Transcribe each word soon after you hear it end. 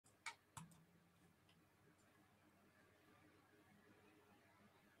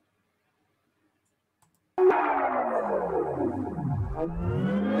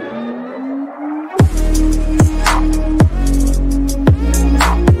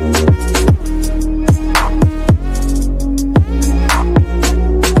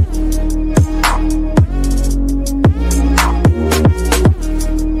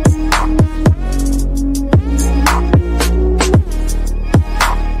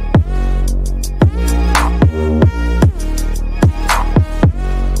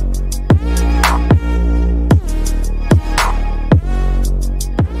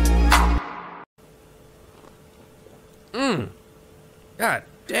God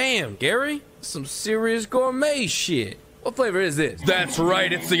damn, Gary. Some serious gourmet shit. What flavor is this? That's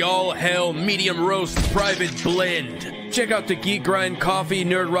right, it's the all-hell medium roast private blend. Check out the Geek Grind Coffee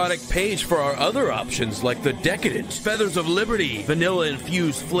Nerdrotic page for our other options like the Decadent, Feathers of Liberty,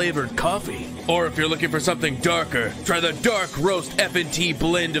 vanilla-infused flavored coffee. Or if you're looking for something darker, try the Dark Roast F&T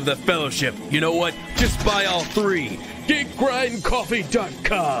blend of the Fellowship. You know what? Just buy all three.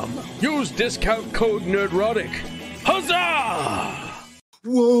 GeekGrindCoffee.com. Use discount code NERDROTIC. Huzzah!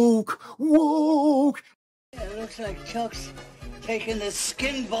 Woke. It looks like Chuck's taking the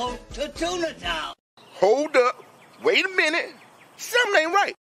skin boat to Tuna Town. Hold up. Wait a minute. Something ain't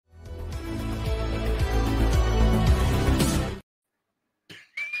right.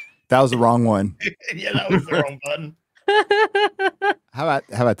 That was the wrong one. Yeah, that was the wrong button. How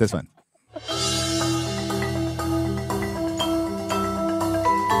about this one?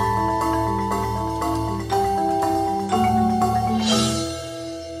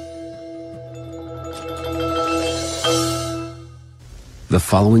 The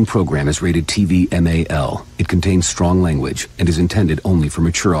following program is rated TV MAL. It contains strong language and is intended only for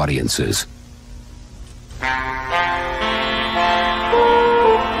mature audiences.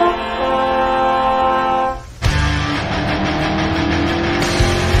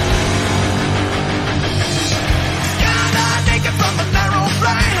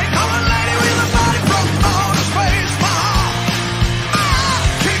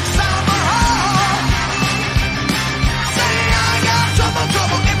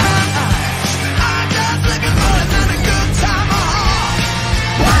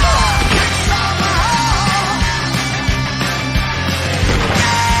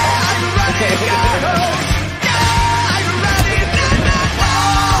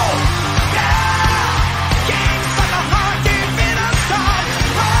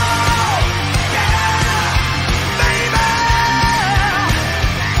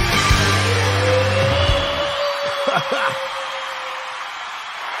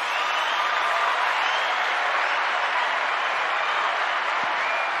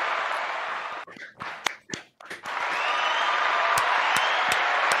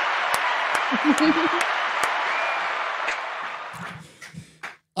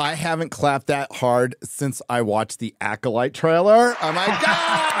 I haven't clapped that hard since I watched the Acolyte trailer. Oh my god!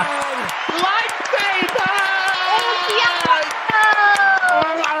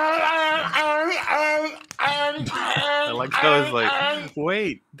 I like how I was like,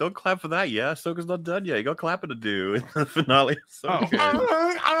 wait, don't clap for that. Yeah, Ahsoka's not done yet. You got clapping to do in the finale. So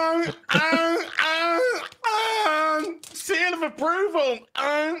Seal of approval.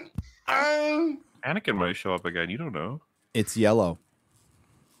 Anakin might show up again. You don't know. It's yellow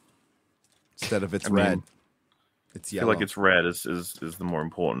instead of red. It's yellow. I feel like it's red is the more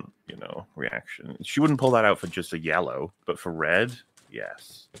important, reaction. She wouldn't pull that out for just a yellow, but for red,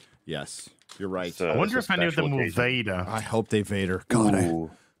 yes. Yes, you're right. I wonder if any of them will Vader. I hope they Vader. God,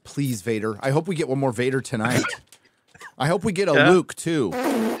 please Vader. I hope we get one more Vader tonight. I hope we get a Luke too.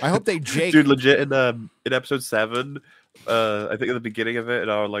 I hope they Jake. Dude, legit in episode 7. I think at the beginning of it, in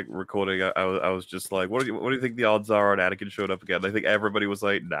our recording, I was just like, what do you think the odds are on Anakin showing up again? I think everybody was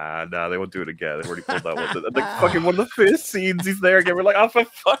like, nah, they won't do it again. They've already pulled that one. And like fucking one of the first scenes, he's there again. We're like, oh, for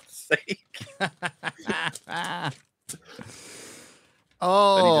fuck's sake.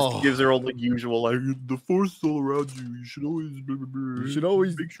 Oh, and he just gives her all the usual, like, the force is all around you. You should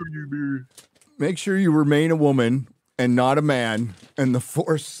always make sure you remain a woman and not a man, and the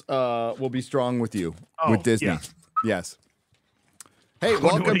force will be strong with you with Disney. Yeah. Yes. Hey,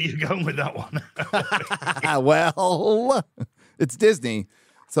 welcome. Where are you going with that one? Well, it's Disney,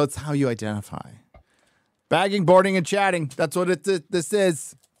 so it's how you identify. Bagging, boarding, and chatting. That's what this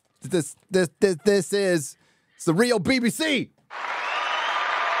is. This is. It's the real BBC.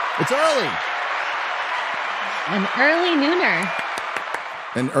 It's early. An early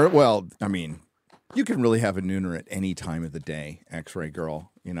nooner. Well, I mean, you can really have a nooner at any time of the day, X-Ray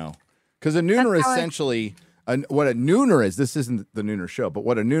Girl, because a nooner essentially, what a nooner is, this isn't the nooner show, but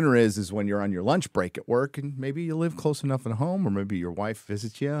what a nooner is when you're on your lunch break at work and maybe you live close enough at home, or maybe your wife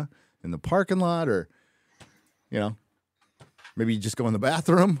visits you in the parking lot, or, Maybe you just go in the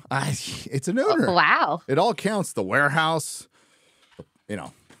bathroom. It's a nooner. Oh, wow. It all counts. The warehouse,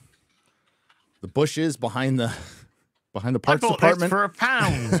 the bushes behind the parts department. This for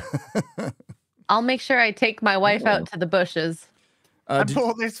 £1. I'll make sure I take my wife out to the bushes. I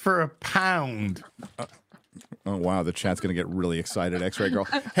bought this for £1. Oh wow, the chat's gonna get really excited. X-Ray Girl.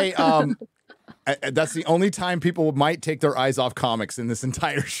 Hey, that's the only time people might take their eyes off comics in this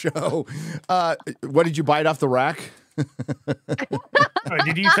entire show. What did you buy it off the rack?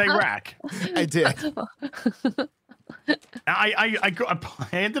 Did you say rack? I did.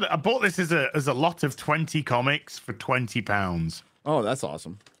 I bought this as a lot of 20 comics for £20. Oh, that's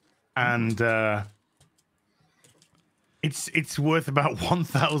awesome. And it's worth about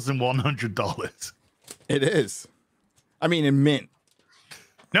 $1,100. It is. I mean, in mint.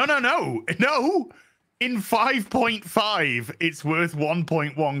 No. In 5.5, it's worth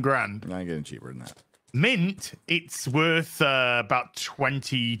 1.1 grand. I'm getting cheaper than that. Mint, it's worth about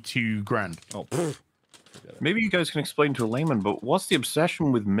 22 grand. Oh, maybe you guys can explain to a layman, but what's the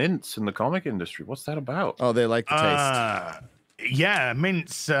obsession with mints in the comic industry? What's that about? Oh, they like the taste. Yeah,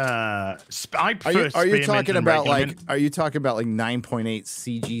 mints. I prefer. Are you talking about mint. Are you talking about like 9.8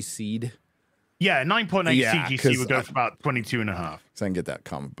 CG seed? Yeah, 9.8 CGC would go for about 22.5. So I can get that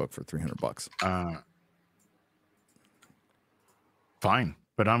comic book for $300. Fine,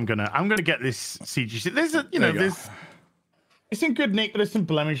 but I'm gonna get this CGC. There's it's in good nick, but there's some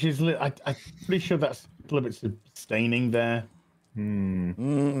blemishes. I'm pretty sure that's a little bit of staining there. Yes.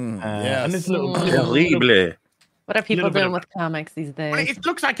 And there's a little. What are people doing with comics these days? Well, it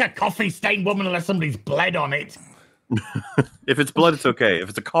looks like a coffee stained woman unless somebody's bled on it. If it's blood, it's okay. If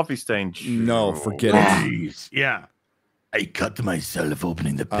it's a coffee stain, no, forget it. Yeah. I cut myself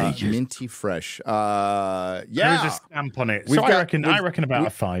opening the pages. Minty fresh. There's a stamp on it. I reckon about a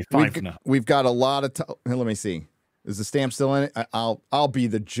 5. We've got a lot of let me see. Is the stamp still in it? I'll be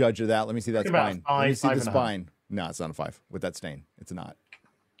the judge of that. Let me see that spine. Let me see the spine. No, it's not a 5 with that stain. It's not.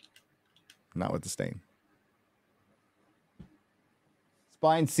 Not with the stain.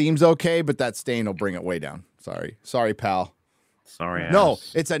 Spine seems okay, but that stain will bring it way down. Sorry, pal. Sorry. No,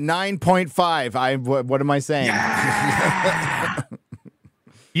 it's a 9.5. What am I saying? Yeah.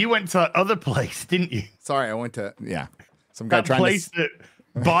 You went to that other place, didn't you? Sorry, I went to some guy that place that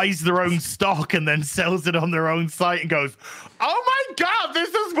buys their own stock and then sells it on their own site and goes, "Oh my god, this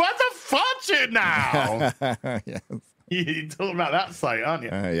is worth a fortune now." Yes. You're talking about that site, aren't you?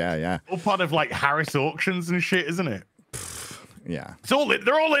 Yeah. All part of like Harris Auctions and shit, isn't it? Yeah.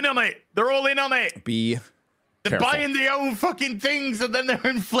 They're all in on it. They're Careful. buying their own fucking things and then they're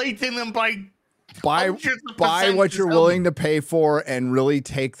inflating them by buy what you're willing to pay for and really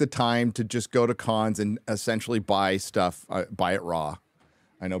take the time to just go to cons and essentially buy stuff. Buy it raw.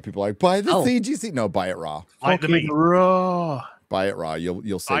 I know people are like, buy the CGC. No, buy it raw. Buy the meat raw. Buy it raw.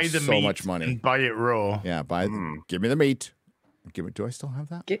 You'll save so much money. And buy it raw. Yeah, give me the meat. Do I still have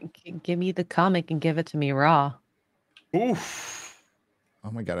that? Give me the comic and give it to me raw. Oof. Oh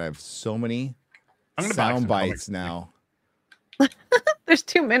my god, I have so many sound bites now. There's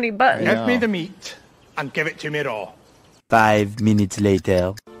too many buttons. Get me the meat and give it to me raw. 5 minutes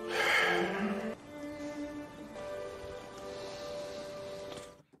later.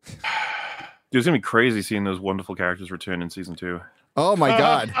 Dude, it's gonna be crazy seeing those wonderful characters return in season 2. Oh my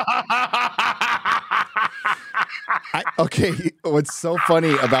god. Okay, what's so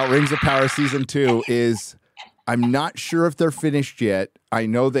funny about Rings of Power season 2 is I'm not sure if they're finished yet. I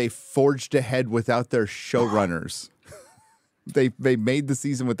know they forged ahead without their showrunners. They made the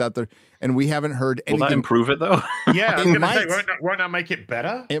season without their, and we haven't heard anything. Will that improve it though? Yeah, I was gonna say, won't that make it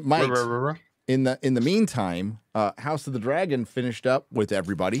better? It might. In the meantime, House of the Dragon finished up with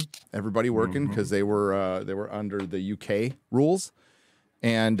everybody working because they were under the UK rules,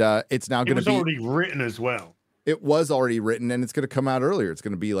 and it's now going to be already written as well. It was already written, and it's going to come out earlier. It's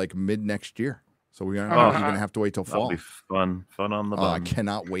going to be like mid next year, so we're not even have to wait till fall. That'll be fun on the bun. I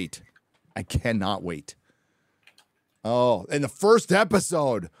cannot wait. Oh, and the first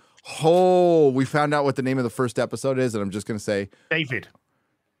episode. Oh, we found out what the name of the first episode is, and I'm just going to say David.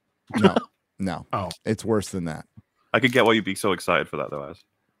 No. Oh, it's worse than that. I could get why you'd be so excited for that, though, Az.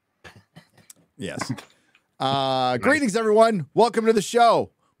 Yes. Greetings, everyone. Welcome to the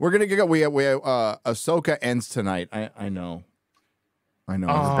show. We're gonna go. We have Ahsoka ends tonight. I know.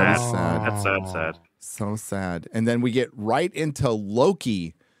 Everybody's sad. That's sad. So sad. And then we get right into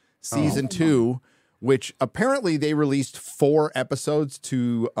Loki season 2, which apparently they released 4 episodes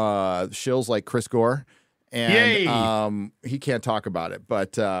to shills like Chris Gore. And he can't talk about it,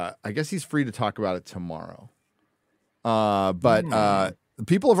 but I guess he's free to talk about it tomorrow. But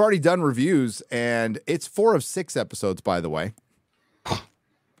people have already done reviews, and it's 4 of 6 episodes, by the way.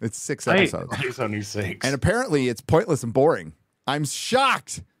 It's 6 episodes. It's only 6. And apparently it's pointless and boring. I'm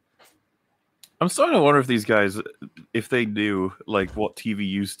shocked. I'm starting to wonder if these guys, if they knew like what TV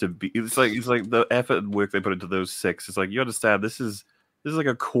used to be. It's like the effort and work they put into those 6. It's like, you understand, this is like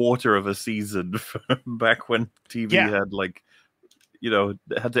a quarter of a season back when TV had like,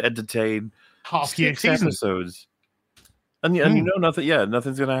 had to entertain half-year 6 episodes. And you know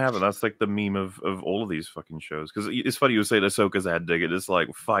nothing's gonna happen. That's like the meme of all of these fucking shows. Because it's funny you say Ahsoka's ending. It is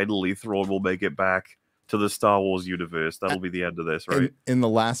like, finally Thrawn will make it back to the Star Wars universe. That'll be the end of this, right? In the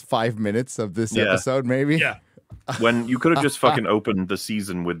last 5 minutes of this episode, maybe? Yeah. When you could have just fucking opened the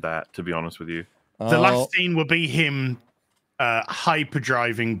season with that, to be honest with you. The last scene will be him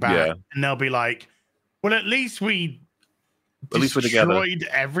hyperdriving back, and they'll be like, well, at least we're destroyed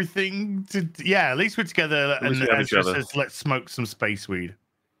everything. At least we're together. And Ezra says, let's smoke some space weed.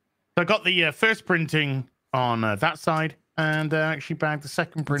 So I got the first printing on that side, and actually bagged the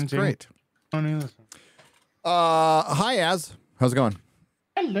second printing. Great. On the other side. Hi, Az. How's it going?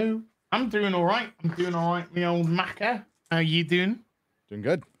 Hello. I'm doing all right. Me old Macca. How you doing? Doing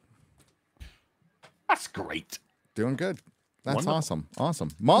good. That's great. Doing good. That's awesome.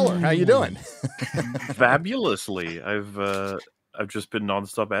 MauLer, how you doing? Fabulously. I've just been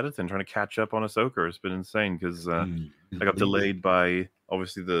nonstop editing, trying to catch up on Ahsoka. It's been insane because I got delayed by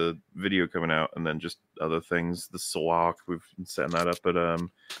obviously the video coming out and then just other things. The Soul arc, we've been setting that up, but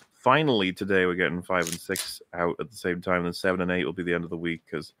finally today we're getting 5 and 6 out at the same time, and 7 and 8 will be the end of the week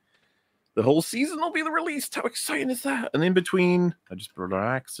because the whole season will be released. How exciting is that? And in between, I just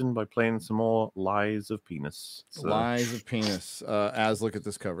relaxing by playing some more Lies of Penis. So. Lies of Penis. Az, look at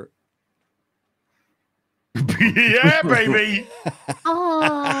this cover. Yeah, baby.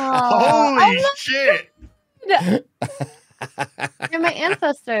 Holy shit. You're my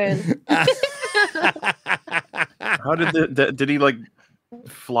ancestors. How did he like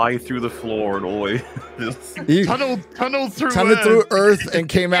fly through the floor and all he tunnel through Earth and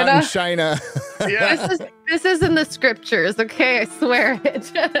came out in China? Yeah. This is in the scriptures, okay? I swear it.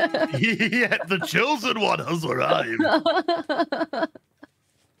 Yeah, the chosen one has arrived.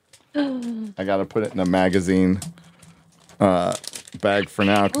 I gotta put it in a magazine bag for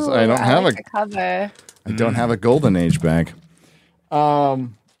now because I don't have a cover. I don't have a Golden Age bag. I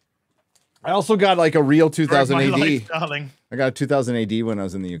also got like a real 2000 AD. Life, darling. I got a 2000 AD when I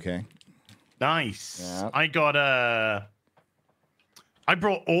was in the UK. Nice. Yeah. I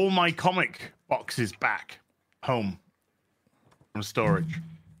brought all my comic boxes back home from storage.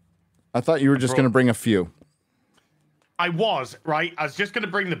 I thought you were just going to bring a few. I was just going to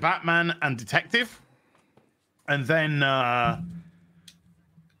bring the Batman and Detective, and then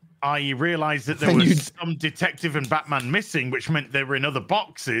I realized that there was some Detective and Batman missing, which meant they were in other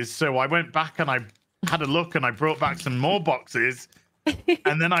boxes. So I went back and I had a look, and I brought back some more boxes.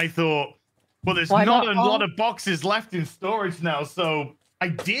 And then I thought, well, there's not a lot of boxes left in storage now. So I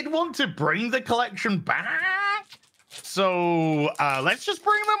did want to bring the collection back. So let's just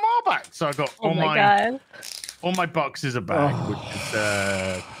bring them all back. So I got all my boxes are back, which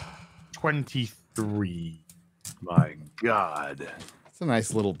is 23. My God. It's a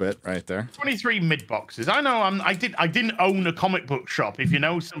nice little bit right there. 23 mid boxes. I know I didn't own a comic book shop. If you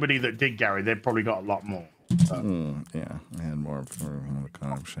know somebody that did, Gary, they've probably got a lot more. Yeah, I had more for a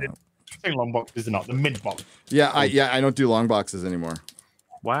comic shop. Say long boxes are not the mid box. Yeah, I don't do long boxes anymore.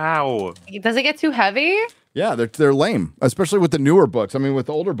 Wow. Does it get too heavy? Yeah, they're lame, especially with the newer books. I mean, with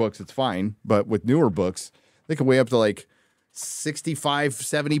the older books, it's fine, but with newer books, they can weigh up to like 65,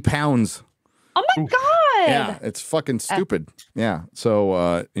 70 pounds. Oh my God. Yeah, it's fucking stupid. Yeah,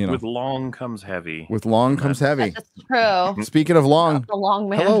 so with long comes heavy. With long comes heavy. That's true. Speaking of long, the long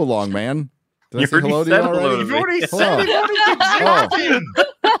man. Hello, long man. Did I say hello to you hello already? to You've already said it.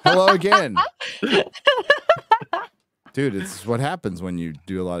 Hello again. Dude, it's what happens when you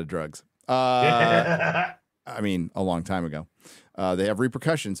do a lot of drugs. I mean, a long time ago. They have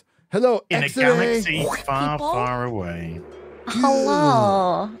repercussions. Hello, in X-ray. a galaxy far, far away.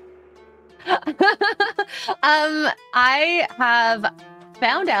 Hello. I have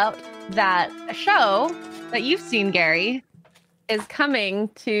found out that a show that you've seen, Gary, is coming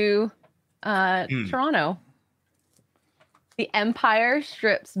to Toronto. The Empire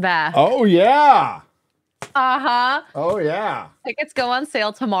Strips Back. Oh, yeah. Uh-huh. Oh, yeah. Tickets go on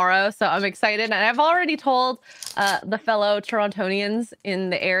sale tomorrow, so I'm excited. And I've already told the fellow Torontonians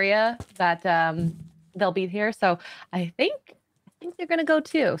in the area that they'll be here. So I think they're going to go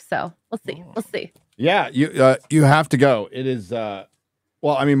too. So we'll see. We'll see. Yeah, you have to go. It is, well,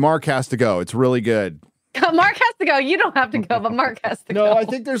 I mean, Mark has to go. It's really good. Mark has to go. You don't have to go, but Mark has to go. No, I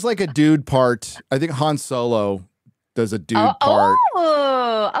think there's like a dude part. I think Han Solo does a dude part.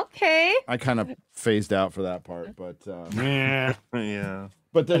 Oh, okay. I kind of phased out for that part, but yeah.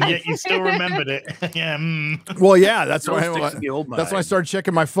 But then yet you still remembered it. Yeah. Well, yeah, that's why that's I started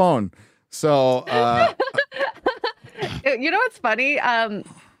checking my phone. So you know what's funny? Ian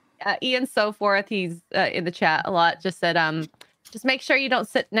Soforth, he's in the chat a lot, just said just make sure you don't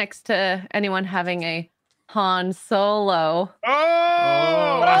sit next to anyone having a Han Solo.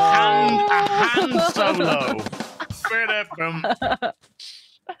 Oh, a Han Solo.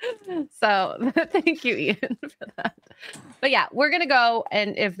 So thank you, Ian, for that. But yeah, we're gonna go,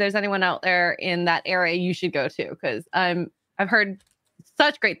 and if there's anyone out there in that area, you should go too, because I've heard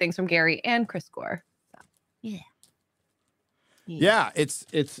such great things from Gary and Chris Gore. So, yeah, it's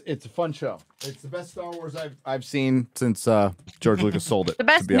a fun show. It's the best Star Wars I've seen since George Lucas sold it. The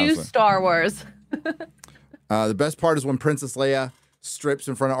best new Star Wars. The best part is when Princess Leia strips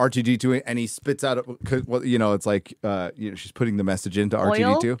in front of R2D2 and he spits out, it's like she's putting the message into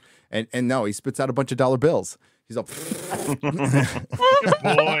R2D2, and no, he spits out a bunch of dollar bills. He's all, boy.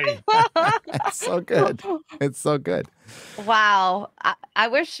 It's so good. It's so good. Wow, I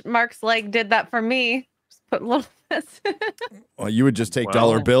wish Mark's leg did that for me. Just put a little. Well, you would just take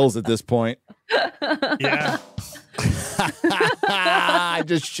dollar bills at this point. Yeah. I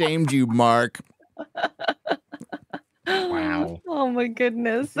just shamed you, Mark. Wow. Oh my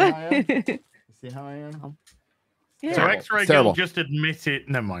goodness. See how I am? Yeah. So X-Ray Girl just admitted.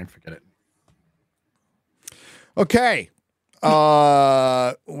 Never mind, forget it. Okay.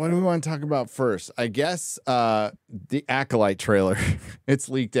 What do we want to talk about first? I guess the Acolyte trailer. It's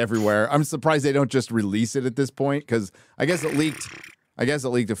leaked everywhere. I'm surprised they don't just release it at this point, because I guess it leaked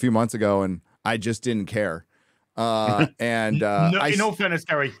a few months ago and I just didn't care. In all fairness,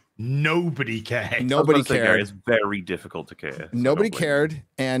 Gary, nobody cared. Nobody cared. It's very difficult to care. Nobody cared,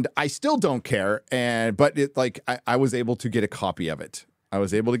 and I still don't care. But I was able to get a copy of it. I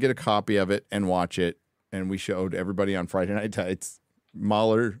was able to get a copy of it and watch it, and we showed everybody on Friday Night Tights.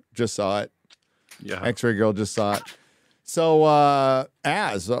 MauLer just saw it. Yeah. X-Ray Girl just saw it. So,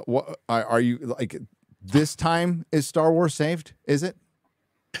 what are you like? This time is Star Wars saved? Is it?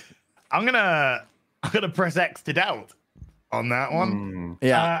 I'm gonna press X to doubt on that one.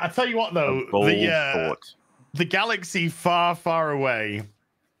 Yeah. I tell you what, though, the galaxy far, far away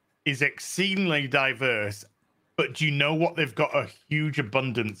is exceedingly diverse. But do you know what they've got a huge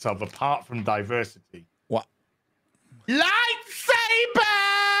abundance of apart from diversity? What? Lightsabers!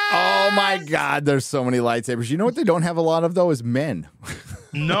 Oh my God, there's so many lightsabers. You know what they don't have a lot of, though, is men.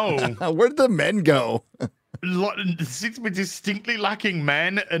 No. Where'd the men go? Seems to be distinctly lacking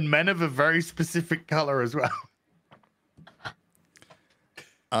men, and men of a very specific color as well.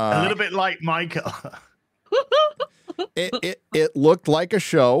 A little bit like Michael. It looked like a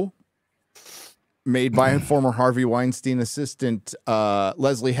show made by former Harvey Weinstein assistant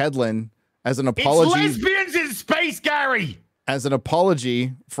Leslie Headland as an apology. It's lesbians in space, Gary. As an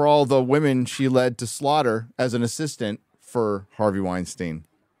apology for all the women she led to slaughter as an assistant for Harvey Weinstein.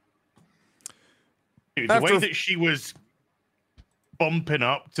 Dude, the way that she was bumping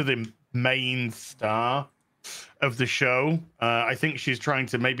up to the main star of the show, I think she's trying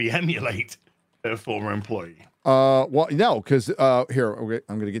to maybe emulate her former employee. Well, no, because here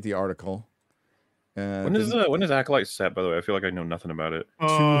I'm going to get the article. When is Acolyte set? By the way, I feel like I know nothing about it.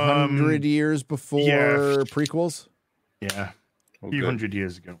 200 years before prequels. Yeah, a few hundred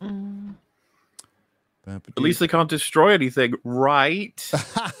years ago. At least they can't destroy anything, right?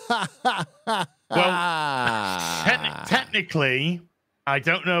 Well, technically, I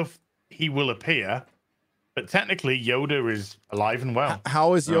don't know if he will appear, but technically Yoda is alive and well.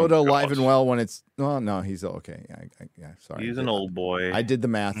 How is Yoda alive and well when it's... Oh, no, he's okay. Yeah, sorry. He's an old boy. I did the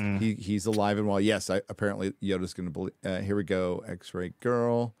math. He's alive and well. Yes, apparently Yoda's going to believe... here we go, X-Ray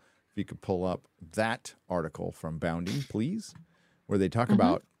Girl. If you could pull up that article from Bounding, please, where they talk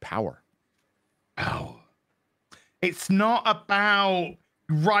about power. Power. It's not about...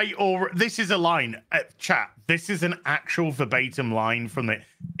 Right or this is a line, chat. This is an actual verbatim line from it.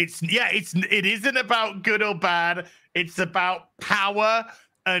 It isn't about good or bad. It's about power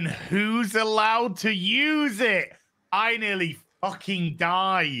and who's allowed to use it. I nearly fucking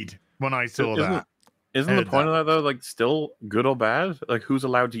died when I saw that. Isn't the point of that though, like, still good or bad? Like, who's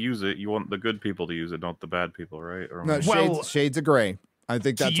allowed to use it? You want the good people to use it, not the bad people, right? Or no, shades of gray. I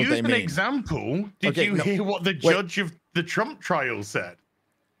think that's what they mean. To use an example, did you hear what the judge of the Trump trial said?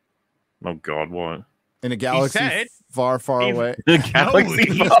 Oh God, what? In a galaxy far, far away. In a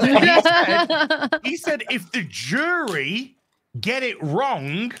galaxy he said if the jury get it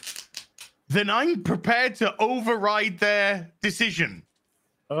wrong, then I'm prepared to override their decision.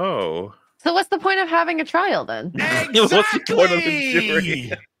 Oh. So what's the point of having a trial then? Exactly. What's the point of the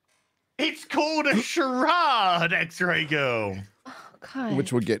jury? It's called a charade, X-Ray Girl. God.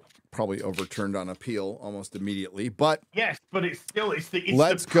 Which would get probably overturned on appeal almost immediately. But yes, but it's the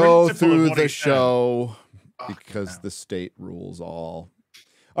let's the go principle of through what the it says. show because the state rules all.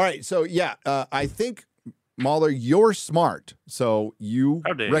 All right, so yeah, I think MauLer, you're smart, so you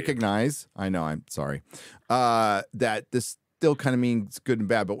recognize. I know, I'm sorry, that this still kind of means good and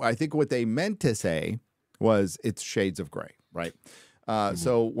bad, but I think what they meant to say was it's shades of gray, right?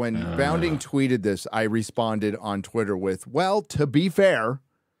 So when Bounding tweeted this, I responded on Twitter with, well, to be fair,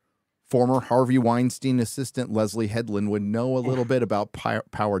 former Harvey Weinstein assistant Leslie Headland would know a little bit about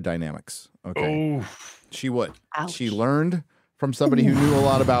power dynamics. Okay. She would. Ouch. She learned from somebody who knew a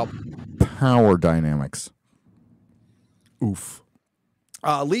lot about power dynamics. Oof.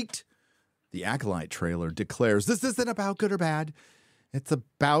 Leaked. The Acolyte trailer declares this isn't about good or bad. It's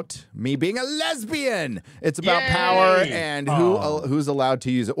about me being a lesbian. It's about power and who's allowed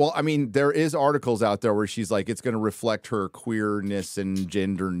to use it. Well, I mean, there is articles out there where she's like, it's going to reflect her queerness and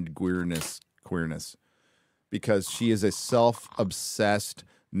gender and queerness, because she is a self-obsessed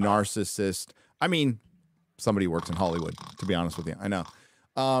narcissist. I mean, somebody who works in Hollywood, to be honest with you. I know.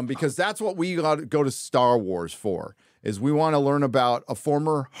 Because that's what we got to go to Star Wars for, is we want to learn about a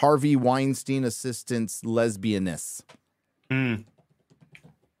former Harvey Weinstein assistant's lesbianness.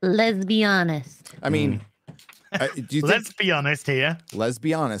 Let's be honest. I mean, do you let's be honest here. Let's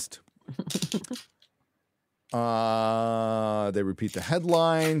be honest. They repeat the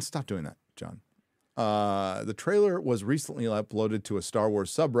headline. Stop doing that, John. The trailer was recently uploaded to a Star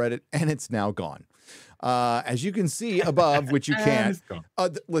Wars subreddit, and it's now gone. As you can see above, which you can't.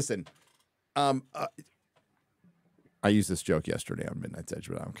 Listen, I used this joke yesterday on Midnight's Edge,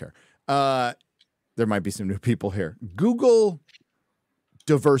 but I don't care. There might be some new people here. Google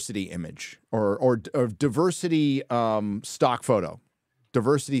diversity image or diversity stock photo.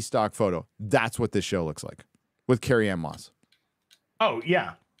 Diversity stock photo. That's what this show looks like with Carrie Ann Moss. Oh,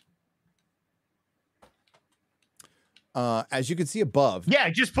 yeah. As you can see above. Yeah,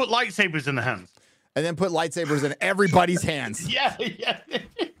 just put lightsabers in the hands. And then put lightsabers in everybody's hands. Yeah.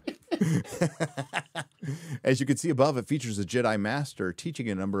 As you can see above, it features a Jedi Master teaching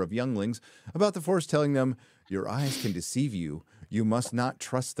a number of younglings about the Force, telling them, your eyes can deceive you. You must not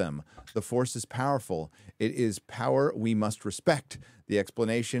trust them. The Force is powerful. It is power we must respect. The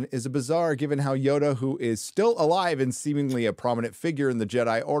explanation is a bizarre, given how Yoda, who is still alive and seemingly a prominent figure in the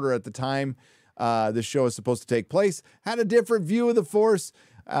Jedi Order at the time this show is supposed to take place, had a different view of the Force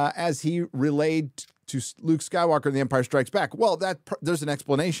as he relayed to Luke Skywalker in The Empire Strikes Back. Well, there's an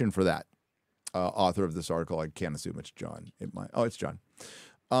explanation for that. Author of this article, I can't assume it's John. It might. Oh, it's John.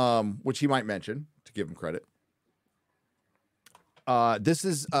 Which he might mention to give him credit. This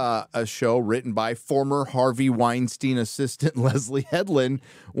is a show written by former Harvey Weinstein assistant Leslie Headland.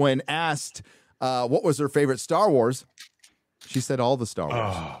 When asked what was her favorite Star Wars, she said all the Star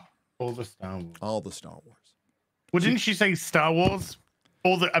Wars. All the Star Wars. All the Star Wars. Well, didn't she say Star Wars?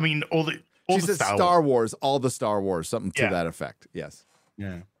 She said Star Wars, all the Star Wars, something to that effect. Yes.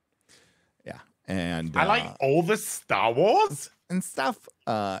 Yeah. Yeah. And I like all the Star Wars and stuff.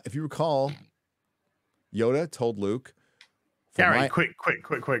 If you recall, Yoda told Luke, Gary, quick.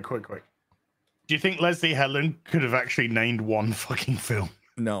 Do you think Leslie Headland could have actually named one fucking film?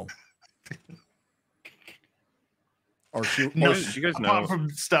 No. Do you guys know? Apart from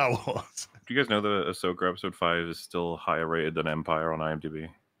Star Wars. Do you guys know that Ahsoka Episode 5 is still higher rated than Empire on IMDb?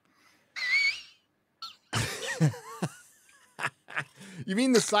 You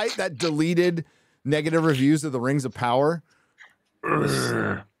mean the site that deleted negative reviews of the Rings of Power?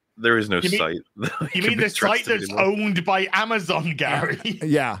 There is no site. You mean the site that's owned by Amazon, Gary?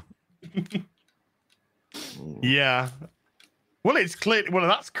 Yeah. Yeah. Well, it's clear. Well,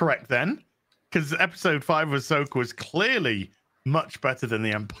 that's correct then, because Episode 5 of Ahsoka was clearly much better than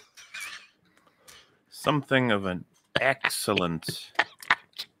the Empire. Something of an excellent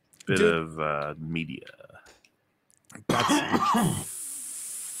bit of media. That's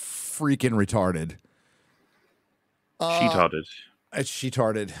freaking retarded. Sheetarded. It's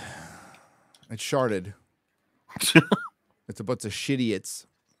sheetarded. It's sharded. It's a bunch of shitiots.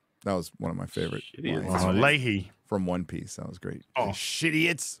 That was one of my favorite lines. Leahy from One Piece. That was great. Oh,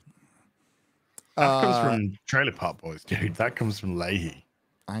 shitiots. That comes from Trailer Park Boys, dude. That comes from Leahy.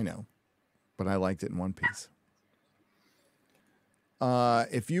 I know, but I liked it in One Piece.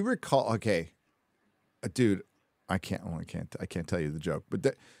 If you recall, okay, dude, I can't tell you the joke,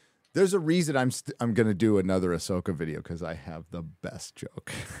 but there's a reason I'm going to do another Ahsoka video because I have the best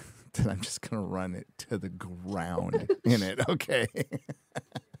joke. then I'm just going to run it to the ground in it. Okay.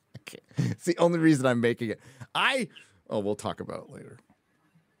 Okay. It's the only reason I'm making it. We'll talk about it later.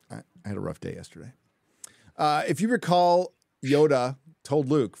 I had a rough day yesterday. If you recall, Yoda told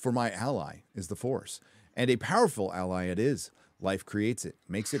Luke, "For my ally is the Force, and a powerful ally it is. Life creates it,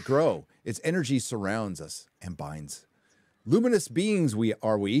 makes it grow. Its energy surrounds us and binds. Luminous beings we,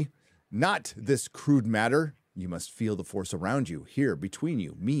 not this crude matter. You must feel the Force around you, here, between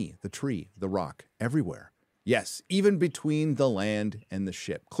you, me, the tree, the rock, everywhere. Yes, even between the land and the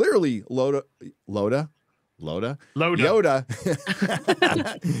ship." Clearly, Yoda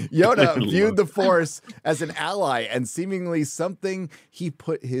viewed the Force as an ally and seemingly something he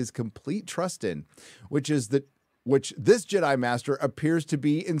put his complete trust in, which this Jedi Master appears to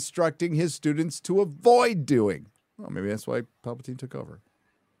be instructing his students to avoid doing. Well, maybe that's why Palpatine took over.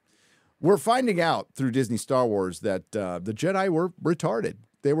 We're finding out through Disney Star Wars that the Jedi were retarded.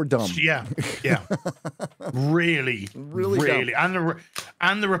 They were dumb. Yeah. really dumb.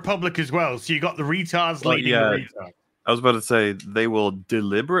 And the Republic as well. So you got the retards leading the retards. I was about to say, they will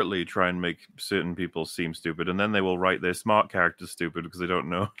deliberately try and make certain people seem stupid, and then they will write their smart characters stupid because they don't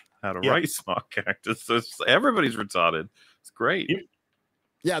know how to write smart characters. So everybody's retarded. It's great.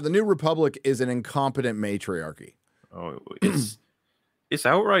 Yeah, the New Republic is an incompetent matriarchy. Oh, it's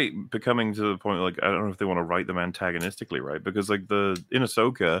outright becoming to the point, like, I don't know if they want to write them antagonistically, right? Because, like, in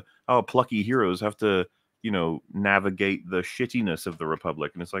Ahsoka, our plucky heroes have to, navigate the shittiness of the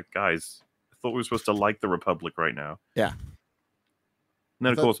Republic. And it's like, guys, I thought we were supposed to like the Republic right now. Yeah. And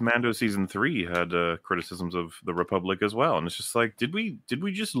then, of course, Mando Season 3 had criticisms of the Republic as well. And it's just like, did we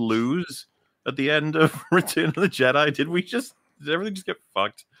just lose at the end of Return of the Jedi? Did everything just get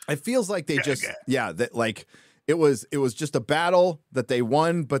fucked? It feels like they it was just a battle that they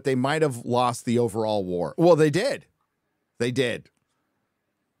won, but they might have lost the overall war. Well, they did.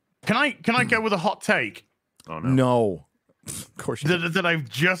 Can I go with a hot take? Oh no. No. Of course you that I've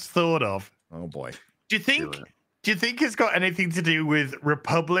just thought of. Oh boy. Do you think it's got anything to do with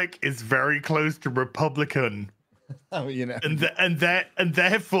Republic is very close to Republican? Oh, and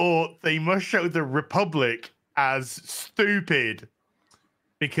therefore they must show the Republic as stupid.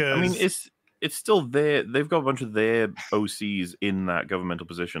 Because I mean, it's still there. They've got a bunch of their OCs in that governmental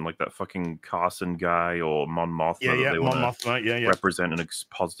position, like that fucking Carson guy or Mon Mothma. Mon Mothma, represent in a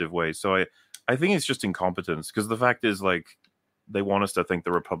positive way. So I think it's just incompetence, because the fact is, like, they want us to think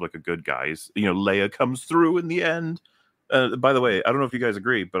the Republic are good guys. Leia comes through in the end. By the way, I don't know if you guys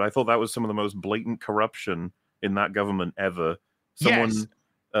agree, but I thought that was some of the most blatant corruption in that government ever. Someone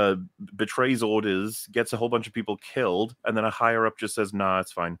betrays orders, gets a whole bunch of people killed, and then a higher up just says, "Nah,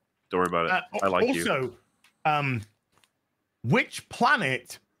 it's fine. Don't worry about it. I like you." Also, which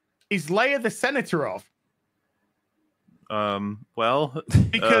planet is Leia the senator of? Well,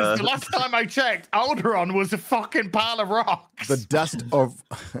 because the last time I checked, Alderaan was a fucking pile of rocks. The dust of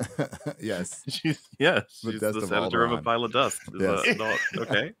yes, she's the senator of a pile of dust. Is that not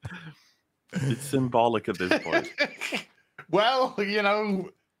okay? It's symbolic at this point. Well,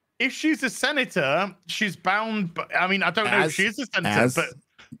 if she's a senator, she's bound. I mean, I don't know if she is a senator, but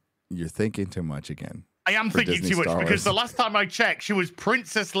you're thinking too much again. I am thinking too much because the last time I checked, she was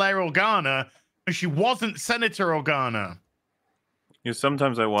Princess Leia Organa, and she wasn't Senator Organa.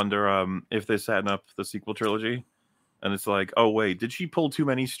 Sometimes I wonder if they're setting up the sequel trilogy, and it's like, oh wait, did she pull too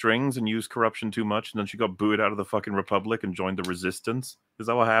many strings and use corruption too much, and then she got booted out of the fucking Republic and joined the Resistance? Is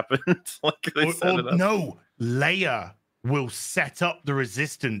that what happened? No, Leia will set up the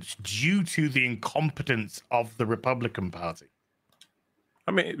Resistance due to the incompetence of the Republican Party.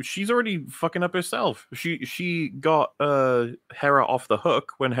 I mean, she's already fucking up herself. She got Hera off the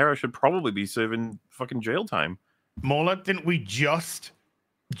hook when Hera should probably be serving fucking jail time. MauLer, didn't we just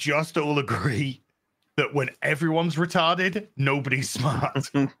all agree that when everyone's retarded, nobody's smart?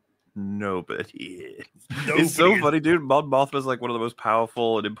 Nobody is. It's so funny, dude. Mon Mothma's like one of the most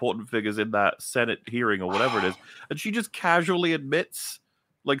powerful and important figures in that Senate hearing or whatever it is, and she just casually admits,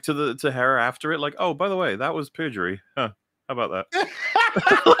 like, to Hera after it, like, "Oh, by the way, that was perjury." Huh? How about that?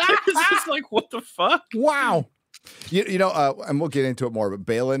 It's just like, what the fuck? Wow. And we'll get into it more, but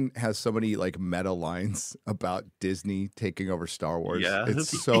Balin has so many like meta lines about Disney taking over Star Wars. Yeah,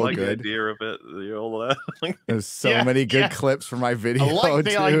 it's so like good. The idea of it, all of that. There's so many good clips from my video. I like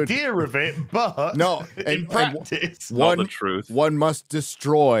the idea of it, but no, in practice, not the truth. One must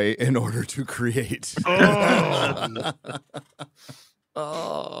destroy in order to create.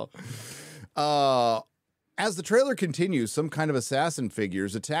 As the trailer continues, some kind of assassin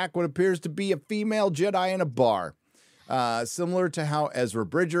figures attack what appears to be a female Jedi in a bar. Similar to how Ezra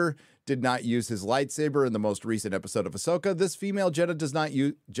Bridger did not use his lightsaber in the most recent episode of Ahsoka, this female Jedi does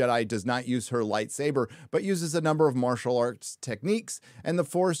not use her lightsaber, but uses a number of martial arts techniques and the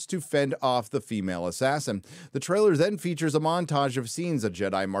Force to fend off the female assassin. The trailer then features a montage of scenes of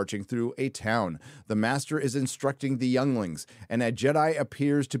Jedi marching through a town. The Master is instructing the younglings, and a Jedi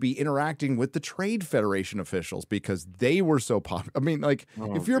appears to be interacting with the Trade Federation officials because they were so popular. I mean, like,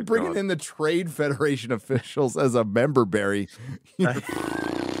 if you're bringing in the Trade Federation officials as a member berry, you're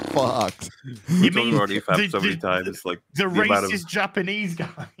fucked. You mean already so many times, like the racist Japanese guys?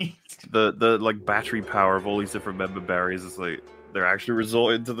 The like battery power of all these different member berries is like they're actually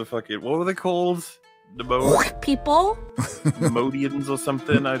resorting to the fucking, what were they called? People? Modians or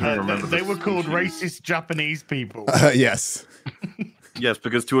something? I don't remember. They were called racist Japanese people. Yes. Yes,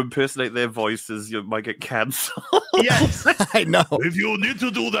 because to impersonate their voices, you might get cancelled. Yes, I know. If you need to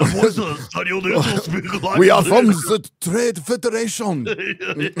do that voices, then you need to speak like we are from the Trade Federation. This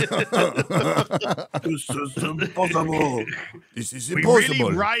is impossible. This is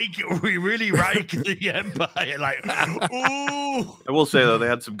impossible. We really like the Empire. Like, ooh. I will say though, they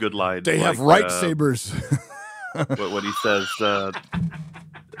had some good lines. They have like, lightsabers. But when he says, "Now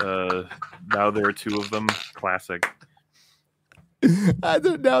there are two of them," classic. Now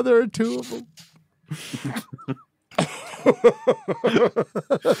there are two of them.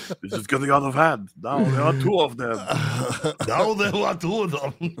 This is getting out of hand. Now there are two of them. Now there are two of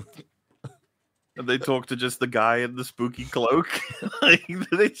them. And they talk to just the guy in the spooky cloak. Like,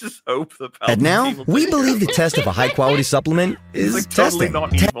 they just hope the And now, we believe the test of a high-quality supplement is like, totally testing.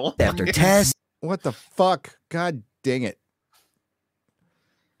 not evil. After test. What the fuck? God dang it.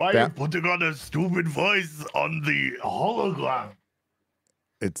 Why are you putting on a stupid voice on the hologram?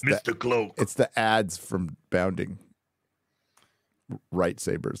 It's Mr. Cloak. It's the ads from Bounding.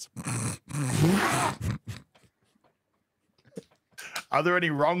 Lightsabers. Are there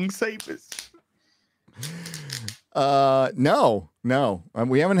any wrong sabers? No.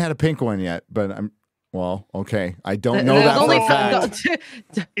 We haven't had a pink one yet, but okay. I don't know that for a fact.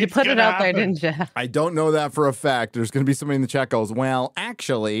 You put it out there, didn't you? I don't know that for a fact. There's going to be somebody in the chat goes, well,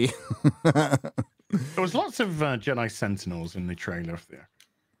 actually. There was lots of Jedi Sentinels in the trailer there.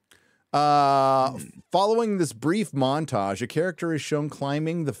 Following this brief montage, a character is shown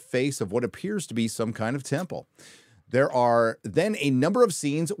climbing the face of what appears to be some kind of temple. There are then a number of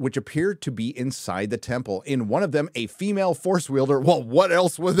scenes which appear to be inside the temple. In one of them, a female force wielder. Well, what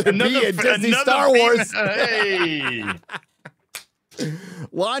else would there be in Disney Star Wars? Hey!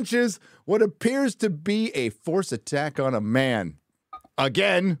 Launches what appears to be a force attack on a man.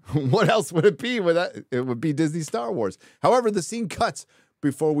 Again, what else would it be? It would be Disney Star Wars. However, the scene cuts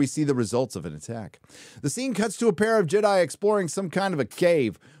before we see the results of an attack. The scene cuts to a pair of Jedi exploring some kind of a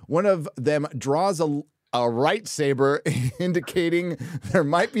cave. One of them draws a lightsaber, indicating there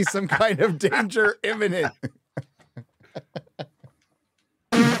might be some kind of danger imminent.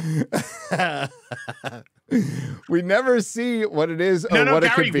 We never see what it is or what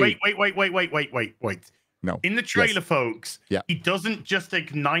Gary, it could be. Wait. No. In the trailer, folks, yeah. He doesn't just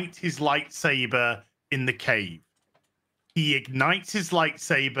ignite his lightsaber in the cave. He ignites his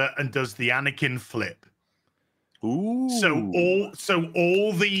lightsaber and does the Anakin flip. Ooh. So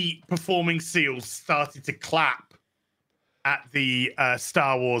all the performing seals started to clap at the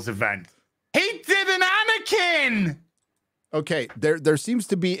Star Wars event. He did an Anakin! Okay, there seems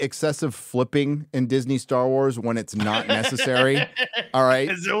to be excessive flipping in Disney Star Wars when it's not necessary. All right.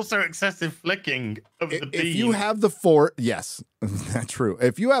 There's also excessive flicking of the beam. If you have the Force, yes, that's true.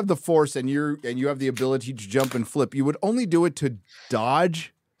 If you have the Force and you have the ability to jump and flip, you would only do it to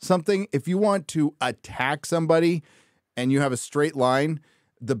dodge something. If you want to attack somebody and you have a straight line,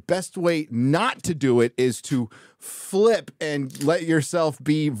 the best way not to do it is to flip and let yourself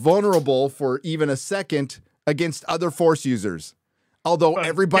be vulnerable for even a second against other Force users. Although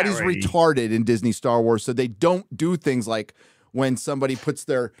everybody's retarded in Disney Star Wars, so they don't do things like when somebody puts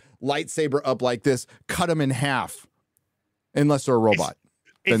their lightsaber up like this, cut them in half, unless they're a robot.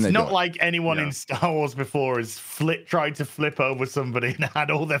 It's not like anyone in Star Wars before has tried to flip over somebody and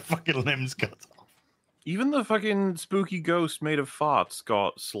had all their fucking limbs cut off. Even the fucking spooky ghost made of farts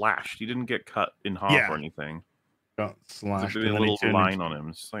got slashed. He didn't get cut in half or anything. Got slashed. There's a little line on him.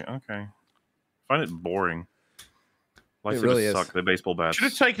 It's like, okay. I find it boring. It really is. Suck. They're baseball bats. Should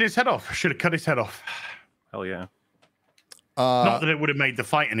have taken his head off. Should have cut his head off. Hell yeah. Not that it would have made the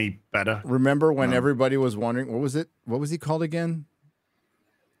fight any better. Remember when everybody was wondering, what was it? What was he called again?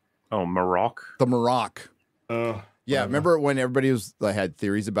 Oh, Marok. The Marok. Yeah, remember when everybody had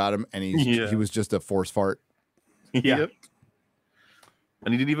theories about him and he was just a force fart? Yeah. Yep.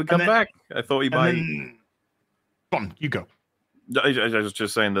 And he didn't even come back. I thought he might. Come on, you go. I was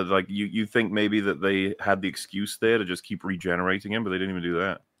just saying that, like, you think maybe that they had the excuse there to just keep regenerating him, but they didn't even do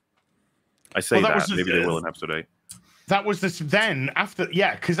that. I say that maybe they will in episode 8. That was this then after,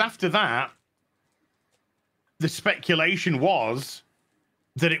 yeah, because after that, the speculation was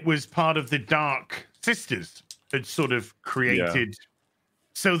that it was part of the Dark Sisters had sort of created,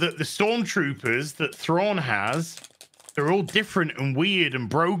 so that the stormtroopers that Thrawn has, they're all different and weird and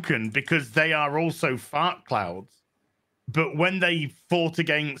broken because they are also fart clouds. But when they fought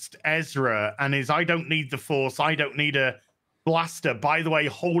against Ezra and I don't need the Force, I don't need a blaster. By the way,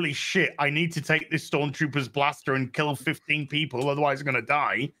 holy shit, I need to take this stormtrooper's blaster and kill 15 people, otherwise I'm gonna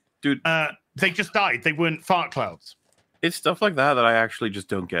die. Dude, they just died. They weren't fart clouds. It's stuff like that I actually just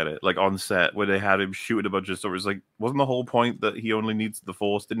don't get it. Like on set, where they had him shooting a bunch of stories, like, wasn't the whole point that he only needs the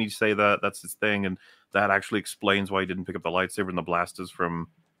Force? Didn't he say that that's his thing? And that actually explains why he didn't pick up the lightsaber and the blasters from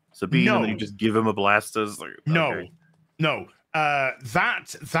Sabine, and then you just give him a blaster? Like, okay. No.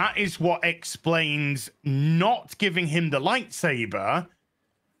 That is what explains not giving him the lightsaber,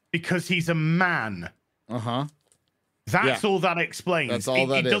 because he's a man. That's all that explains. That's all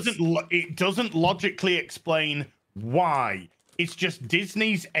that is. It doesn't logically explain why. It's just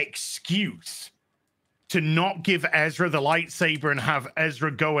Disney's excuse to not give Ezra the lightsaber and have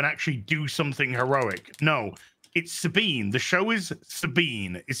Ezra go and actually do something heroic. No, it's Sabine. The show is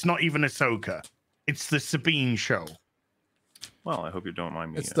Sabine. It's not even Ahsoka. It's the Sabine show. Well, I hope you don't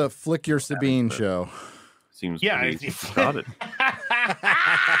mind me. It's the Flick Your Sabine show. Seems retarded.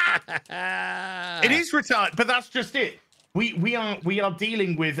 It is retarded, but that's just it. We are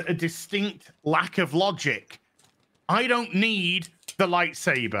dealing with a distinct lack of logic. I don't need the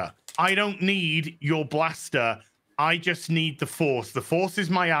lightsaber. I don't need your blaster. I just need the Force. The Force is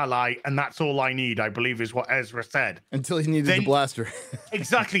my ally, and that's all I need, I believe is what Ezra said. Until he needed the blaster.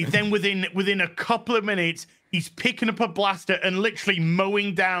 Exactly. Then within a couple of minutes, he's picking up a blaster and literally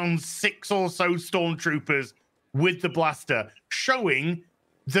mowing down 6 or so stormtroopers with the blaster, showing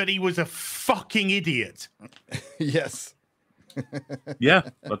that he was a fucking idiot. Yes. Yeah,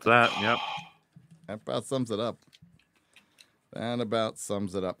 that's that. Yep. That about sums it up. That about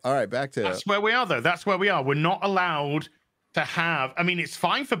sums it up. All right, back to... That's where we are, though. That's where we are. We're not allowed to have... I mean, it's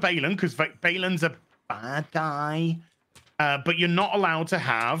fine for Baylan, because Baylan's a bad guy. But you're not allowed to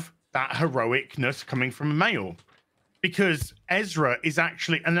have that heroicness coming from a male. Because Ezra is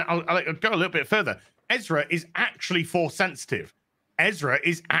actually... And I'll go a little bit further. Ezra is actually Force sensitive. Ezra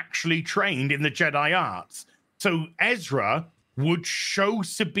is actually trained in the Jedi arts. So Ezra would show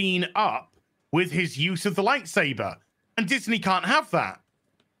Sabine up with his use of the lightsaber. And Disney can't have that.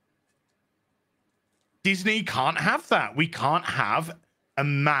 Disney can't have that. We can't have a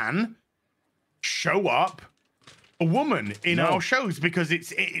man show up a woman in our shows, because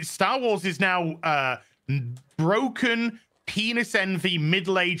it's Star Wars is now broken penis envy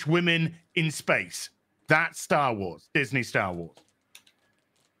middle-aged women in space. That's Star Wars. Disney Star Wars.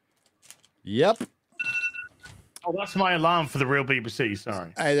 Yep. Oh, that's my alarm for the real BBC. Sorry. All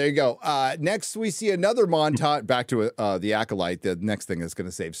right, there you go. Next, we see another montage. Back to the Acolyte. The next thing that's going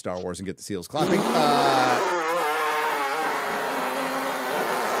to save Star Wars and get the seals clapping. Now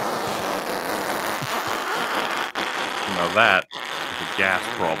that is a gas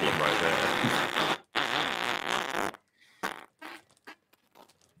problem right there.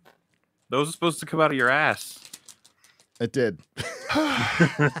 Those are supposed to come out of your ass. It did.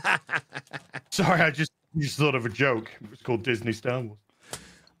 Sorry, I just thought of a joke. It was called Disney Star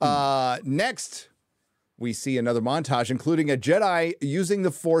Wars. Next, we see another montage, including a Jedi using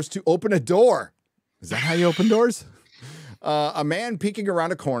the Force to open a door. Is that how you open doors? A man peeking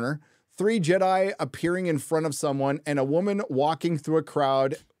around a corner, 3 Jedi appearing in front of someone, and a woman walking through a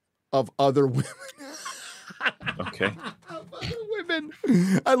crowd of other women. Okay. Other women.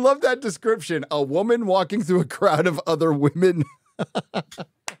 I love that description. A woman walking through a crowd of other women.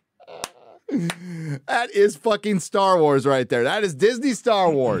 That is fucking Star Wars right there. That is Disney Star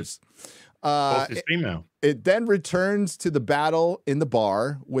Wars. Female. It then returns to the battle in the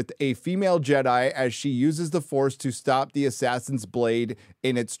bar with a female Jedi as she uses the Force to stop the assassin's blade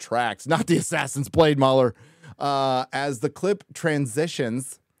in its tracks. Not the assassin's blade, MauLer. As the clip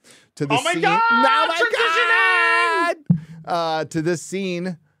transitions to the scene. To this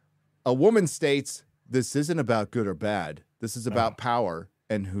scene, a woman states, "This isn't about good or bad. This is about power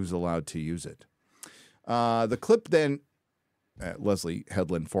and who's allowed to use it." The clip then, Leslie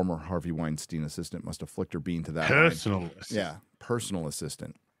Headland, former Harvey Weinstein assistant, must have flicked her bean to that personal line. Yeah, personal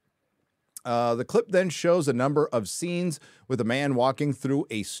assistant. The clip then shows a number of scenes with a man walking through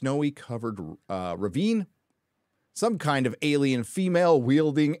a snowy covered ravine. Some kind of alien female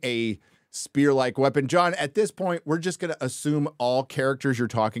wielding a spear-like weapon. John, at this point, we're just going to assume all characters you're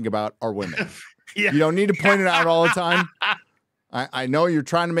talking about are women. Yeah. You don't need to point it out all the time. I know you're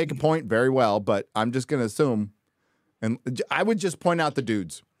trying to make a point very well, but I'm just going to assume. And I would just point out the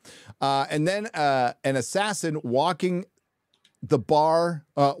dudes. And then an assassin walking the bar,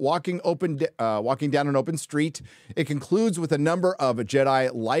 walking down an open street. It concludes with a number of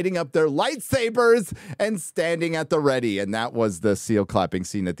Jedi lighting up their lightsabers and standing at the ready. And that was the seal clapping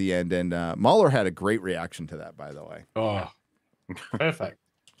scene at the end. And MauLer had a great reaction to that, by the way. Oh, perfect.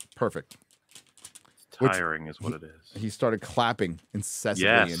 Perfect. Tiring is what it is. He started clapping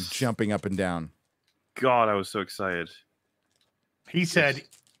incessantly and jumping up and down. God, I was so excited. He said,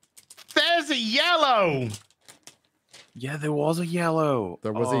 "There's a yellow." Yeah, there was a yellow.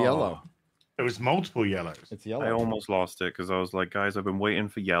 There was a yellow. There was multiple yellows. It's yellow. I almost lost it because I was like, guys, I've been waiting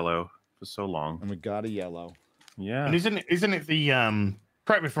for yellow for so long. And we got a yellow. Yeah. And isn't it the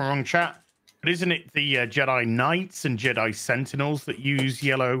correct me if I'm wrong, chat, but isn't it the Jedi Knights and Jedi Sentinels that use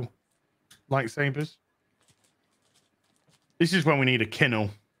yellow lightsabers? This is when we need a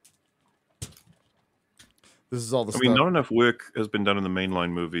Kindle. This is all the I mean, not enough work has been done in the mainline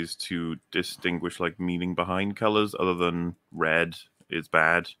movies to distinguish like meaning behind colors other than red is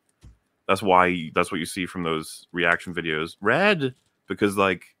bad. That's what you see from those reaction videos. Red, because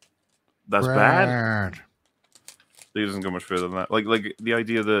like that's bad. It doesn't go much further than that. Like the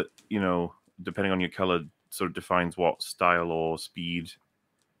idea that, you know, depending on your color sort of defines what style or speed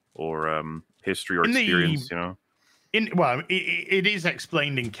or history or experience, you know. It is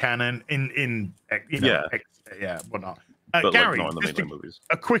explained in canon in you know, whatnot. But Gary, like not in the mainline movies.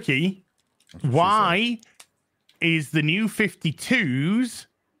 A quickie. Why is the new 52's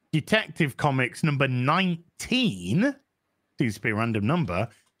Detective Comics number 19, seems to be a random number,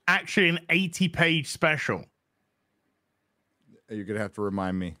 actually an 80-page special? You're gonna have to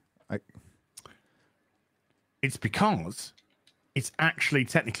remind me. It's because it's actually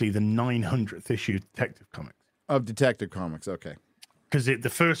technically the 900th issue of Detective Comics. Of Detective Comics, okay. Because the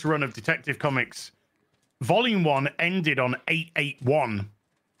first run of Detective Comics, Volume 1, ended on 881.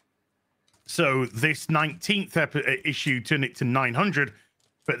 So this 19th issue turned it to 900.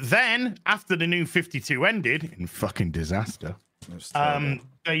 But then, after the new 52 ended, in fucking disaster,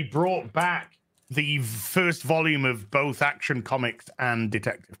 they brought back the first volume of both Action Comics and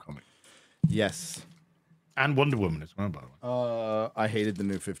Detective Comics. Yes. And Wonder Woman as well, by the way. I hated the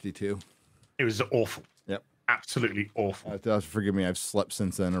new 52. It was awful. Yep. Absolutely awful. Forgive me, I've slept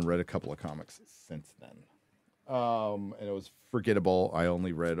since then and read a couple of comics since then. And it was forgettable. I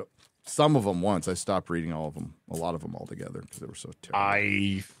only read some of them once. I stopped reading all of them, a lot of them altogether, because they were so terrible.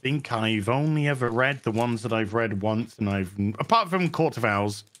 I think I've only ever read the ones that I've read once, and apart from Court of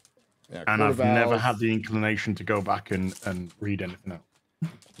Owls, and I've never had the inclination to go back and read anything else.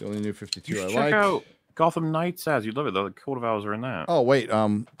 The only new 52 you I check like. out Gotham Knights ads. You'd love it. The Court of Owls are in that. Oh wait,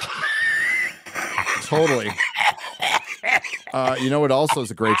 totally. You know what also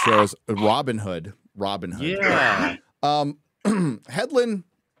is a great show is Robin Hood. Robin Hood. Yeah. Headland.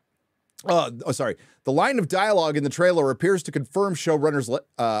 The line of dialogue in the trailer appears to confirm showrunner's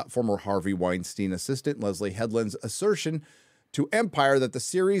former Harvey Weinstein assistant Leslie Headland's assertion to Empire that the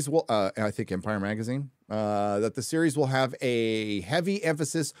series will, I think Empire Magazine, that the series will have a heavy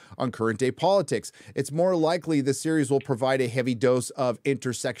emphasis on current day politics. It's more likely the series will provide a heavy dose of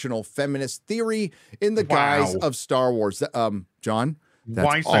intersectional feminist theory in the guise of Star Wars. John, that's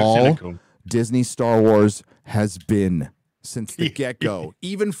why so all cynical? Disney Star Wars has been since the get-go.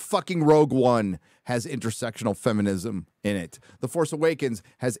 Even fucking Rogue One has intersectional feminism in it. The Force Awakens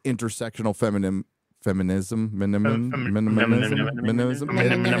has intersectional feminism. The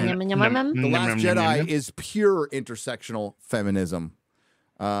Last Jedi is pure intersectional feminism.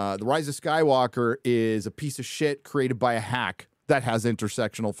 The Rise of Skywalker is a piece of shit created by a hack that has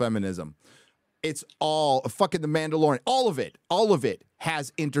intersectional feminism. It's all fucking The Mandalorian. All of it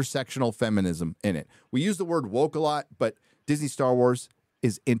has intersectional feminism in it. We use the word woke a lot, but Disney Star Wars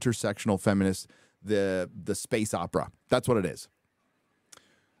is intersectional feminist. The space opera. That's what it is.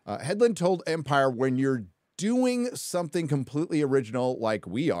 Headland told Empire, when you're doing something completely original like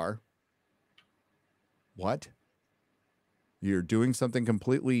we are, what? You're doing something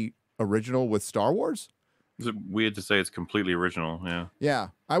completely original with Star Wars? Is it weird to say it's completely original? Yeah. Yeah.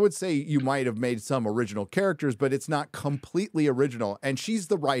 I would say you might have made some original characters, but it's not completely original. And she's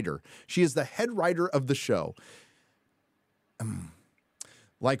the writer. She is the head writer of the show.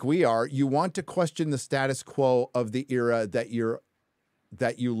 Like we are, you want to question the status quo of the era that you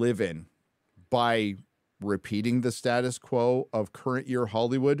live in by repeating the status quo of current year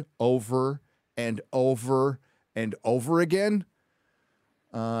Hollywood over and over and over again.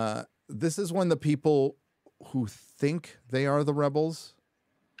 this is when the people who think they are the rebels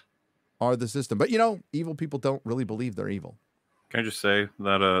are the system. But, you know, evil people don't really believe they're evil. Can I just say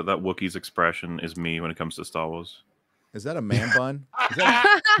that that Wookiee's expression is me when it comes to Star Wars? Is that a man bun?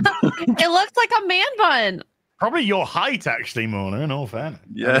 It looks like a man bun. Probably your height, actually, MauLer, in all fairness.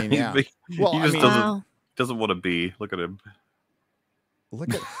 Yeah, I mean, yeah. Well, he just doesn't want to be. Look at him.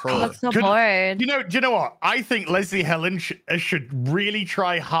 Look at her. I'm so bored. Do you know what? I think Leslie Helen should really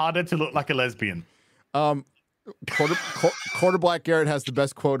try harder to look like a lesbian. Quarter Black Garrett has the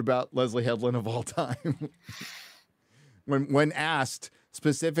best quote about Leslie Headland of all time. when asked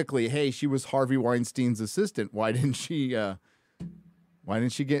specifically, hey, she was Harvey Weinstein's assistant, why didn't she get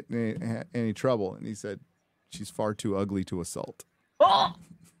in any trouble? And he said, she's far too ugly to assault. Oh!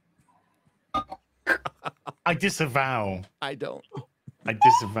 I disavow. I don't. I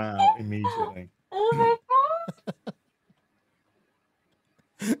disavow immediately. Oh my god.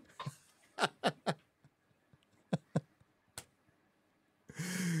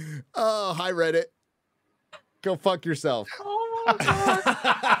 Oh, hi Reddit. Go fuck yourself. Oh my god.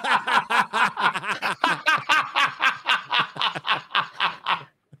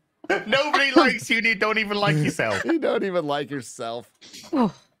 Nobody likes you. You don't even like yourself. You don't even like yourself.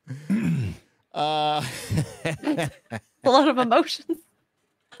 A lot of emotions.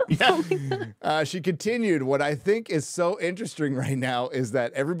 Yeah. She continued, what I think is so interesting right now is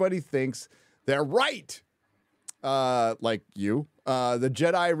that everybody thinks they're right. Like you. The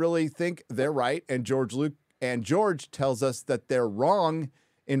Jedi really think they're right, and George tells us that they're wrong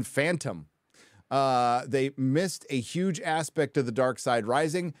in Phantom. They missed a huge aspect of the dark side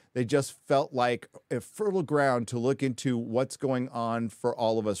rising. They just felt like a fertile ground to look into what's going on for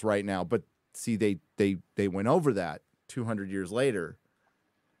all of us right now. But see, they went over that 200 years later.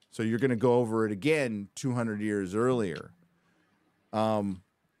 So you're going to go over it again 200 years earlier. Mark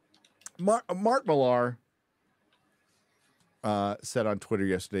MauLer said on Twitter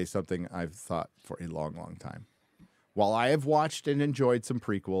yesterday something I've thought for a long, long time. While I have watched and enjoyed some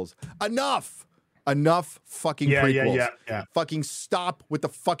prequels, enough fucking prequels. Yeah. Fucking stop with the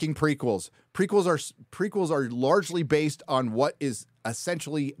fucking prequels. Prequels are largely based on what is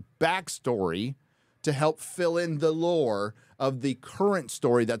essentially backstory to help fill in the lore of the current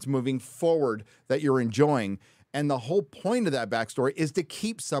story that's moving forward that you're enjoying. And the whole point of that backstory is to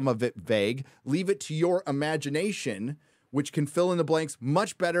keep some of it vague, leave it to your imagination, which can fill in the blanks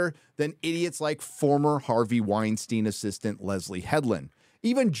much better than idiots like former Harvey Weinstein assistant Leslie Headland.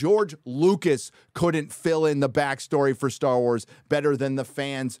 Even George Lucas couldn't fill in the backstory for Star Wars better than the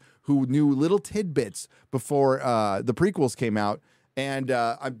fans who knew little tidbits before the prequels came out. And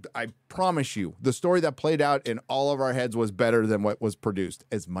I promise you, the story that played out in all of our heads was better than what was produced,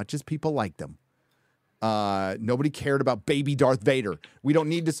 as much as people liked them. Nobody cared about baby Darth Vader. We don't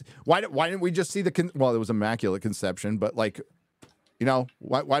need to. Why didn't we just see well, it was immaculate conception, but like, you know,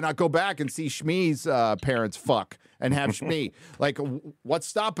 why not go back and see Shmi's parents fuck and have Shmi? Like, what's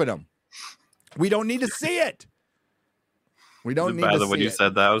stopping them? We don't need to see it. We don't need to see it. When you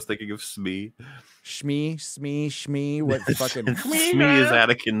said that, I was thinking of Shmi. Shmi. What fucking Shmi is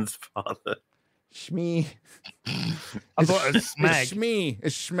Anakin's father. Shmi. I thought it was Smeg. It's Shmi.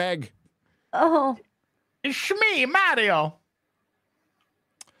 It's Schmeg. Oh. It's Shmi, Mario.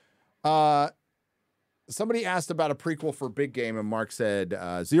 Somebody asked about a prequel for Big Game, and Mark said,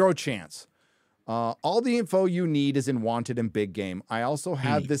 0 chance. All the info you need is in Wanted and Big Game. I also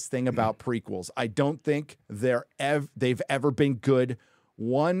have this thing about prequels. I don't think they've ever been good.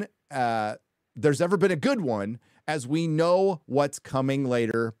 There's ever been a good one. As we know what's coming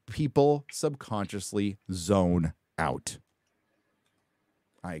later, people subconsciously zone out.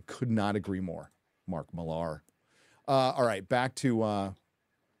 I could not agree more. Mark MauLer. All right, back to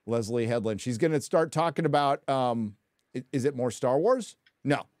Leslie Headland. She's going to start talking about, is it more Star Wars?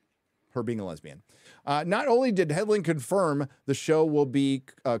 No, her being a lesbian. Not only did Headland confirm the show will be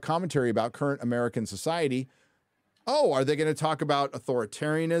a commentary about current American society, are they going to talk about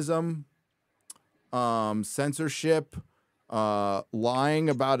authoritarianism, censorship, lying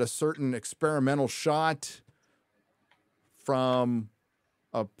about a certain experimental shot from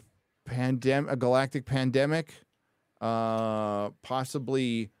a galactic pandemic,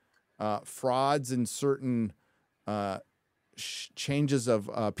 possibly frauds in certain changes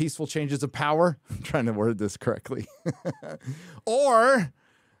of peaceful changes of power? I'm trying to word this correctly. Or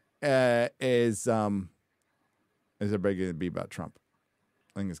is everybody going to be about Trump?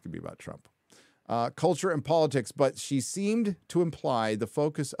 I think it's going to be about Trump. Culture and politics, but she seemed to imply the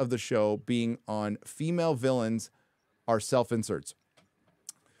focus of the show being on female villains are self-inserts.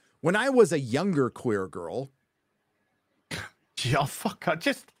 When I was a younger queer girl... Oh, fuck.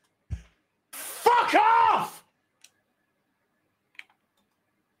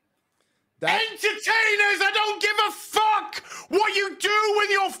 entertainers, I don't give a fuck what you do with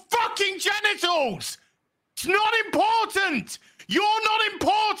your fucking genitals. It's not important. You're not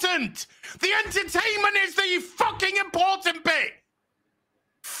important. The entertainment is the fucking important bit.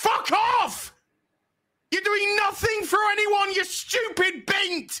 Fuck off. You're doing nothing for anyone, you stupid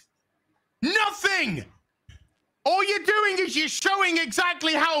bint. Nothing. All you're doing is you're showing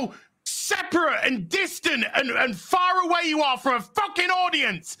exactly how separate and distant and far away you are from a fucking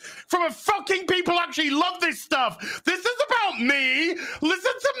audience, from a fucking people who actually love this stuff. This is about me.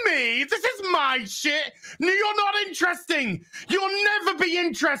 Listen to me. This is my shit. No, you're not interesting. You'll never be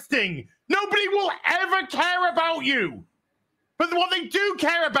interesting. Nobody will ever care about you. But what they do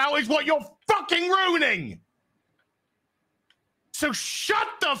care about is what you're fucking ruining. So shut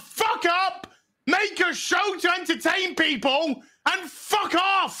the fuck up, make a show to entertain people, and fuck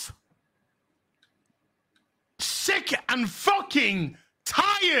off. Sick and fucking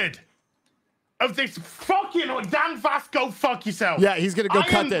tired of this fucking Dan Vast, go fuck yourself. Yeah, he's gonna go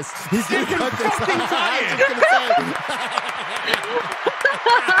cut this. He's gonna cut this.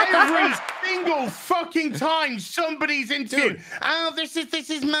 Every single fucking time somebody's into, oh, this is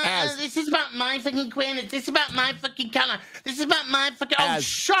about my fucking queerness. This is about my fucking color. This is about my fucking. Oh,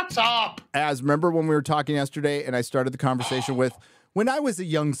 shut up. Remember when we were talking yesterday, and I started the conversation with, when I was a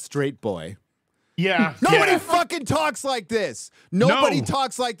young straight boy. Yeah. Nobody fucking talks like this. Nobody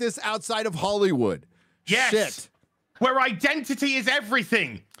talks like this outside of Hollywood. Yes. Shit. Where identity is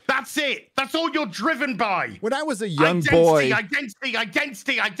everything. That's it. That's all you're driven by. When I was a young boy.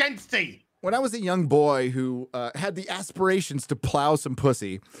 Identity. When I was a young boy who had the aspirations to plow some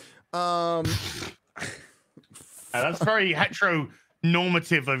pussy. That's very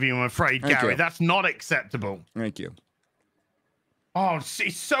heteronormative of you, I'm afraid, Gary. That's not acceptable. Thank you. Oh,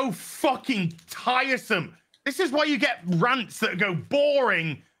 it's so fucking tiresome. This is why you get rants that go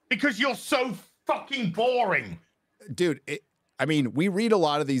boring, because you're so fucking boring. Dude, I mean, we read a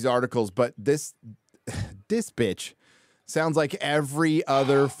lot of these articles, but this bitch sounds like every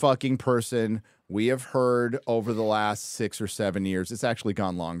other fucking person we have heard over the last 6 or 7 years. It's actually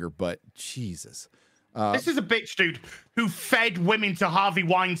gone longer, but Jesus. This is a bitch, dude, who fed women to Harvey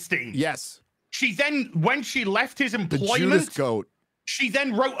Weinstein. Yes. She then, when she left his employment, the Judas Goat. She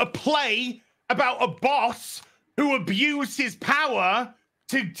then wrote a play about a boss who abused his power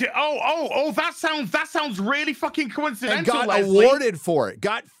that sounds really fucking coincidental. And got Leslie. awarded for it.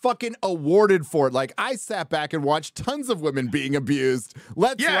 Got fucking awarded for it. Like, I sat back and watched tons of women being abused.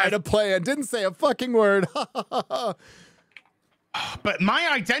 Let's write a play and didn't say a fucking word. But my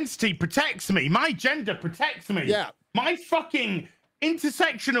identity protects me. My gender protects me. Yeah. My fucking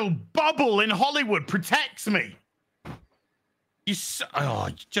intersectional bubble in Hollywood protects me.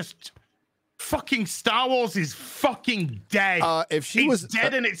 Just fucking Star Wars is fucking dead. If she was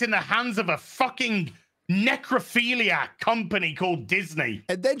dead and it's in the hands of a fucking necrophilia company called Disney.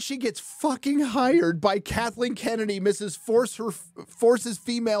 And then she gets fucking hired by Kathleen Kennedy, Mrs. Force's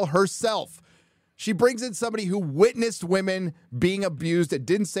female herself. She brings in somebody who witnessed women being abused and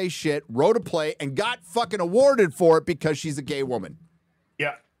didn't say shit, wrote a play, and got fucking awarded for it because she's a gay woman.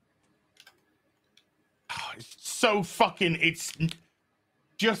 Yeah. It's so fucking,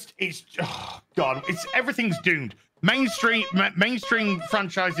 everything's doomed. Mainstream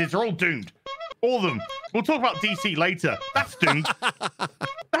franchises are all doomed. All of them. We'll talk about DC later. That's doomed.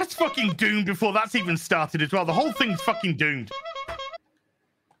 That's fucking doomed before that's even started as well. The whole thing's fucking doomed.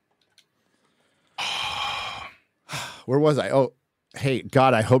 Where was I? Oh, hey,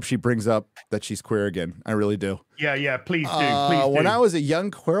 God, I hope she brings up that she's queer again. I really do. Yeah, please do. Please do. When I was a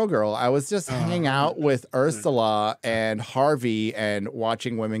young queer girl, I was just hanging out with Ursula and Harvey and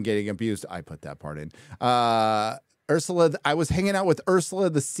watching women getting abused. I put that part in. Ursula, I was hanging out with Ursula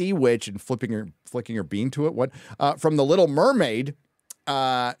the Sea Witch and flicking her bean to it. What? From The Little Mermaid,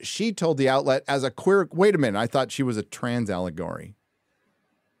 she told the outlet as a queer. Wait a minute, I thought she was a trans allegory.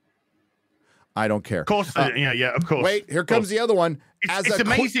 I don't care. Of course, yeah, of course. Wait, here comes the other one. It's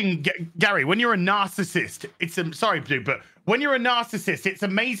amazing, Gary, when you're a narcissist, sorry, dude, but when you're a narcissist, it's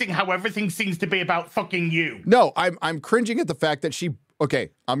amazing how everything seems to be about fucking you. No, I'm cringing at the fact that okay,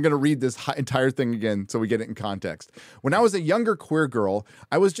 I'm going to read this entire thing again so we get it in context. When I was a younger queer girl,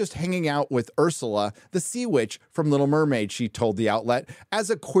 I was just hanging out with Ursula, the Sea Witch from Little Mermaid, she told the outlet, as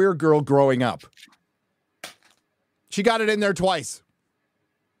a queer girl growing up. She got it in there twice.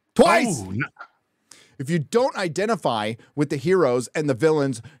 Twice! Oh, no. If you don't identify with the heroes and the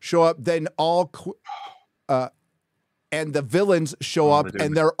villains show up, then and the villains show up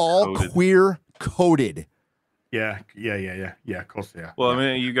and they're all queer coded. Yeah, of course they are. Well, I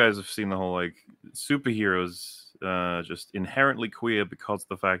mean, you guys have seen the whole like superheroes just inherently queer because of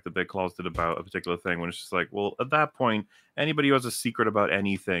the fact that they're closeted about a particular thing. When it's just like, well, at that point, anybody who has a secret about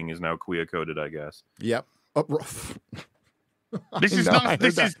anything is now queer coded, I guess. Yep. This is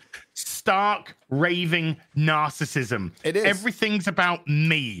stark raving narcissism. It is. Everything's about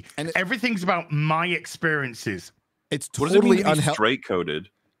me, and everything's about my experiences. It's What does it mean totally to be straight coded?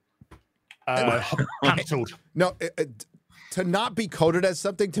 Cancelled. No, to not be coded as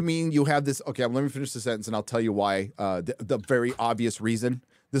something to mean you have this. Okay, let me finish the sentence, and I'll tell you why. The very obvious reason.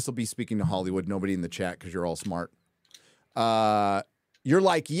 This will be speaking to Hollywood. Nobody in the chat because you're all smart. You're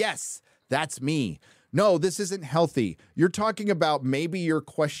like, yes, that's me. No, this isn't healthy. You're talking about maybe you're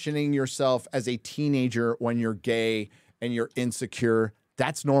questioning yourself as a teenager when you're gay and you're insecure.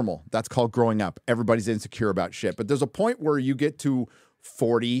 That's normal. That's called growing up. Everybody's insecure about shit. But there's a point where you get to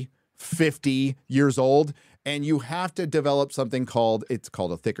 40, 50 years old, and you have to develop something called a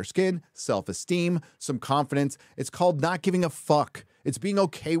thicker skin, self-esteem, some confidence. It's called not giving a fuck. It's being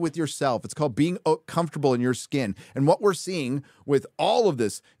okay with yourself. It's called being comfortable in your skin. And what we're seeing with all of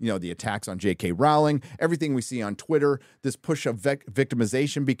this, the attacks on J.K. Rowling, everything we see on Twitter, this push of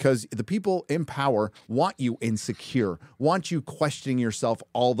victimization, because the people in power want you insecure, want you questioning yourself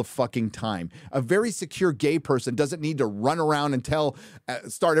all the fucking time. A very secure gay person doesn't need to run around and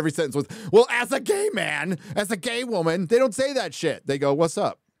start every sentence with, well, as a gay man, as a gay woman. They don't say that shit. They go, what's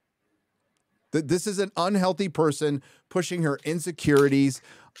up? This is an unhealthy person pushing her insecurities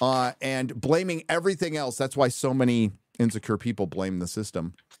and blaming everything else. That's why so many insecure people blame the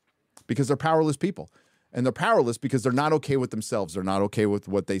system, because they're powerless people. And they're powerless because they're not okay with themselves. They're not okay with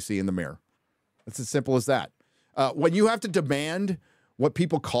what they see in the mirror. It's as simple as that. When you have to demand what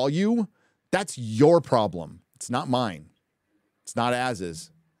people call you, that's your problem. It's not mine. It's not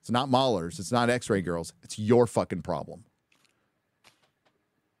Az's. It's not MauLer's. It's not X-Ray Girl's. It's your fucking problem.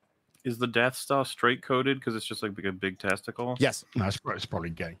 Is the Death Star straight coded because it's just like a big testicle? Yes. No, it's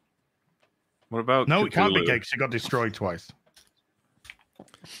probably gay. What about No, Cthulhu? it can't be gay because it got destroyed twice.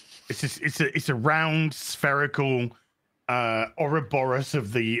 It's a round spherical Ouroboros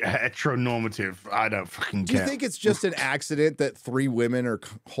of the heteronormative. I don't fucking care. Do you think it's just an accident that 3 women are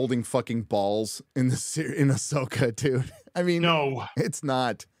holding fucking balls in Ahsoka, dude? I mean, no, it's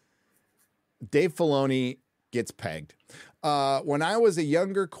not. Dave Filoni gets pegged. When I was a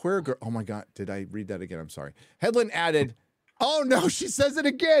younger queer girl, oh my God, did I read that again? I'm sorry. Headland added, oh no, she says it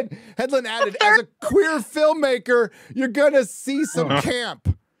again. Headland added, as a queer filmmaker, you're gonna see some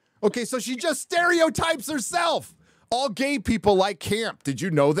camp. Okay, so she just stereotypes herself. All gay people like camp. Did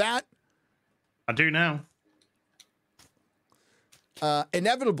you know that? I do now.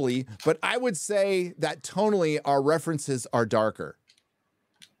 Inevitably, but I would say that tonally our references are darker.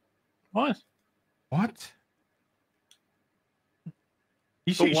 What?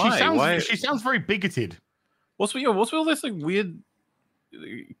 She sounds very bigoted. What's with all this like weird,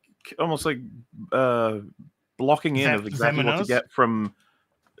 almost like blocking in of exactly what to get from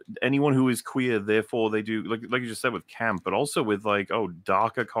anyone who is queer? Therefore, they do like you just said with camp, but also with like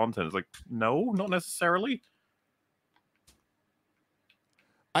darker content. It's like no, not necessarily.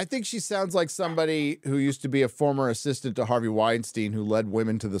 I think she sounds like somebody who used to be a former assistant to Harvey Weinstein who led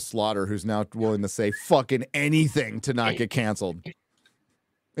women to the slaughter, who's now willing to say fucking anything to not get canceled.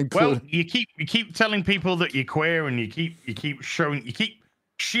 Well, you keep telling people that you're queer, and you keep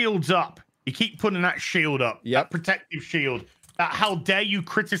shields up. You keep putting that shield up, that protective shield. That how dare you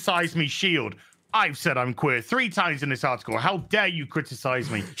criticize me shield. I've said I'm queer 3 times in this article. How dare you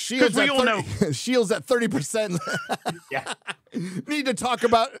criticize me? Shields we all know. Shields at 30%. Yeah. Need to talk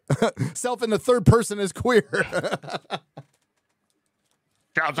about self in the third person as queer.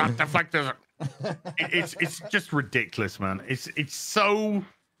 Shields at deflectors. It's just ridiculous, man. It's so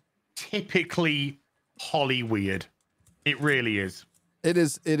typically Hollyweird. It really is. It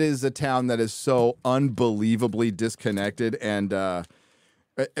is a town that is so unbelievably disconnected, and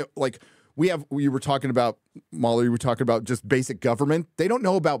we were talking about, MauLer, you were talking about just basic government. They don't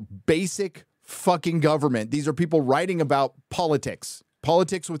know about basic fucking government. These are people writing about politics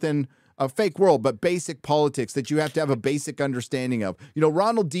within a fake world, but basic politics that you have to have a basic understanding of.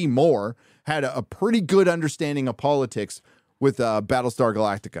 Ronald D. Moore had a pretty good understanding of politics with Battlestar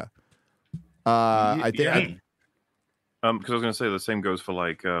Galactica. I think. Because I was going to say the same goes for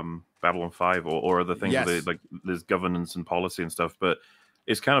like Babylon 5 or other things. Yes. Where like there's governance and policy and stuff, but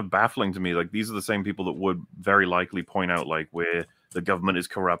it's kind of baffling to me. Like these are the same people that would very likely point out like where the government is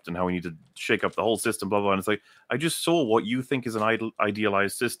corrupt and how we need to shake up the whole system, blah, blah. And it's like, I just saw what you think is an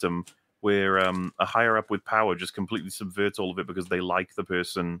idealized system where a higher up with power just completely subverts all of it because they like the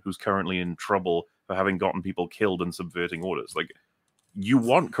person who's currently in trouble for having gotten people killed and subverting orders. Like, you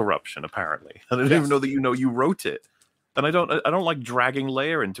want corruption apparently. I don't even know that you wrote it. And I don't like dragging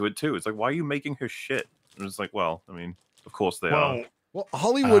Leia into it too. It's like, why are you making her shit? And it's like, well, I mean, of course they are. Well,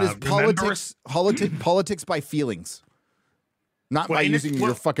 Hollywood is politics by feelings, not by using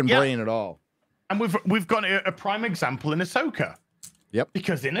your fucking brain at all. And we've got a prime example in Ahsoka. Yep.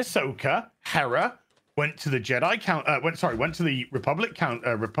 Because in Ahsoka, Hera went to the went to the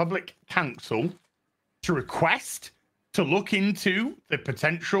Republic Council to request to look into the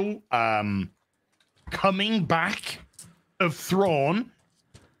potential coming back of Thrawn,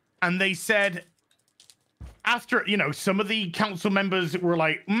 and they said, after, some of the council members were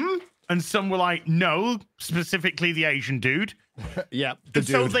like, and some were like, no, specifically the Asian dude. Yeah.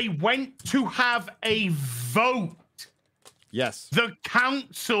 So they went to have a vote. Yes. The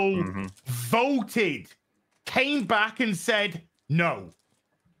council voted, came back and said no.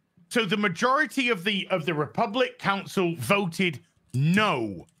 So the majority of the Republic Council voted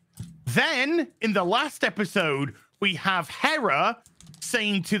no. Then in the last episode, we have Hera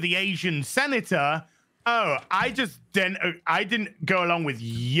saying to the Asian senator, "Oh, I didn't go along with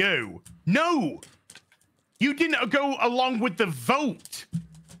you." No, you didn't go along with the vote.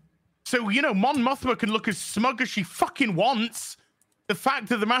 So, Mon Mothma can look as smug as she fucking wants. The fact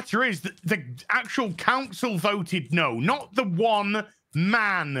of the matter is that the actual council voted no, not the one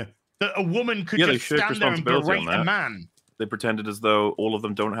man that a woman could just stand there and berate a man. They pretended as though all of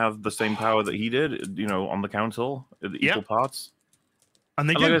them don't have the same power that he did, on the council, equal parts. And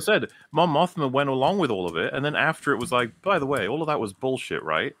like I said, Mon Mothma went along with all of it, and then after it was like, by the way, all of that was bullshit,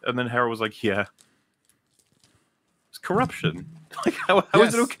 right? And then Hera was like, yeah. It's corruption. Like, how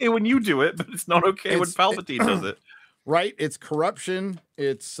is it okay when you do it, but it's not okay when Palpatine does it? Right? It's corruption.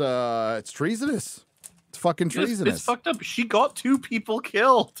 It's treasonous. It's fucking treasonous. It's fucked up. She got 2 people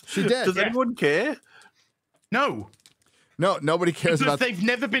killed. She did. Does anyone care? No. No, nobody cares because about. They've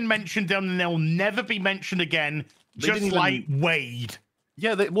never been mentioned, and they'll never be mentioned again. Just like Wade.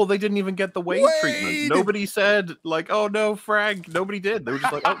 Yeah, they didn't even get the Wade treatment. Nobody said, like, oh no, Frank. Nobody did. They were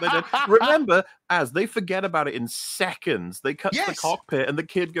just like, oh, they did. Remember, as they forget about it in seconds, they cut to the cockpit, and the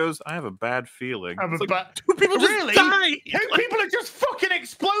kid goes, I have a bad feeling. Two people really? just died. People have just fucking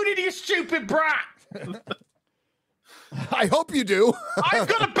exploded, you stupid brat. I hope you do. I've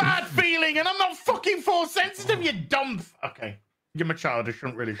got a bad feeling, and I'm not fucking force sensitive, you dumb. Okay, you're my child. I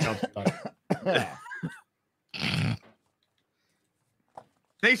shouldn't really shout at that.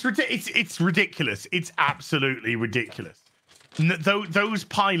 It's ridiculous. It's absolutely ridiculous. Those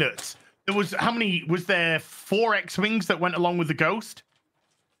pilots. There was how many? Was there 4 X-wings that went along with the Ghost?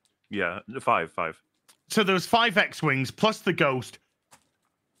 Yeah, 5. So there was 5 X-wings plus the Ghost.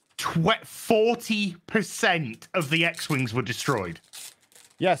 40% of the X-wings were destroyed.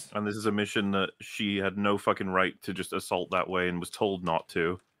 Yes. And this is a mission that she had no fucking right to just assault that way and was told not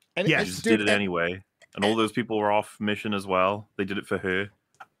to. And she just did it anyway. And all those people were off mission as well. They did it for her.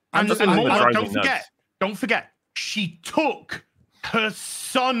 And don't forget, she took her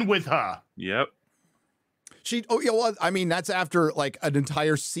son with her. Yep. That's after like an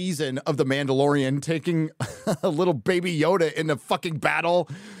entire season of The Mandalorian taking a little baby Yoda in a fucking battle.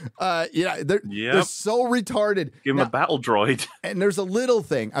 They're so retarded. Give him a battle droid. And there's a little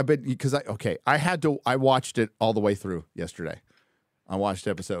thing I watched it all the way through yesterday. I watched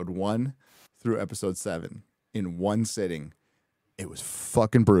episode 1 through episode 7 in one sitting. It was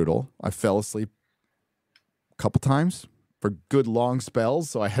fucking brutal. I fell asleep a couple times for good long spells,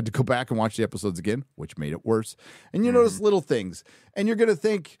 so I had to go back and watch the episodes again, which made it worse. And you notice little things, and you're gonna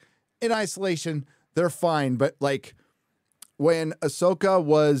think in isolation they're fine, but like when Ahsoka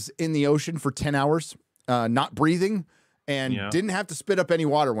was in the ocean for 10 hours, not breathing, and didn't have to spit up any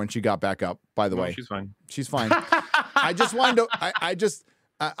water when she got back up. By the way, she's fine. She's fine. I just wanted to.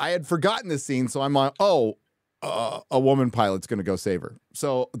 I had forgotten this scene, so I'm like, a woman pilot's going to go save her.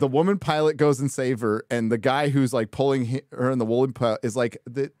 So the woman pilot goes and save her, and the guy who's like pulling her in the woman pilot is like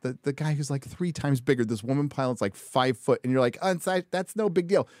the guy who's like 3 times bigger. This woman pilot's like 5 foot, and you're like, that's no big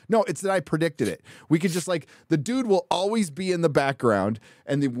deal. No, it's that I predicted it. We could just like, the dude will always be in the background,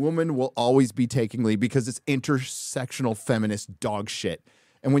 and the woman will always be taking lead because it's intersectional feminist dog shit.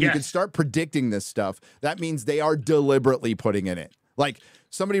 And when you can start predicting this stuff, that means they are deliberately putting in it. Like,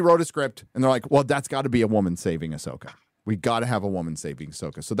 somebody wrote a script and they're like, well, that's got to be a woman saving Ahsoka. We got to have a woman saving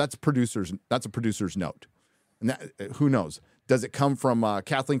Ahsoka. So that's a producer's note. And that, who knows? Does it come from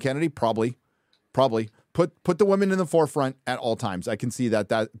Kathleen Kennedy? Probably. Put the women in the forefront at all times. I can see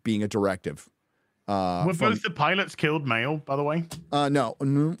that being a directive. Were both the pilots killed male, by the way? No.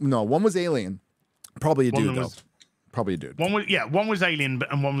 One was alien. Probably a dude, though. Probably a dude. One was alien,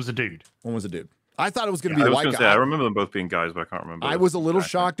 and one was a dude. One was a dude. I thought it was going to be the white guy. Say, I remember them both being guys, but I can't remember. I was a little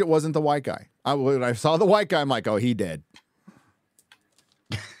shocked it wasn't the white guy. When I saw the white guy, I'm like, oh, he dead.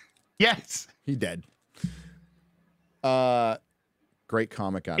 Yes. He dead. Great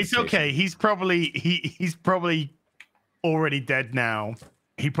comic out. It's okay. He's probably already dead now.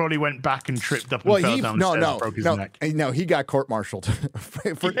 He probably went back and tripped up and fell down the stairs and broke his neck. No, he got court-martialed.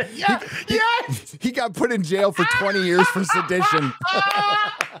 Yes! He got put in jail for 20 years for sedition.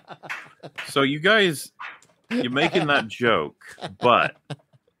 So you guys, you're making that joke, but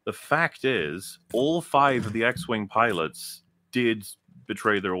the fact is, all 5 of the X-Wing pilots did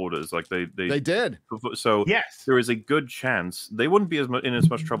betray their orders. Like they did. So yes, there is a good chance they wouldn't be in as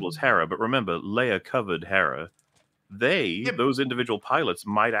much trouble as Hera. But remember, Leia covered Hera. Those individual pilots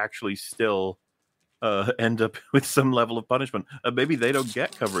might actually still end up with some level of punishment. Maybe they don't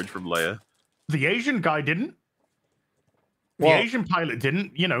get coverage from Leia. The Asian guy didn't. The Asian pilot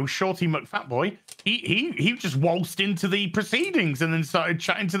didn't. You know, Shorty McFatboy. He just waltzed into the proceedings and then started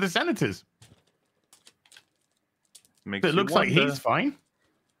chatting to the senators. It looks like he's fine.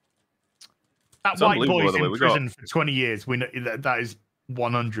 That white boy's in prison for 20 years. We know that is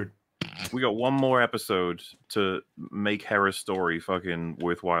 100. We got one more episode to make Hera's story fucking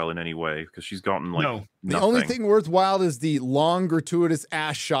worthwhile in any way, because she's gotten like nothing. The only thing worthwhile is the long gratuitous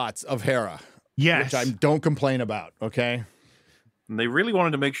ass shots of Hera. Yes. Which I don't complain about, okay? And they really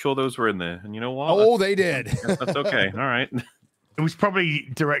wanted to make sure those were in there. And you know what? Oh, they did. That's okay. All right. It was probably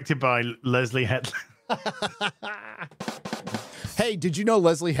directed by Leslie Headland. Hey, did you know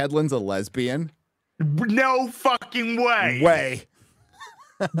Leslie Headland's a lesbian? No fucking way.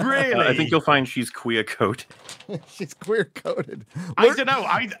 Really? I think you'll find she's queer coded. She's queer coded. I don't know.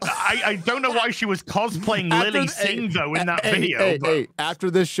 I don't know why she was cosplaying Lily Singh though in that video. Hey,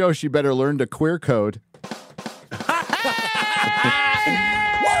 after this show, she better learn to queer code. Hey!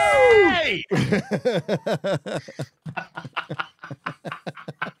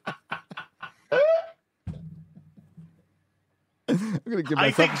 I'm gonna give I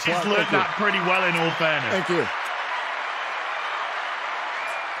myself think she's learned that pretty well, in all fairness. Thank you.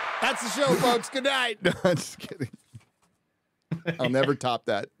 That's the show, folks. Good night. No, I'm just kidding. I'll never top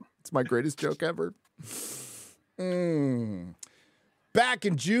that. It's my greatest joke ever. Back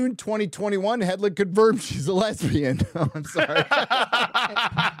in June 2021, Headland confirmed she's a lesbian. Oh, I'm sorry.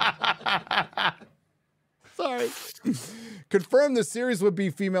 Sorry. Confirmed the series would be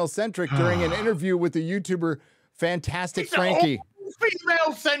female-centric during an interview with the YouTuber Fantastic Frankie.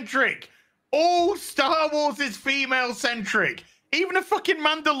 Female-centric. All Star Wars is female-centric. Even a fucking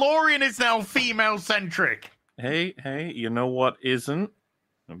Mandalorian is now female-centric. Hey, you know what isn't?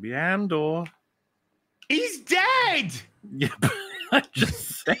 It'll be Andor. He's dead! Yeah, I'm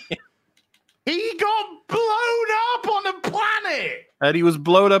just saying. He got blown up on a planet! And he was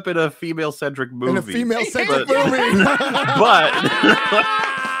blown up in a female-centric movie. In a female-centric movie. But...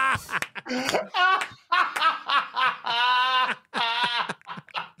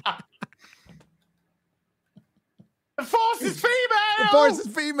 The Force is female! The Force is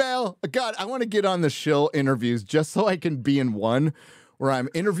female! God, I want to get on the shill interviews just so I can be in one where I'm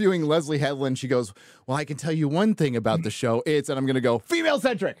interviewing Leslie Headland. She goes, well, I can tell you one thing about the show. And I'm going to go,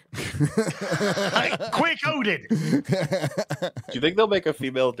 female-centric. Queer-coded. Do you think they'll make a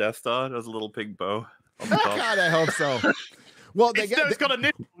female Death Star as a little pink bow on the top? God, I hope so. Well, it's got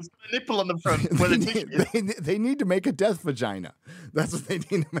a nipple on the front. They need to make a death vagina. That's what they need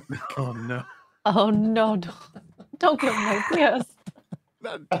to make. Oh, no. Oh, no. Don't get my ideas.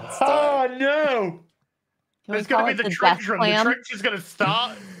 Oh, no. There's going to be the trench run. The trench is going to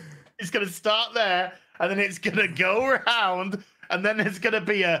start. It's going to start there, and then it's going to go around, and then there's going to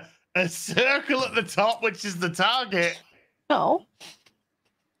be a circle at the top, which is the target. No.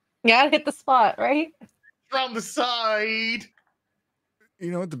 Yeah, hit the spot, right? Around the side.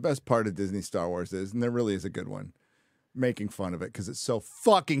 You know what the best part of Disney Star Wars is, and there really is a good one, making fun of it because it's so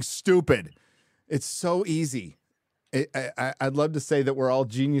fucking stupid. It's so easy. I'd love to say that we're all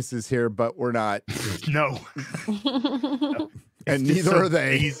geniuses here, but we're not. No. And neither are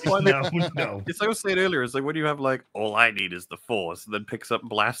they. No. It's like I was saying earlier. It's like, when you have like, all I need is the Force, and then picks up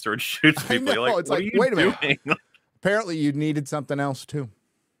blaster and shoots people. I know, You're like, it's what like, are you wait a doing? minute. Apparently, you needed something else too.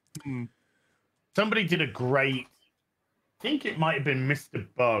 Somebody did a great. I think it might have been Mr.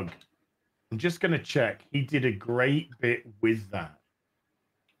 Bug. I'm just gonna check. He did a great bit with that.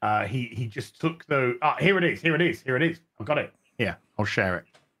 He just took the. Here it is. I've got it. Yeah, I'll share it.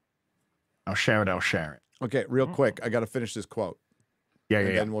 I'll share it. Okay, real quick. I got to finish this quote. Yeah.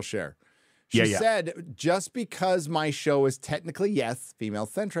 And then we'll share. She said, just because my show is technically, yes,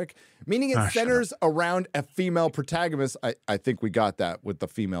 female-centric, meaning it centers around a female protagonist. I think we got that with the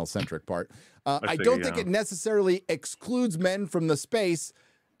female-centric part. I don't think it necessarily excludes men from the space,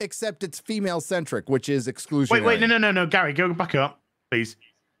 except it's female-centric, which is exclusionary. Wait, no, Gary, go back up, please.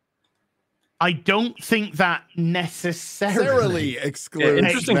 I don't think that necessarily excludes.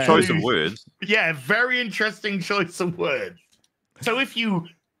 Interesting choice of words. Yeah, very interesting choice of words. So if you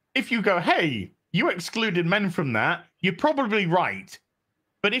go, hey, you excluded men from that, you're probably right.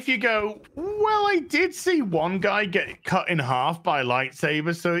 But if you go, well, I did see one guy get cut in half by a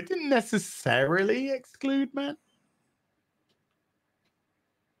lightsaber, so it didn't necessarily exclude men.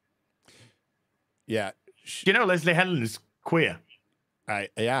 Yeah. You know, Leslie Helen is queer.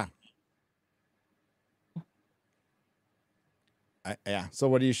 Yeah. Yeah. So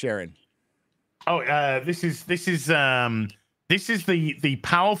what are you sharing? Oh, this is the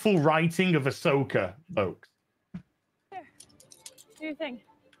powerful writing of Ahsoka, folks. Here, do your thing.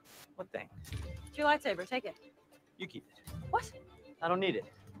 What thing? It's your lightsaber. Take it. You keep it. What? I don't need it.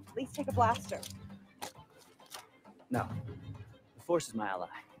 Please take a blaster. No. The Force is my ally.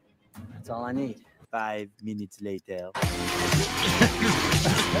 That's all I need. 5 minutes later.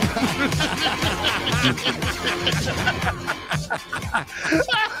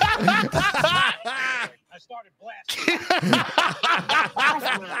 I started blasting.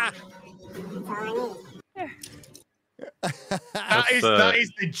 That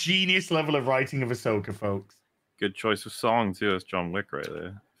is the genius level of writing of Ahsoka, folks. Good choice of song too. That's John Wick right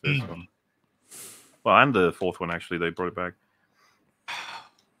there. First one. Well, and the fourth one actually. They brought it back.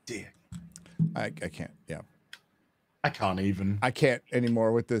 Dear. I can't. Yeah. I can't even. I can't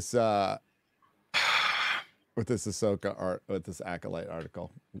anymore with this. With this Ahsoka art, with this Acolyte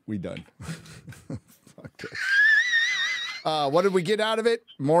article. We done. Fuck this. What did we get out of it?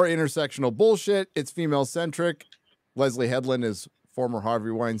 More intersectional bullshit. It's female-centric. Leslie Headland is former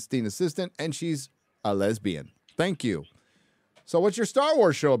Harvey Weinstein assistant, and she's a lesbian. Thank you. So what's your Star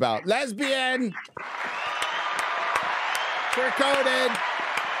Wars show about? Lesbian! Clear-coded!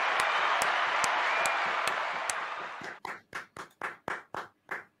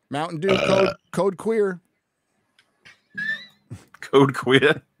 Mountain Dew code queer. Code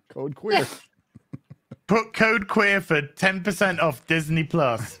queer. Code queer. Put code queer for 10% off Disney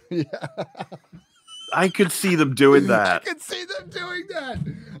Plus. Yeah. I could see them doing that. I could see them doing that.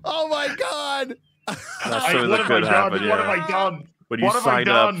 Oh my god. That's something that could happen. What have I done? When you sign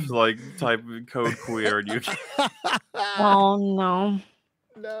up, like type code queer, and you. Oh no.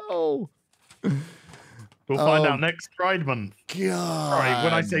 No. We'll find out next Pride Month. God. Sorry,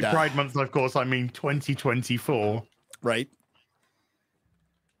 when I say Pride Month, of course, I mean 2024. Right.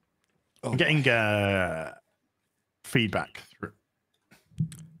 I'm getting feedback through.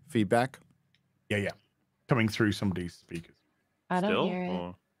 Feedback? Yeah. Coming through somebody's speakers. I don't hear it.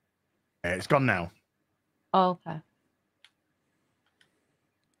 Or... Yeah, it's gone now. Oh, okay.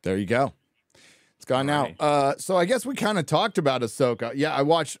 There you go. It's gone now. So I guess we kind of talked about Ahsoka. Yeah, I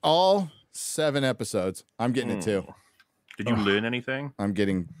watched all 7 episodes. I'm getting it too. Did you learn anything? I'm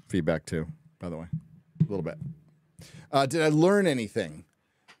getting feedback too, by the way. A little bit. Did I learn anything?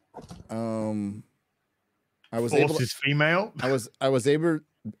 I was able to, female. I was able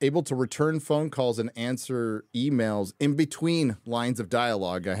to return phone calls and answer emails in between lines of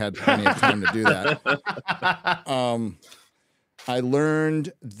dialogue. I had plenty of time to do that. I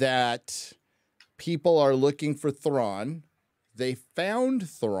learned that people are looking for Thrawn. They found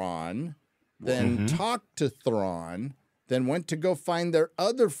Thrawn, then talked to Thrawn, then went to go find their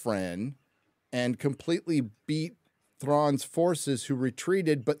other friend and completely beat Thrawn's forces, who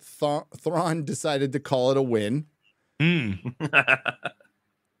retreated, but Thrawn decided to call it a win. It's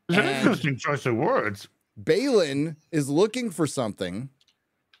an interesting choice of words. Balin is looking for something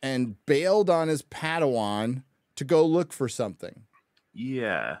and bailed on his Padawan to go look for something.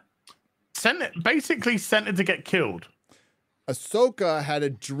 Yeah. Basically sent it to get killed. Ahsoka had a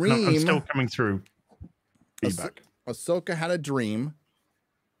dream. No, I'm still coming through. Feedback. Ahsoka had a dream.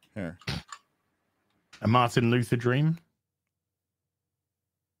 Here. A Martin Luther dream.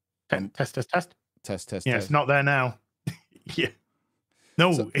 Test. Yeah, it's not there now. Yeah.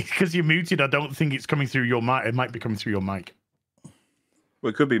 No, because you're muted. I don't think it's coming through your mic. It might be coming through your mic. Well,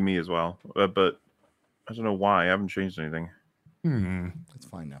 it could be me as well, but I don't know why. I haven't changed anything. That's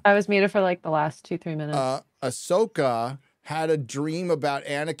fine now. I was muted for like the last 2-3 minutes. Ahsoka had a dream about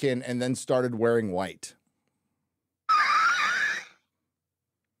Anakin and then started wearing white.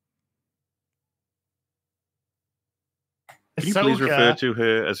 Can you please refer to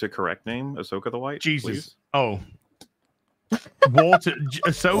her as her correct name, Ahsoka the White? Jesus. Please? Oh.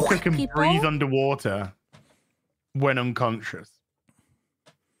 Ahsoka can breathe underwater when unconscious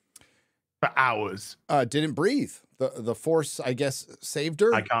for hours. Didn't breathe. The Force, I guess, saved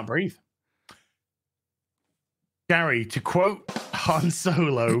her. I can't breathe. Gary, to quote Han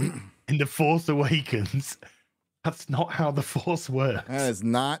Solo in The Force Awakens, that's not how the Force works. That is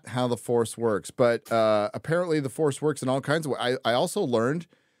not how the Force works. But apparently the Force works in all kinds of ways. I also learned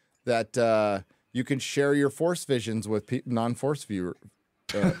that you can share your Force visions with non-Force users.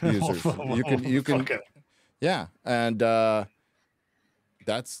 You can, yeah, and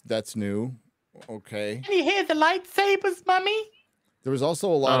that's new. Okay. Can you hear the lightsabers, Mummy? There was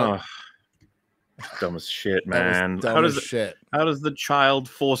also a lot of dumb as shit, man. How does the child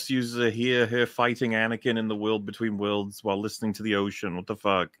Force user hear her fighting Anakin in the World Between Worlds while listening to the ocean? What the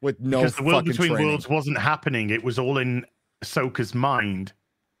fuck? With no because the World Between training. Worlds wasn't happening. It was all in Ahsoka's mind.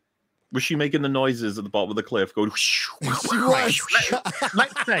 Was she making the noises at the bottom of the cliff going?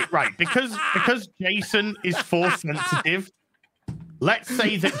 Let's say because Jason is Force sensitive. Let's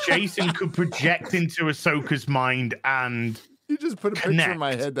say that Jason could project into Ahsoka's mind and you just put a picture in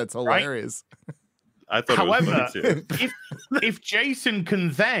my head that's hilarious. Right? I thought. However, it was funny too. if Jason can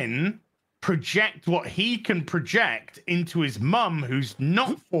then project what he can project into his mum, who's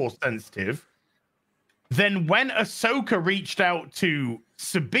not Force sensitive, then when Ahsoka reached out to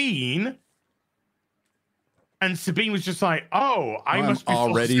Sabine, and Sabine was just like, "Oh, I must be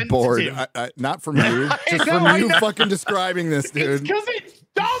already bored." Not from you, just from you fucking describing this, dude. Because it's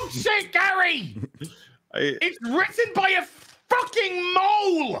dog shit, Gary. It's written by a fucking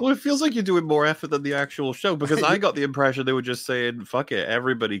mole. Well, it feels like you're doing more effort than the actual show, because I got the impression they were just saying, "Fuck it,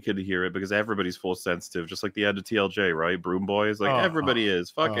 everybody could hear it because everybody's Force sensitive," just like the end of TLJ, right? Broom Boy is like everybody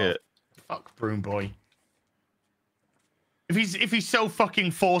is. Fuck it. Fuck Broom Boy. If he's so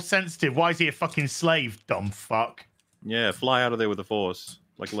fucking Force sensitive, why is he a fucking slave? Dumb fuck. Yeah, fly out of there with the Force,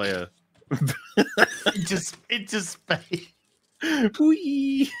 like Leia. it just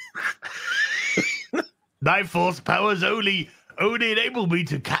Whee. Thy Force powers only enable me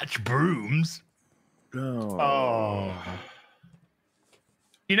to catch brooms. Oh.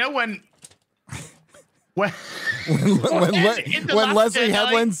 You know when Leslie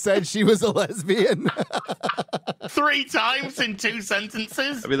Headland said she was a lesbian 3 times in 2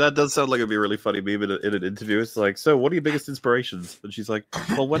 sentences. I mean, that does sound like it'd be a really funny meme in an interview. It's like, so what are your biggest inspirations? And she's like,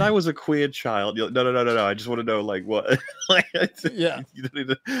 well, when I was a queer child. You're like, no. I just want to know, like, what? Yeah.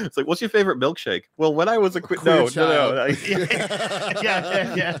 It's like, what's your favorite milkshake? Well, when I was a queer child. No.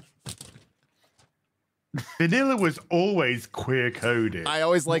 Yeah. Vanilla was always queer coded. I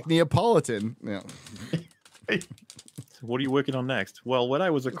always like Neapolitan. Yeah. What are you working on next? Well, when I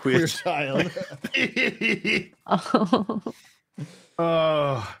was a queer child.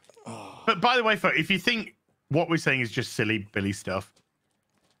 But by the way, if you think what we're saying is just silly Billy stuff,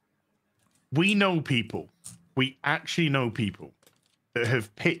 we actually know people that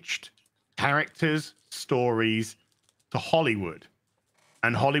have pitched characters, stories to Hollywood,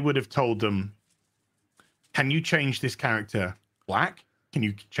 and Hollywood have told them, can you change this character black? Can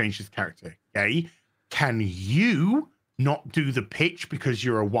you change this character gay? Can you not do the pitch because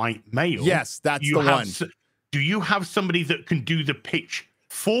you're a white male? Yes, that's the one. Do you have somebody that can do the pitch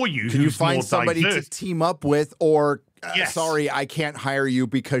for you? Can you find somebody to team up with, or sorry, I can't hire you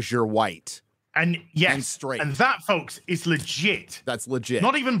because you're white? And yes, and straight. And that, folks, is legit. That's legit.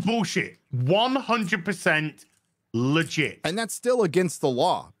 Not even bullshit. 100% legit. And that's still against the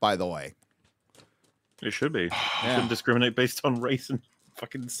law, by the way. It should be. You shouldn't discriminate based on race and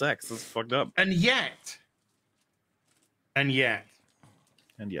fucking sex. That's fucked up. And yet,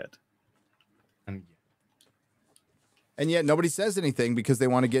 nobody says anything because they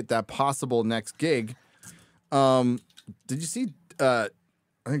want to get that possible next gig. Did you see, I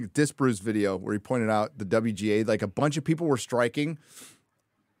think Disbrew's video where he pointed out the WGA, like a bunch of people were striking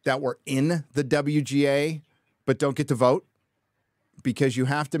that were in the WGA, but don't get to vote because you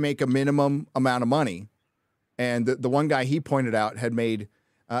have to make a minimum amount of money. And the one guy he pointed out had made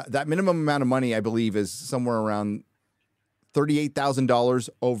that minimum amount of money, I believe, is somewhere around $38,000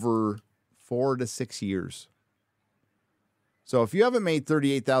 over 4 to 6 years. So if you haven't made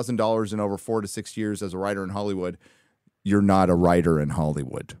 $38,000 in over 4 to 6 years as a writer in Hollywood, you're not a writer in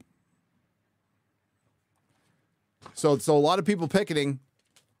Hollywood. So a lot of people picketing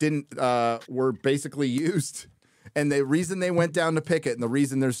were basically used. And the reason they went down to picket, and the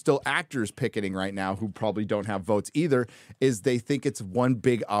reason there's still actors picketing right now who probably don't have votes either, is they think it's one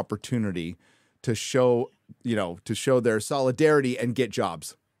big opportunity to show their solidarity and get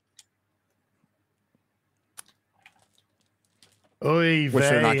jobs. Oy which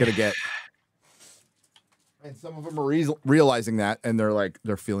they're not going to get. And some of them are realizing that, and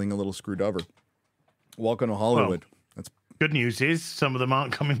they're feeling a little screwed over. Welcome to Hollywood. That's good news is some of them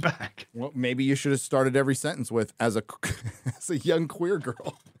aren't coming back. Well, maybe you should have started every sentence with as a young queer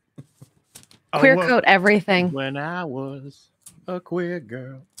girl. Queer coat everything. When I was a queer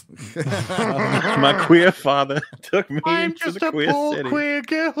girl, my queer father took me I'm to just the a queer poor city. queer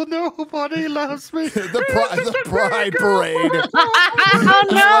girl. Nobody loves me. the pride parade. Oh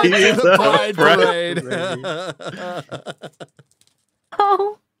no! The pride parade.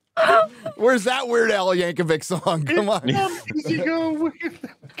 Oh. Where's that Weird Al Yankovic song? Come on.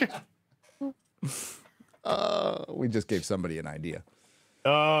 We just gave somebody an idea.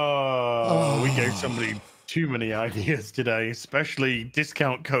 Oh, we gave somebody too many ideas today, especially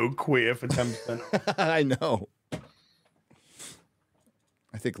discount code queer for 10%. I know.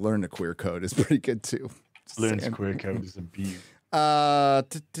 I think learn the queer code is pretty good too. Learn the queer code is a beauty.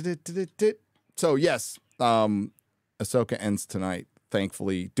 So yes, Ahsoka ends tonight.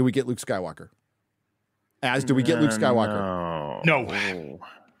 Thankfully, do we get Luke Skywalker? Do we get Luke Skywalker?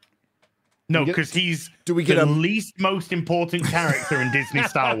 No, because he's the least most important character in Disney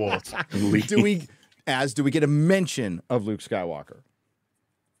Star Wars. Do we get a mention of Luke Skywalker?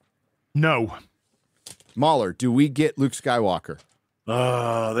 No. MauLer, do we get Luke Skywalker?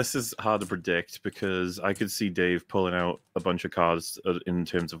 This is hard to predict because I could see Dave pulling out a bunch of cards in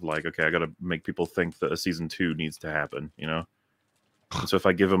terms of like, okay, I got to make people think that a season 2 needs to happen, you know? And so if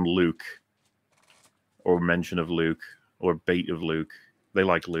I give them Luke or mention of Luke or bait of Luke, they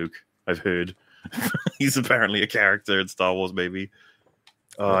like Luke. I've heard he's apparently a character in Star Wars, maybe.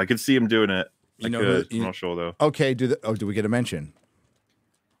 I could see him doing it. I'm not sure though. Okay, do we get a mention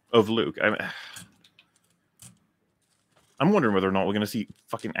of Luke? I'm wondering whether or not we're going to see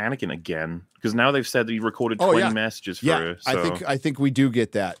fucking Anakin again because now they've said that he recorded 20 messages for her. So. I think we do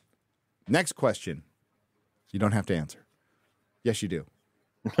get that. Next question. You don't have to answer. Yes, you do.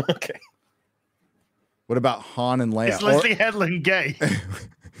 Okay. What about Han and Leia? Is Leslie Headland gay?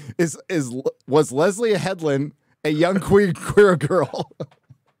 Was Leslie Headland a young queer girl?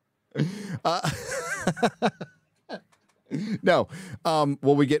 No.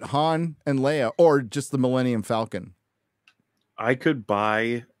 Will we get Han and Leia or just the Millennium Falcon? I could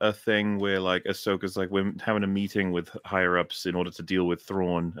buy a thing where like Ahsoka's like we're having a meeting with higher ups in order to deal with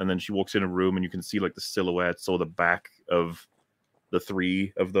Thrawn, and then she walks in a room and you can see like the silhouettes or the back of the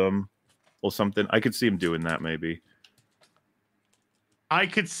 3 of them or something. I could see him doing that maybe. I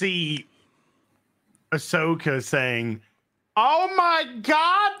could see Ahsoka saying, "Oh my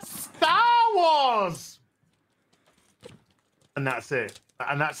God, Star Wars!" And that's it.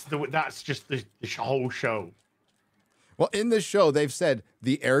 And that's just the whole show. Well, in this show, they've said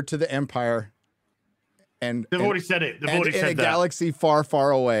the heir to the Empire, and they've already said it. They've already said in a galaxy far,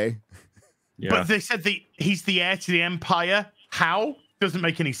 far away. Yeah. But they said he's the heir to the Empire. How? Doesn't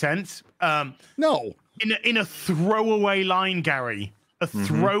make any sense. No. In a throwaway line, Gary. A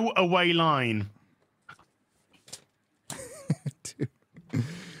throwaway line.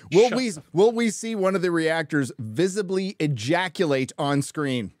 Will we see one of the reactors visibly ejaculate on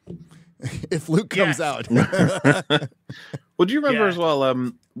screen if Luke comes out? Well, do you remember as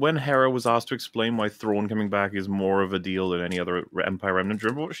well when Hera was asked to explain why Thrawn coming back is more of a deal than any other Empire remnant? Do you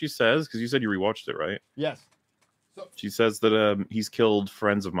remember what she says? Because you said you rewatched it, right? Yes. She says that he's killed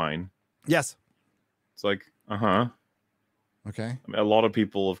friends of mine. Yes. It's like, Okay. I mean, a lot of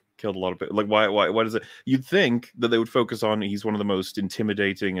people have killed a lot of people. Like, why does it? You'd think that they would focus on he's one of the most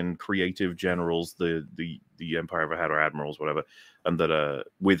intimidating and creative generals the Empire ever had, or admirals, whatever, and that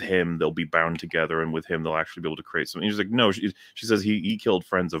with him they'll be bound together, and with him they'll actually be able to create something. He's like, no, she says he killed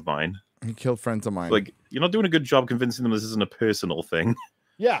friends of mine. He killed friends of mine. Like, you're not doing a good job convincing them this isn't a personal thing.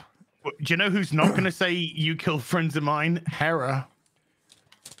 Yeah. Do you know who's not going to say you killed friends of mine? Hera.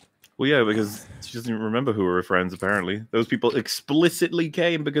 Well, yeah, because she doesn't even remember who were her friends, apparently. Those people explicitly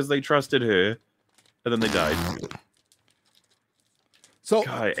came because they trusted her, and then they died. So,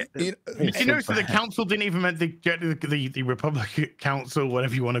 you know, so the council didn't even the Republican Council,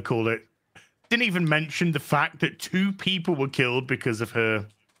 whatever you want to call it, didn't even mention the fact that 2 people were killed because of her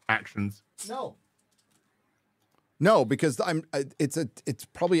actions. No, because it's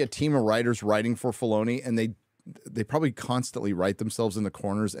probably a team of writers writing for Filoni, and they probably constantly write themselves in the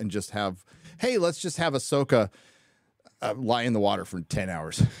corners and just have, hey, let's just have Ahsoka lie in the water for 10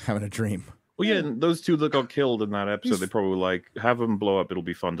 hours having a dream. Well, yeah, and those 2 that got killed in that episode, they probably like have them blow up. It'll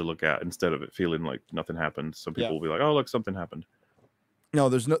be fun to look at instead of it feeling like nothing happened. Some people will be like, oh, look, something happened. No,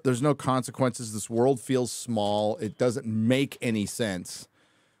 there's no consequences. This world feels small. It doesn't make any sense.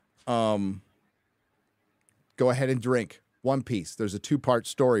 Go ahead and drink. One Piece. There's a 2-part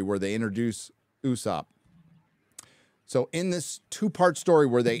story where they introduce Usopp. So in this 2-part story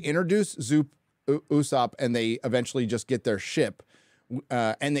where they introduce Usopp and they eventually just get their ship,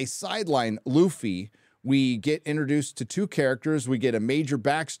 and they sideline Luffy, we get introduced to 2 characters. We get a major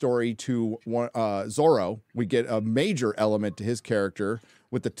backstory to Zoro. We get a major element to his character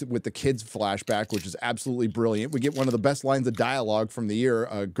with the kids flashback, which is absolutely brilliant. We get one of the best lines of dialogue from the year.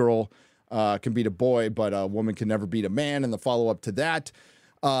 A girl can beat a boy, but a woman can never beat a man, and the follow-up to that.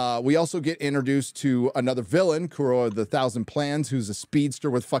 We also get introduced to another villain, Kuro of the Thousand Plans, who's a speedster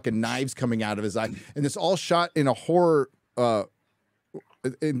with fucking knives coming out of his eye. And it's all shot in a horror,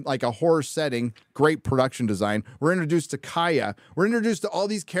 in like a horror setting. Great production design. We're introduced to Kaya. We're introduced to all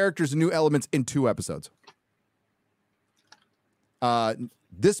these characters and new elements in 2 episodes.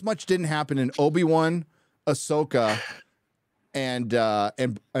 This much didn't happen in Obi-Wan, Ahsoka, and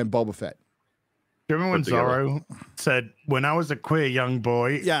Boba Fett. Do you remember when Zoro said, "When I was a queer young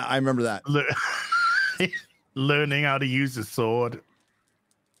boy"? Yeah, I remember that. Learning how to use a sword.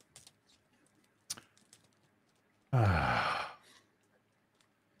 You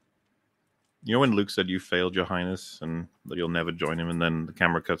know when Luke said, "You failed, Your Highness," and that you'll never join him, and then the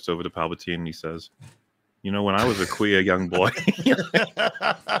camera cuts over to Palpatine and he says, "You know, when I was a queer young boy."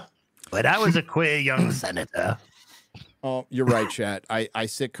 When I was a queer young senator. Oh, you're right, chat. I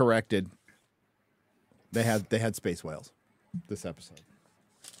sit corrected. They had space whales this episode.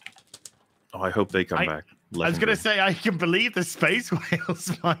 Oh, I hope they come back. I was gonna say, I can believe the space whales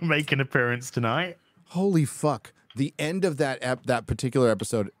might make an appearance tonight. Holy fuck. The end of that particular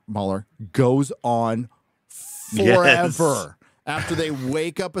episode, MauLer, goes on forever. After they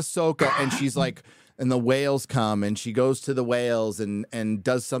wake up Ahsoka and she's like, and the whales come and she goes to the whales and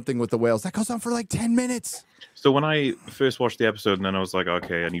does something with the whales. That goes on for like 10 minutes. So when I first watched the episode, and then I was like,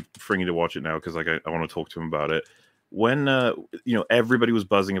 okay, I need Fringy to watch it now because like I want to talk to him about it. When you know, everybody was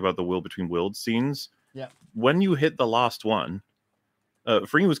buzzing about the Will Between Worlds scenes. Yeah. When you hit the last one,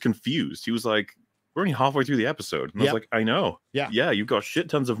 Fringy was confused. He was like, "We're only halfway through the episode." And I was like, "I know. Yeah, you've got shit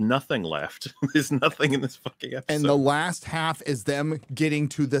tons of nothing left. There's nothing in this fucking episode." And the last half is them getting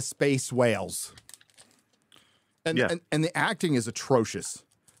to the space whales. And the acting is atrocious.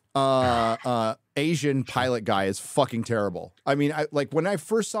 Asian pilot guy is fucking terrible. I mean, like when I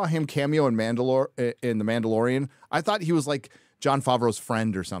first saw him cameo in The Mandalorian, I thought he was like Jon Favreau's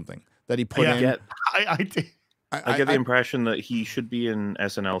friend or something that he put in. I get the impression that he should be in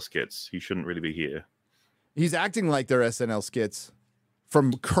SNL skits. He shouldn't really be here. He's acting like they're SNL skits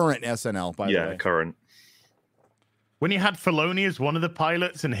from current SNL, by the way. Yeah, current. When you had Filoni as one of the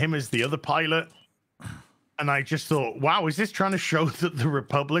pilots and him as the other pilot, and I just thought, wow, is this trying to show that the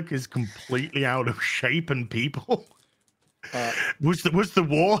Republic is completely out of shape and people? Has the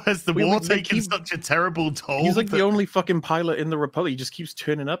war taken such a terrible toll? He's like the only fucking pilot in the Republic. He just keeps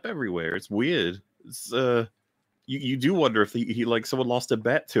turning up everywhere. It's weird. It's you do wonder if he like someone lost a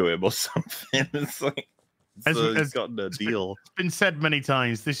bet to him or something. It's like he's gotten a deal. It's been said many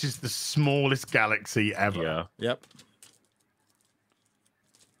times. This is the smallest galaxy ever. Yeah. Yep.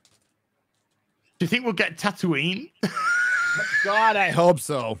 Do you think we'll get Tatooine? God, I hope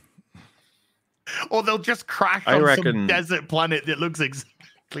so. Or they'll just crash on some desert planet that looks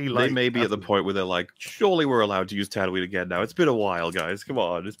exactly like. They may be at the point where they're like, surely we're allowed to use Tatooine again now. It's been a while, guys. Come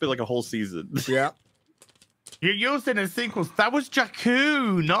on. It's been like a whole season. Yeah. You're using a sequel. That was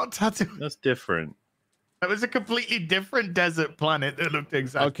Jakku, not Tatooine. That's different. That was a completely different desert planet that looked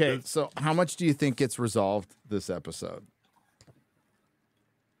exactly. Okay, so how much do you think gets resolved this episode?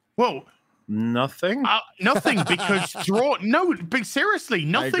 Well, nothing. Nothing because Thrawn. No, but seriously,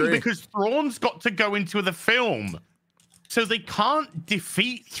 nothing because Thrawn's got to go into the film, so they can't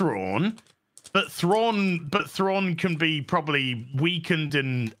defeat Thrawn. But Thrawn can be probably weakened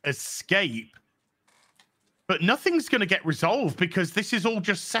and escape. But nothing's going to get resolved because this is all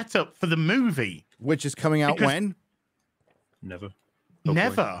just set up for the movie, which is coming out when? Never.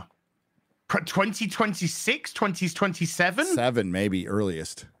 Never. 2026, 2027? 7 maybe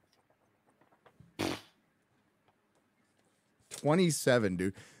earliest. 27,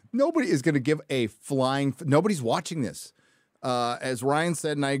 dude. Nobody is going to give a flying... Nobody's watching this. As Ryan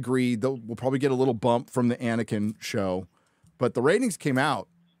said, and I agree, we'll probably get a little bump from the Anakin show. But the ratings came out.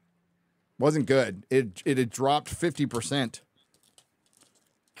 Wasn't good. It had dropped 50%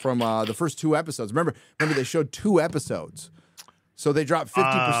 from the first 2 episodes. Remember they showed 2 episodes. So they dropped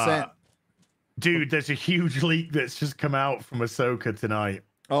 50%. Dude, there's a huge leak that's just come out from Ahsoka tonight.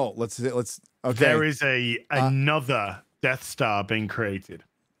 Oh, let's okay. There is another Death Star being created.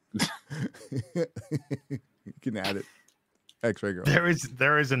 You can add it. X-ray girl.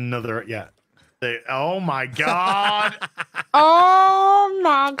 There is another. Oh my god. Oh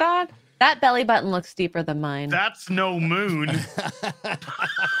my god. That belly button looks deeper than mine. That's no moon.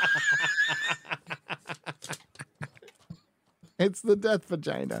 It's the death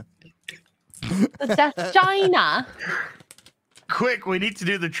vagina. The death vagina. Quick, we need to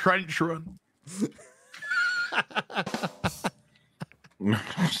do the trench run.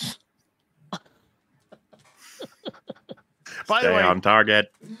 By the way, on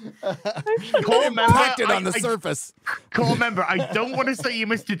target. Core member, Impacted on the surface. Core member, I don't want to say you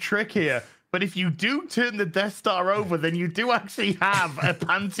missed a trick here, but if you do turn the Death Star over, then you do actually have a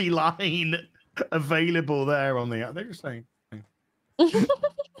panty line available there on the. They're just saying.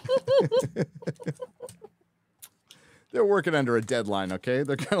 They're working under a deadline, okay?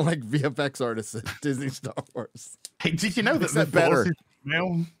 They're kind of like VFX artists at Disney Star Wars. Hey, did you know that Except the better. Force is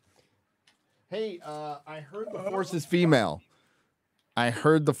female? Hey, I heard the Force is female. I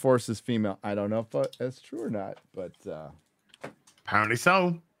heard the Force is female. I don't know if that's true or not, but apparently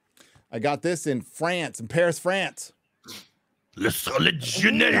so. I got this in France, in Paris, France. Le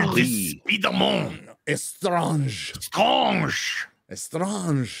legionnaire de Spider-Man. Estrange. Strange.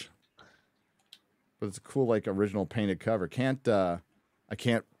 Estrange. But it's a cool, like, original painted cover. I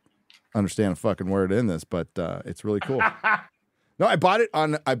can't understand a fucking word in this, but it's really cool. No, I bought it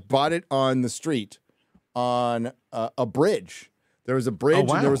on the street on a bridge. There was a bridge, Oh,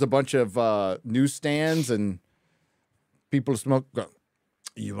 wow. and there was a bunch of newsstands, and people smoke.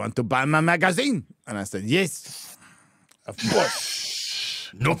 You want to buy my magazine? And I said, yes, of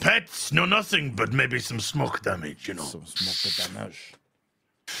course. No pets, no nothing, but maybe some smoke damage, you know. Some smoke damage.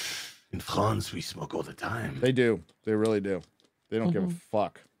 In France, we smoke all the time. They do. They really do. They don't give a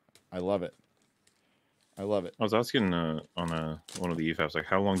fuck. I love it. I love it. I was asking on one of the EFAPs, like,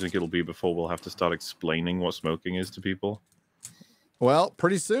 how long do you think it'll be before we'll have to start explaining what smoking is to people? Well,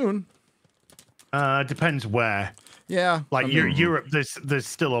 pretty soon. Depends where. Yeah. Like I mean, Europe, there's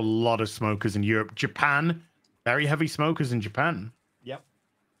still a lot of smokers in Europe. Japan, very heavy smokers in Japan. Yep.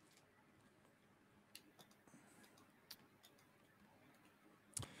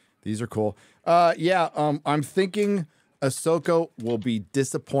 These are cool. I'm thinking Ahsoka will be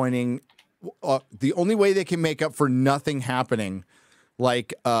disappointing. The only way they can make up for nothing happening,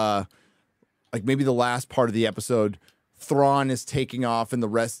 like maybe the last part of the episode, Thrawn is taking off and the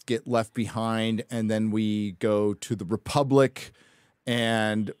rest get left behind, and then we go to the Republic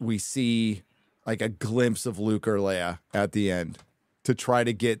and we see like a glimpse of Luke or Leia at the end to try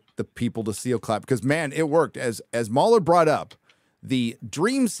to get the people to seal clap. Because man, it worked. As MauLer brought up, the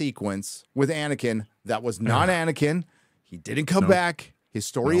dream sequence with Anakin, that was not Anakin. He didn't come back. His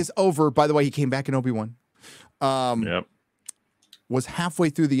story is over. By the way, he came back in Obi-Wan. Yep. Was halfway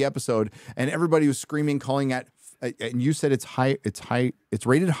through the episode, and everybody was screaming, calling at. And you said it's high. It's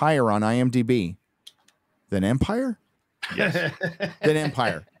rated higher on IMDb than Empire. Yes. Than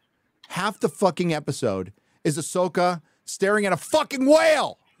Empire. Half the fucking episode is Ahsoka staring at a fucking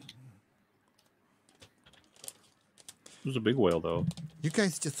whale. It was a big whale, though. You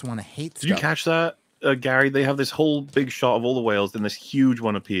guys just want to hate Did you catch that, Gary? They have this whole big shot of all the whales, then this huge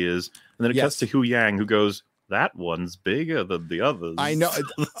one appears, and then it cuts to Hu Yang, who goes, "That one's bigger than the others." I know,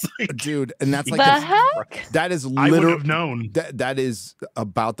 dude, and that's like the heck? that is I would literally have known. that is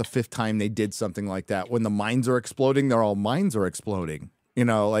about the fifth time they did something like that. When the mines are exploding, they're all mines are exploding. You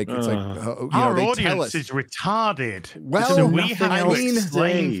know, like it's like our they tell audience us. is retarded. Well, so we I have to mean,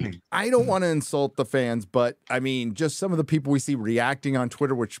 explain things. I don't want to insult the fans, but I mean, just some of the people we see reacting on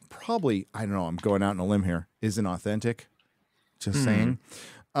Twitter, which probably, I don't know, I'm going out on a limb here, isn't authentic. Just saying.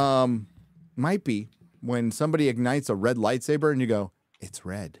 Might be when somebody ignites a red lightsaber and you go, it's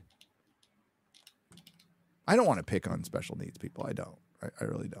red. I don't want to pick on special needs people. I don't. I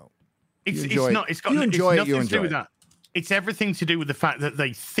really don't. It's not. It's got. You enjoy it's it. You nothing to do enjoy with it. that. It's everything to do with the fact that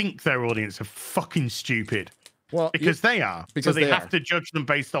they think their audience are fucking stupid. Well, because they are. because so they they have are. to judge them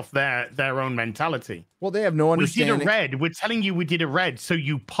based off their own mentality. Well, they have no We understanding. did a red. We're telling you we did a red, so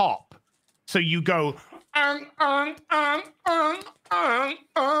you pop. So you go.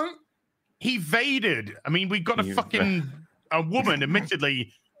 He vaded. I mean, we've got a woman,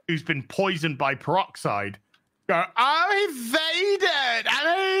 admittedly, who's been poisoned by peroxide. Go. I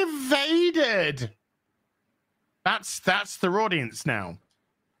evaded. That's their audience now.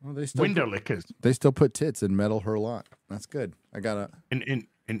 Well, they still Window lickers. They still put tits in Metal Hurlant. That's good. I got a In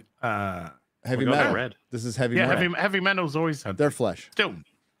heavy got metal. red. This is heavy yeah, metal. heavy metal's always had Their flesh. still.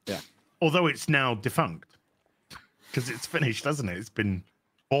 Yeah. Although it's now defunct because it's finished, hasn't it? It's been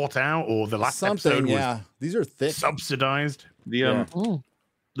bought out, or the last Something. episode Yeah. These are thick. was subsidized.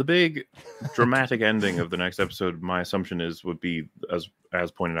 The big dramatic ending of the next episode, my assumption would be as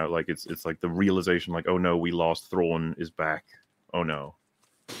pointed out, like it's like the realization, like, oh no, we lost. Thrawn is back. Oh no.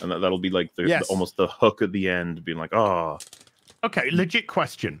 and that'll be like almost the hook at the end, being like, oh. Okay, legit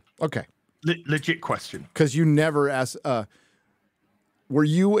question. Okay, legit question. Because you never asked. Were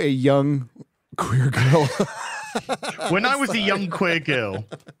you a young queer girl? When I was a young queer girl,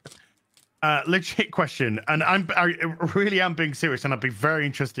 legit question, and I really am being serious, and I'd be very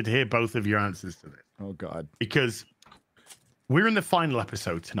interested to hear both of your answers to this. Oh God, because we're in the final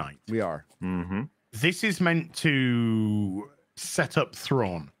episode tonight. We are. Mm-hmm. This is meant to set up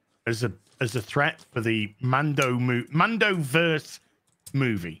Thrawn as a threat for the Mandoverse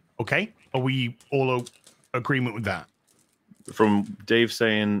movie. Okay, are we all agreement with that? From Dave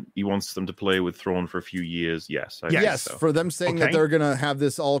saying he wants them to play with Thrawn for a few years, yes. Yes, so. For them saying that they're gonna have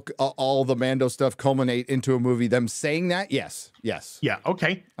this all the Mando stuff culminate into a movie. Them saying that, yes. Yeah.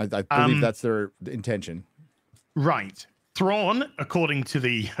 Okay. I believe that's their intention. Right. Thrawn, according to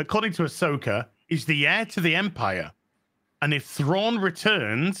Ahsoka, is the heir to the Empire, and if Thrawn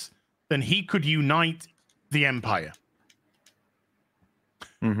returns, then he could unite the Empire.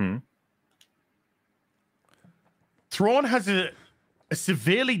 Mm-hmm. Thrawn has a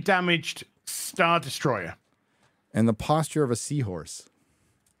severely damaged Star Destroyer. And the posture of a seahorse.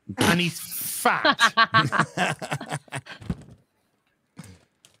 And he's fat.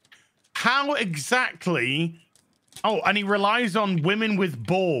 How exactly... Oh, and he relies on women with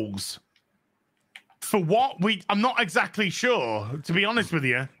balls. For what? I'm not exactly sure, to be honest with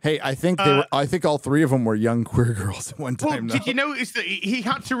you. Hey, I think I think all three of them were young queer girls at one time. Well, did you notice that he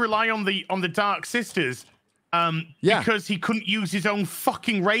had to rely on the Dark Sisters? Because he couldn't use his own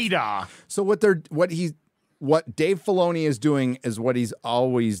fucking radar. So what Dave Filoni is doing is what he's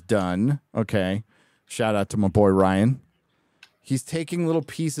always done. Okay, shout out to my boy Ryan. He's taking little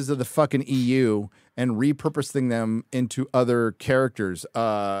pieces of the fucking EU and repurposing them into other characters.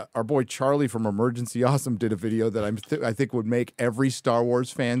 Our boy Charlie from Emergency Awesome did a video that I think would make every Star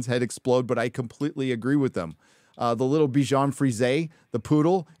Wars fan's head explode, but I completely agree with them. The little Bichon Frise, the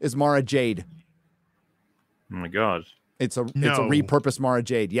poodle, is Mara Jade. Oh my God! It's a repurposed Mara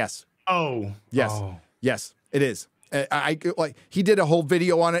Jade. Yes. Oh. Yes. Oh. Yes. It is. I like he did a whole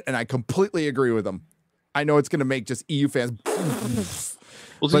video on it, and I completely agree with him. I know it's going to make just EU fans.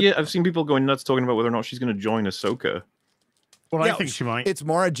 Well, so yeah, I've seen people going nuts talking about whether or not she's going to join Ahsoka. Well, I think she might. It's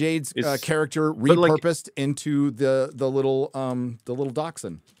Mara Jade's character repurposed into the little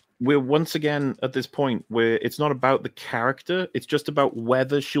dachshund. We're once again at this point where it's not about the character; it's just about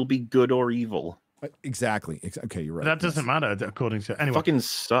whether she'll be good or evil. Exactly. Okay, you're right. That doesn't matter according to anyway. Fucking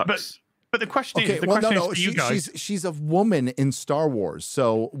sucks. But the question is, for you guys. She's a woman in Star Wars,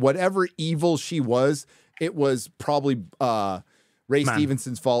 so whatever evil she was, it was probably Ray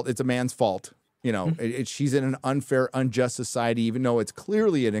Stevenson's fault. It's a man's fault. You know, she's in an unfair, unjust society, even though it's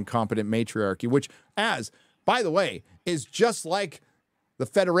clearly an incompetent matriarchy, which, by the way, is just like the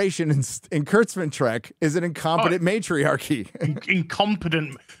Federation in Kurtzman Trek is an incompetent matriarchy.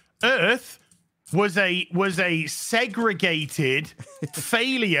 Incompetent. Earth was a segregated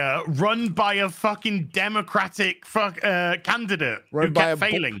failure run by a fucking Democratic candidate who kept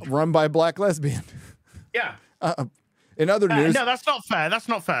failing. Run by a black lesbian. Yeah. In other news... No, that's not fair. That's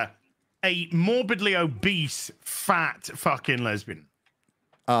not fair. A morbidly obese, fat fucking lesbian.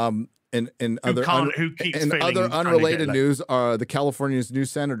 In other unrelated news, the California's new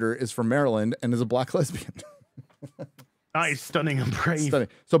senator is from Maryland and is a black lesbian. That is stunning and brave. Stunning.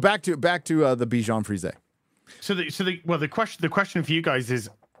 So back to the Bichon Frise. So the question for you guys is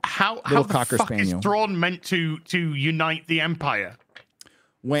how the fuck is Thrawn meant to unite the Empire?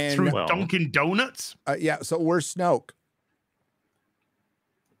 Through Dunkin' Donuts? Yeah. So where's Snoke?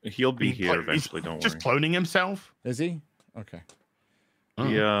 He'll be here eventually. Don't worry. Just cloning himself? Is he? Okay.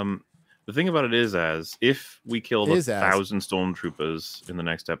 The thing about it is, if we kill 1,000 stormtroopers in the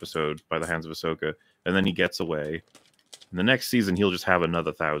next episode by the hands of Ahsoka, and then he gets away, in the next season he'll just have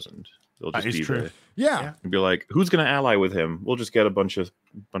another 1,000. They'll just be there. Yeah. And be like, who's going to ally with him? We'll just get a bunch of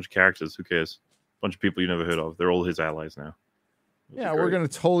characters. Who cares? A bunch of people you never heard of. They're all his allies now. Yeah, we're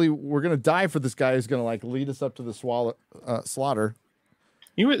gonna die for this guy who's gonna like lead us up to the slaughter.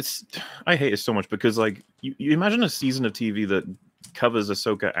 You know, I hate it so much because like you imagine a season of TV that covers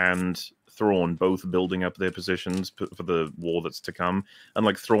Ahsoka and Thrawn both building up their positions for the war that's to come, and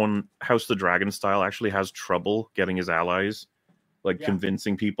like Thrawn, House of the Dragon style, actually has trouble getting his allies,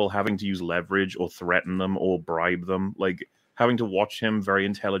 convincing people, having to use leverage or threaten them or bribe them, like having to watch him very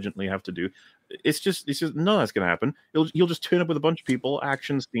intelligently have to do. It's just no, that's gonna happen. He'll just turn up with a bunch of people,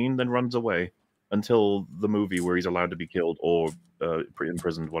 action scene, then runs away until the movie where he's allowed to be killed or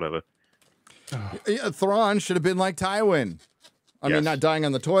imprisoned, whatever. Thrawn should have been like Tywin. I mean, not dying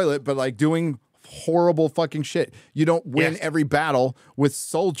on the toilet, but like doing horrible fucking shit. You don't win every battle with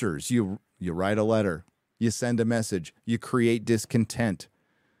soldiers. You write a letter. You send a message. You create discontent.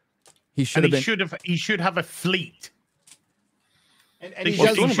 He should have a fleet. And he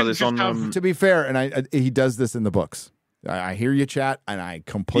does to be fair, and he does this in the books. I hear you, chat, and I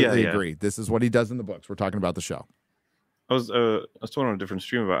completely agree. This is what he does in the books. We're talking about the show. I was talking on a different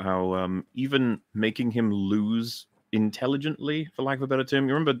stream about how even making him lose intelligently, for lack of a better term.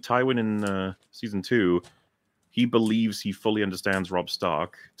 You remember Tywin in season 2? He believes he fully understands Robb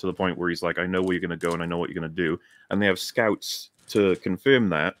Stark to the point where he's like, I know where you're going to go and I know what you're going to do. And they have scouts to confirm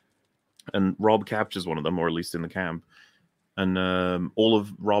that. And Robb captures one of them, or at least in the camp. And all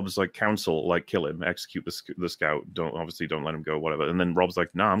of Robb's like council, like, kill him, execute the scout. Don't let him go, whatever. And then Robb's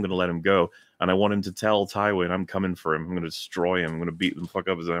like, nah, I'm going to let him go. And I want him to tell Tywin, I'm coming for him. I'm going to destroy him. I'm going to beat them fuck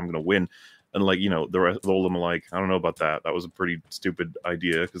up. I'm going to win. And like, the rest of all of them are like, I don't know about that. That was a pretty stupid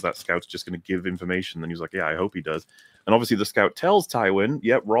idea because that scout's just going to give information. And he's like, yeah, I hope he does. And obviously the scout tells Tywin,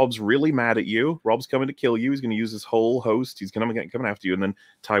 yep, Robb's really mad at you. Robb's coming to kill you. He's going to use his whole host. He's coming after you. And then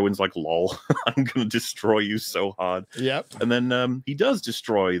Tywin's like, lol, I'm going to destroy you so hard. Yep. And then he does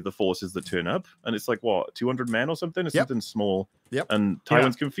destroy the forces that turn up. And it's like, what, 200 men or something? It's something small. Yep. And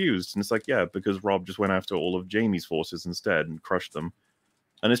Tywin's confused. And it's like, yeah, because Robb just went after all of Jaime's forces instead and crushed them.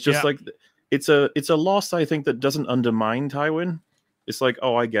 And it's just like, it's a loss, I think, that doesn't undermine Tywin. It's like,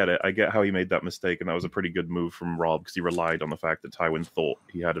 oh, I get it. I get how he made that mistake, and that was a pretty good move from Robb because he relied on the fact that Tywin thought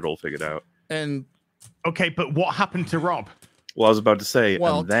he had it all figured out. And okay, but what happened to Robb? Well, I was about to say,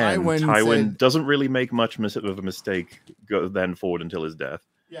 and then Tywin said, doesn't really make much of a mistake then forward until his death.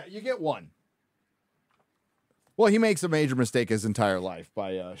 Yeah, you get one. Well, he makes a major mistake his entire life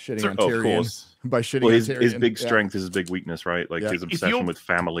by shitting on Tyrion. Of course. By shitting on Tyrion. His big strength is his big weakness, right? Like his obsession with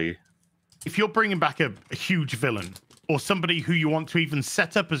family. If you're bringing back a huge villain, or somebody who you want to even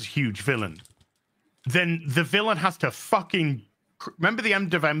set up as a huge villain, then the villain has to fucking remember the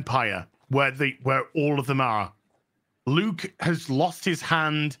end of Empire, where all of them are. Luke has lost his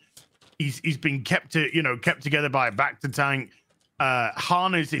hand. He's been kept together by a Bacta tank.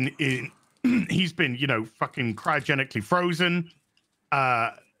 Han is in he's been fucking cryogenically frozen.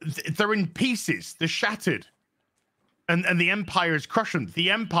 They're in pieces. They're shattered. And the Empire is crushed. The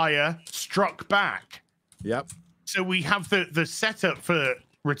Empire struck back. Yep. So we have the setup for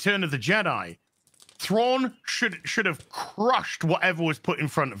Return of the Jedi. Thrawn should have crushed whatever was put in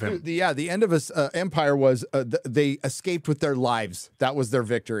front of him. The end of his Empire was they escaped with their lives. That was their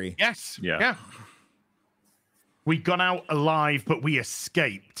victory. Yes. Yeah. We got out alive, but we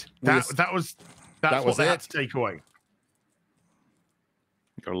escaped. That's what they had to take away.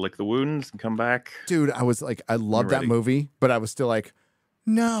 Gotta lick the wounds and come back. Dude, I was like, I love that movie, but I was still like,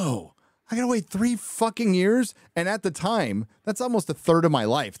 no, I gotta wait 3 fucking years. And at the time, that's almost a third of my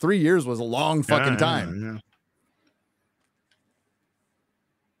life. 3 years was a long fucking time.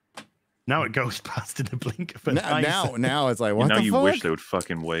 Yeah. Now it goes past in a blink of an eye. Now it's like, what the fuck? Now you wish they would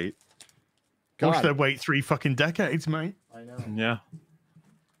fucking wait. God. Wish they'd wait 3 fucking decades, mate. I know. Yeah.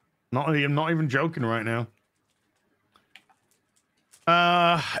 I'm not even joking right now.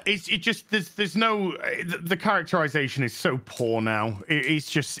 There's no, the characterization is so poor now.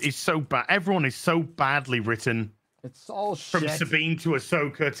 It's so bad. Everyone is so badly written. It's all shit. From Sabine to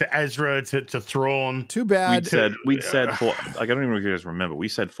Ahsoka to Ezra to Thrawn. Too bad. We'd said for, like, I don't even know if you guys remember, we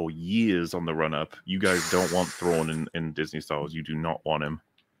said for years on the run up, you guys don't want Thrawn in Disney Star Wars. You do not want him.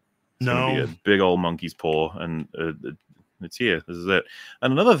 It's gonna be a big old monkey's paw, and it's here. This is it.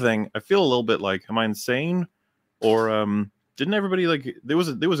 And another thing, I feel a little bit like, am I insane? Or didn't everybody like there was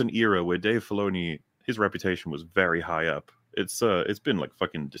an era where Dave Filoni, his reputation was very high up. It's been like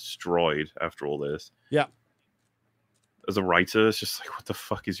fucking destroyed after all this. Yeah. As a writer, it's just like, what the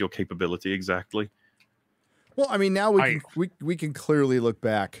fuck is your capability exactly? Well, I mean, now we can clearly look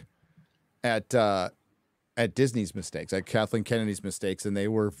back at Disney's mistakes, at Kathleen Kennedy's mistakes, and they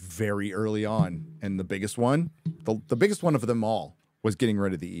were very early on. And the biggest one, the biggest one of them all, was getting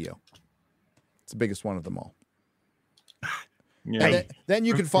rid of the EO. It's the biggest one of them all. Yeah. And then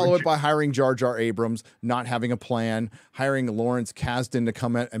you can follow it by hiring Jar Jar Abrams, not having a plan, hiring Lawrence Kasdan to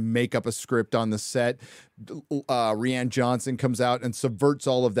come out and make up a script on the set. Rian Johnson comes out and subverts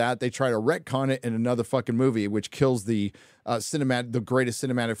all of that. They try to retcon it in another fucking movie, which kills the greatest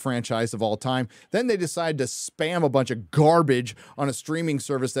cinematic franchise of all time. Then they decide to spam a bunch of garbage on a streaming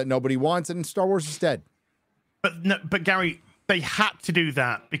service that nobody wants, and Star Wars is dead. But Gary, they had to do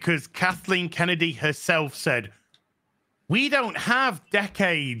that because Kathleen Kennedy herself said, we don't have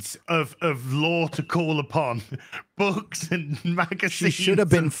decades of lore to call upon, books and magazines. She should have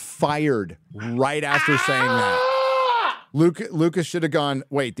been fired right after saying that. Lucas should have gone,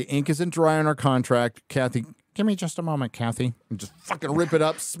 wait, the ink isn't dry on our contract. Kathy, give me just a moment, Kathy. And just fucking rip it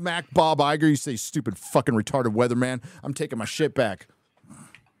up, smack Bob Iger. You say, stupid fucking retarded weatherman. I'm taking my shit back.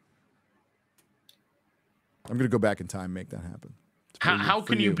 I'm going to go back in time and make that happen. How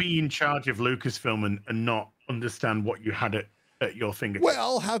can you be in charge of Lucasfilm and not understand what you had at your fingertips?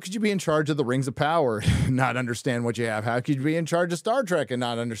 Well, how could you be in charge of the Rings of Power and not understand what you have? How could you be in charge of Star Trek and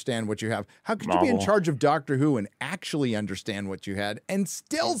not understand what you have? How could you be in charge of Doctor Who and actually understand what you had and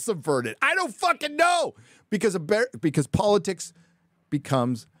still subvert it? I don't fucking know. Because politics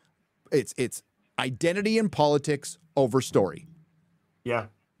becomes it's identity and politics over story. Yeah.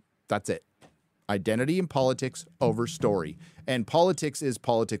 That's it. Identity and politics over story. And politics is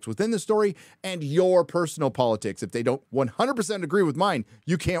politics within the story and your personal politics. If they don't 100% agree with mine,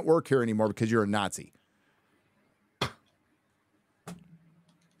 you can't work here anymore because you're a Nazi.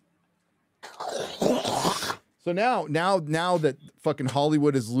 So now that fucking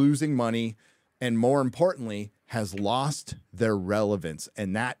Hollywood is losing money and more importantly has lost their relevance,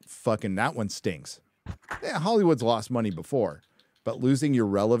 and that one stings. Yeah, Hollywood's lost money before, but losing your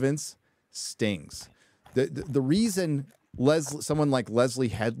relevance stings. The reason someone like Leslie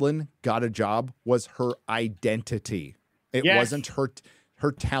Headland got a job was her identity. It wasn't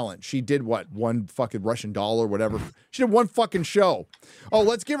her talent. She did what? One fucking Russian doll or whatever. She did one fucking show. Oh,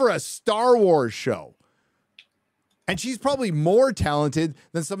 let's give her a Star Wars show. And she's probably more talented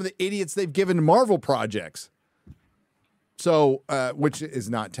than some of the idiots they've given Marvel projects. So, which is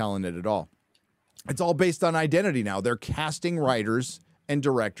not talented at all. It's all based on identity now. They're casting writers and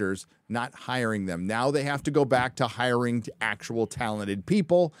directors, not hiring them. Now they have to go back to hiring actual talented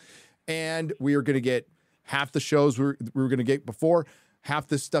people. And we are going to get half the shows we were going to get before. Half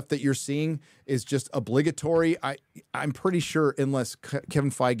the stuff that you're seeing is just obligatory. I'm pretty sure, unless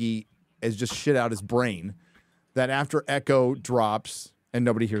Kevin Feige has just shit out his brain, that after Echo drops and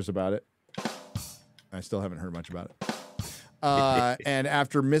nobody hears about it, I still haven't heard much about it. And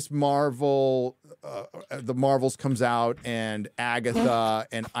after Miss Marvel, the Marvels comes out, and Agatha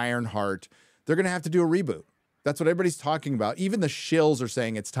and Ironheart, they're going to have to do a reboot. That's what everybody's talking about. Even the shills are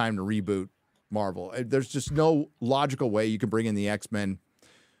saying it's time to reboot Marvel. There's just no logical way you can bring in the X-Men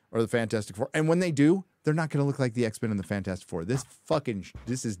or the Fantastic Four. And when they do, they're not going to look like the X-Men and the Fantastic Four. This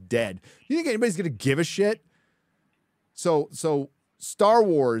is dead. You think anybody's going to give a shit? So Star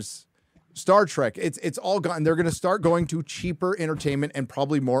Wars, Star Trek, it's all gone. They're going to start going to cheaper entertainment and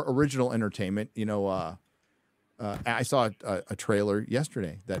probably more original entertainment. You know, I saw a trailer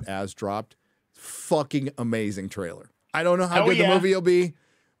yesterday that Az dropped. Fucking amazing trailer. I don't know how good the movie will be,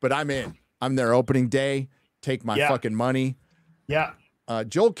 but I'm in. I'm there opening day. Take my fucking money. Yeah.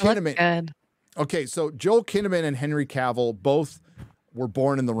 Joel Kinnaman. Okay, so Joel Kinnaman and Henry Cavill both were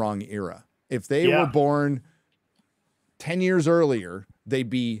born in the wrong era. If they were born 10 years earlier, they'd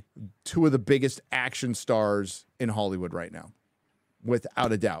be two of the biggest action stars in Hollywood right now,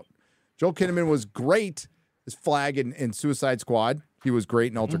 without a doubt. Joel Kinnaman was great as Flag in Suicide Squad. He was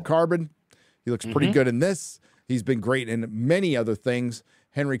great in Altered Carbon. He looks pretty good in this. He's been great in many other things.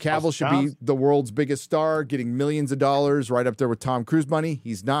 Henry Cavill should be the world's biggest star, getting millions of dollars, right up there with Tom Cruise money.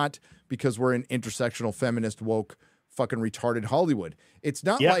 He's not, because we're in intersectional, feminist, woke, fucking retarded Hollywood. It's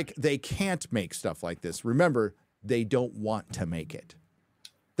not like they can't make stuff like this. Remember, they don't want to make it.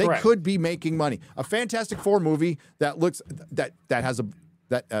 They could be making money. A Fantastic Four movie that looks that has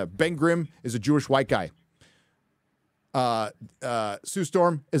Ben Grimm is a Jewish white guy. Sue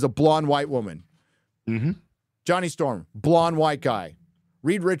Storm is a blonde white woman. Johnny Storm, blonde white guy.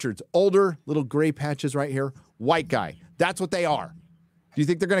 Reed Richards, older, little gray patches right here, white guy. That's what they are. Do you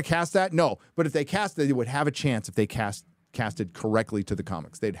think they're going to cast that? No. But if they cast it, they would have a chance if they casted correctly to the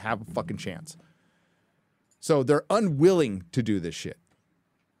comics. They'd have a fucking chance. So they're unwilling to do this shit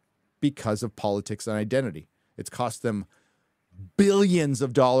because of politics and identity. It's cost them billions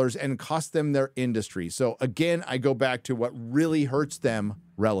of dollars and cost them their industry. So again, I go back to what really hurts them: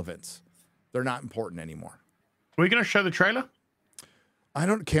 relevance. They're not important anymore. Are we going to show the trailer?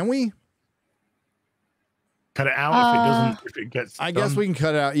 Can we? Cut it out if it gets I guess we can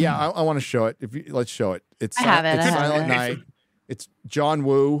cut it out. Yeah, I want to show it. Let's show it. It's Silent Night. It's John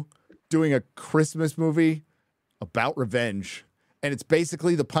Woo doing a Christmas movie about revenge. And it's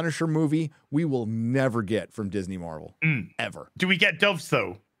basically the Punisher movie we will never get from Disney Marvel. Ever. Do we get doves,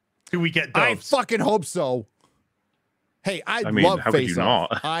 though? Do we get doves? I fucking hope so. Hey, I love Face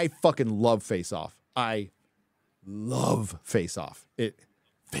Off. I fucking love Face Off. I love Face Off.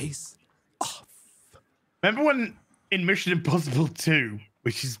 Face Off. Remember when in Mission Impossible 2,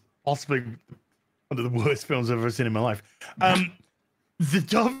 which is possibly one of the worst films I've ever seen in my life, the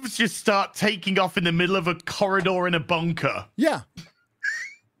doves just start taking off in the middle of a corridor in a bunker. Yeah.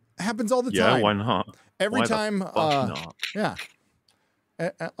 It happens all the time. Yeah, why not? Every Why the time. fuck not? Yeah.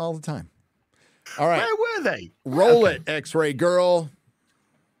 All the time. All right. Where were they? Roll it, X-Ray Girl.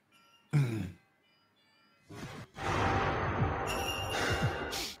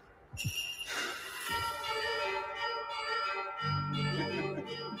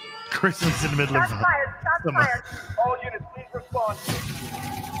 Christmas in the middle of Shots fired. All units, please respond.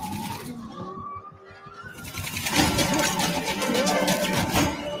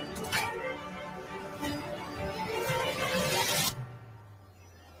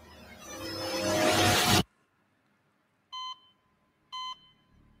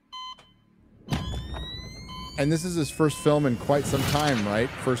 And this is his first film in quite some time, right?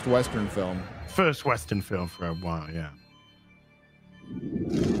 First Western film. First Western film for a while, yeah.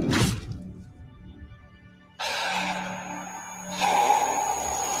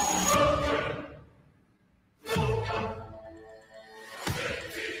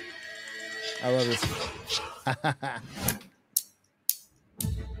 I love this.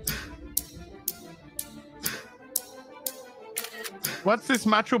 What's this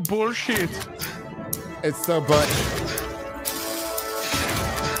macho bullshit? It's so but.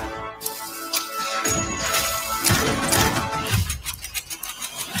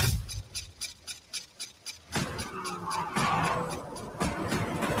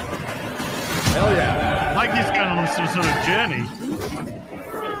 Hell yeah. Like he's going on some sort of journey.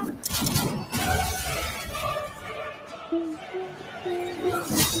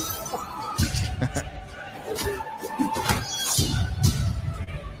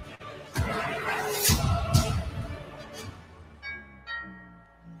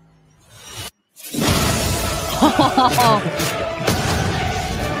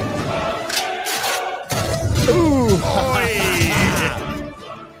 Ooh.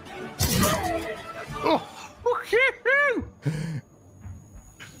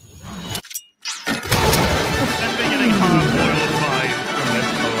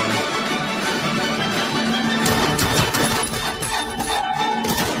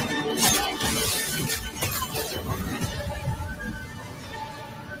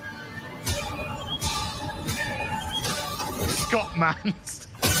 Scott Mans.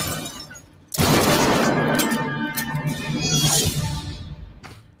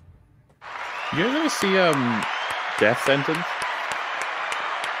 You guys ever see Death Sentence?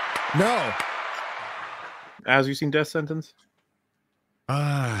 No. As you seen Death Sentence?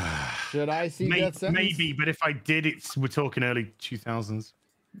 Should I see Death Sentence? Maybe, but if I did, we're talking early 2000s.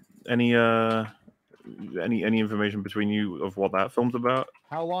 Any information between you of what that film's about?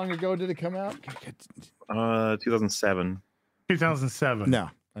 How long ago did it come out? 2007. 2007. No.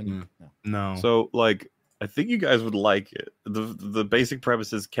 No. So, like, I think you guys would like it. The basic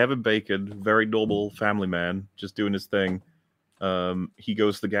premise is Kevin Bacon, very normal family man, just doing his thing. He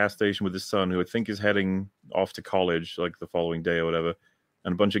goes to the gas station with his son, who I think is heading off to college, like the following day or whatever.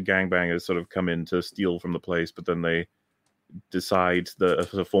 And a bunch of gangbangers sort of come in to steal from the place, but then they decide that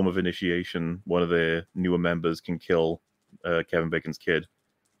as a form of initiation, one of their newer members can kill Kevin Bacon's kid.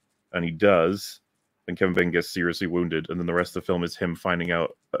 And he does. And Kevin Bacon gets seriously wounded, and then the rest of the film is him finding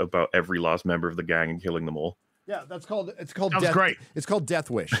out about every last member of the gang and killing them all. Yeah, it's called Sounds great. It's called Death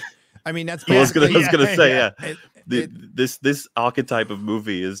Wish. I mean, that's I was gonna say, yeah. This archetype of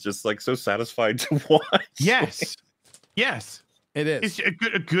movie is just like so satisfying to watch. Yes. Yes. It is. It's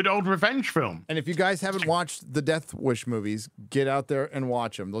a good old revenge film. And if you guys haven't watched the Death Wish movies, get out there and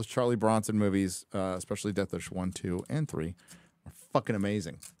watch them. Those Charlie Bronson movies, especially Death Wish 1, 2, and 3, are fucking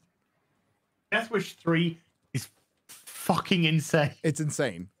amazing. Death Wish 3 is fucking insane. It's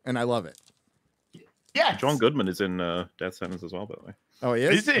insane, and I love it. Yeah. John Goodman is in Death Sentence as well, by the way. Oh, he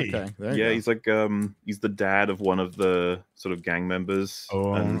is? Is he? Okay, there you Yeah, go. he's like he's the dad of one of the sort of gang members.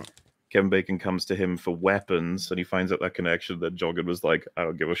 Oh. And Kevin Bacon comes to him for weapons, and he finds out that connection that John Goodman was like, I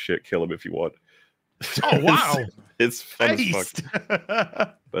don't give a shit, kill him if you want. Oh, wow. It's fun as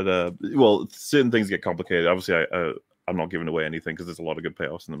fuck. But well, certain things get complicated. Obviously, I'm not giving away anything because there's a lot of good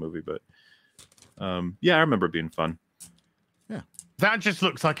payoffs in the movie. But yeah, I remember it being fun. Yeah, that just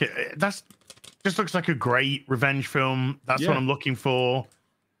looks like a great revenge film. That's what I'm looking for.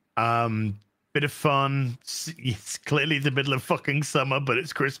 Bit of fun. It's clearly the middle of fucking summer, but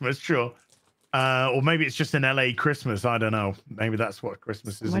it's Christmas, sure. Or maybe it's just an LA Christmas. I don't know. Maybe that's what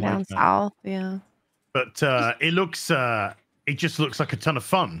Christmas is We're like down now. south, yeah. But it just looks like a ton of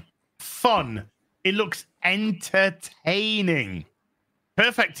fun. It looks entertaining.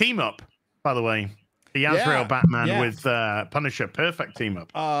 Perfect team up, by the way. The Azrael Batman with Punisher. Perfect team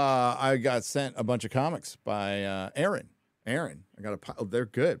up. I got sent a bunch of comics by Aaron. Aaron, I got a. They're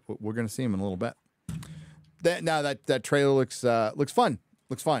good. We're gonna see them in a little bit. That trailer looks fun.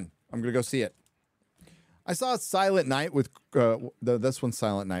 Looks fun. I'm gonna go see it. I saw Silent Night with this one's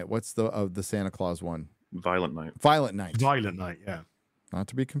Silent Night. What's the Santa Claus one? Violent Night. Violent Night. Violent Night. Yeah. Not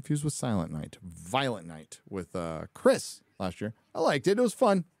to be confused with Silent Night. Violent Night with Chris last year. I liked it. It was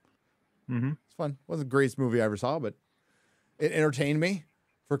fun. It's fun. Wasn't the greatest movie I ever saw, but it entertained me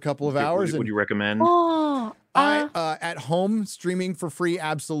for a couple of hours. Would you recommend? At home streaming for free,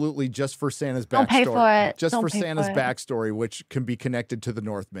 absolutely, just for Santa's backstory. Don't pay for it. Just Don't for pay Santa's for it. backstory, which can be connected to the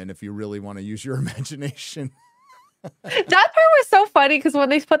Northmen if you really want to use your imagination. That part was so funny because when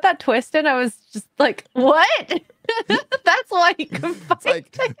they put that twist in, I was just like, "What?" That's why you can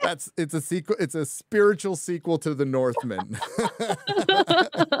fight. It's a sequel. It's a spiritual sequel to the Northmen.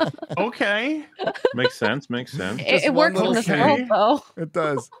 Okay, makes sense. It works in this world, though. It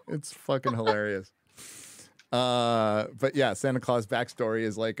does. It's fucking hilarious. But yeah, Santa Claus backstory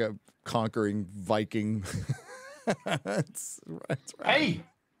is like a conquering Viking. it's rad. Hey,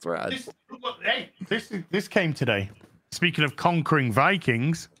 it's rad. This came today. Speaking of conquering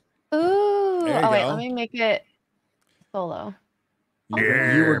Vikings. Ooh. There you Oh wait, go. let me make it solo.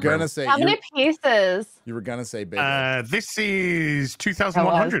 You were gonna say How many pieces? You were gonna say bigger. This is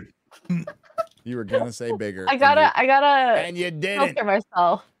 2,100. You were gonna say bigger. I gotta. And you didn't. Filter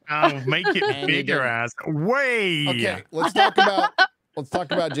myself. I'll make it bigger as way. Okay, let's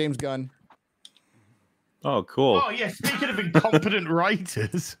talk about James Gunn. Oh, cool. Oh yeah. Speaking of incompetent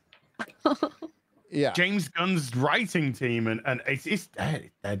writers. Yeah. James Gunn's writing team and it's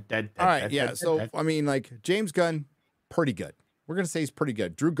dead. All right, yeah. So I mean, like James Gunn, pretty good. We're gonna say he's pretty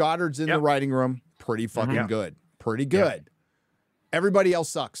good. Drew Goddard's in the writing room, pretty fucking good. Pretty good. Everybody else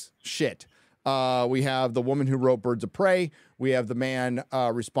sucks. Shit. We have the woman who wrote Birds of Prey. We have the man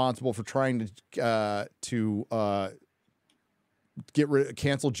responsible for trying to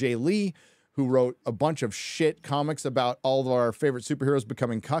cancel Jay Lee, who wrote a bunch of shit comics about all of our favorite superheroes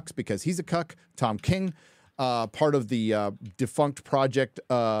becoming cucks because he's a cuck. Tom King, part of the defunct project,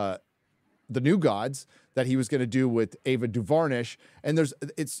 The New Gods, that he was going to do with Ava DuVernay, and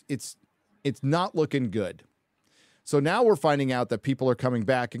it's not looking good. So now we're finding out that people are coming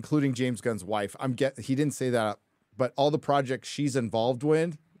back, including James Gunn's wife. He didn't say that, but all the projects she's involved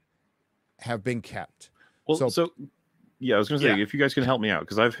with have been kept. Well, so yeah, I was going to say, if you guys can help me out,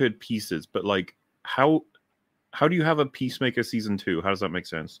 because I've heard pieces, but like, how do you have a Peacemaker season 2? How does that make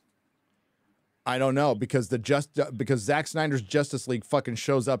sense? I don't know, because because Zack Snyder's Justice League fucking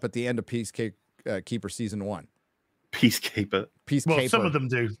shows up at the end of Peacekeeper season 1. Peacekeeper. Well, some of them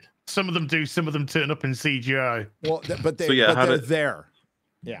do. Some of them do. Some of them turn up in CGI. Well, but they're there.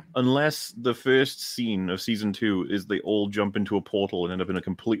 Yeah. Unless the first scene of season 2 is they all jump into a portal and end up in a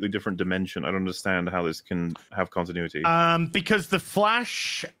completely different dimension. I don't understand how this can have continuity. Because the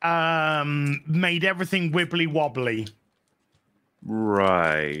Flash made everything wibbly wobbly.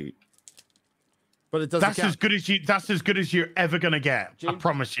 Right. But it doesn't That's as good as you're ever gonna get. I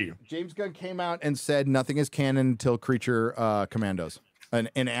promise you. James Gunn came out and said nothing is canon until Creature Commandos, an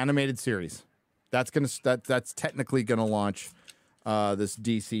animated series. That's technically gonna launch this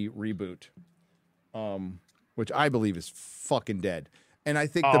DC reboot, which I believe is fucking dead. And I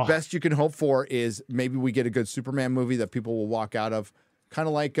think the best you can hope for is maybe we get a good Superman movie that people will walk out of, kind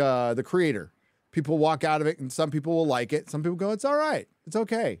of like The Creator. People walk out of it, and some people will like it. Some people go, "It's all right, it's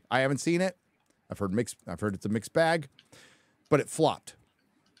okay." I haven't seen it. I've heard it's a mixed bag, but it flopped.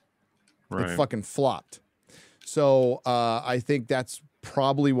 Right. It fucking flopped. So I think that's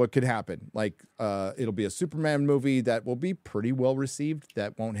probably what could happen. Like it'll be a Superman movie that will be pretty well received.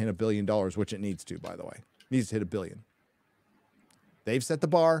 That won't hit $1 billion, which it needs to, by the way. It needs to hit $1 billion. They've set the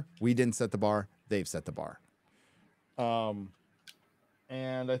bar. We didn't set the bar. They've set the bar.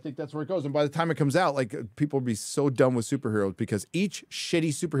 And I think that's where it goes. And by the time it comes out, like people will be so done with superheroes because each shitty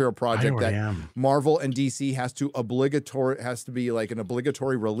superhero project that Marvel and DC has to be like an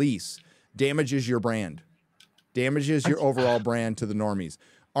obligatory release damages your brand, damages your overall brand to the normies.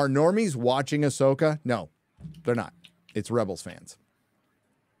 Are normies watching Ahsoka? No, they're not. It's Rebels fans.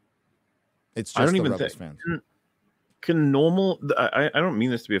 It's just the Rebels fans. Can normal? I don't mean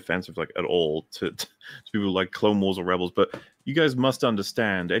this to be offensive, like at all, to people like Clone Wars or Rebels, but you guys must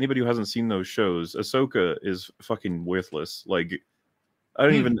understand. Anybody who hasn't seen those shows, Ahsoka is fucking worthless. Like, I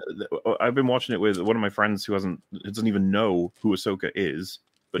don't even. I've been watching it with one of my friends who doesn't even know who Ahsoka is,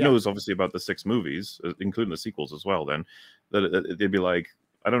 but knows obviously about the 6 movies, including the sequels as well. Then that they'd be like,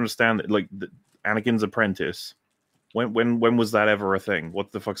 I don't understand. Like Anakin's apprentice. When was that ever a thing?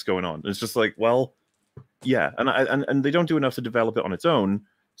 What the fuck's going on? It's just like, well. Yeah, and they don't do enough to develop it on its own.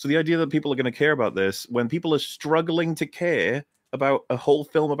 So the idea that people are going to care about this when people are struggling to care about a whole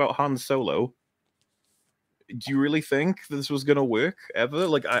film about Han Solo, do you really think this was going to work ever?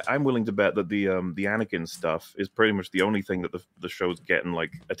 Like, I'm willing to bet that the Anakin stuff is pretty much the only thing that the show's getting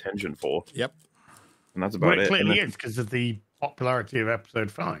like attention for. Yep. And that's about it. It Clearly is because of the popularity of episode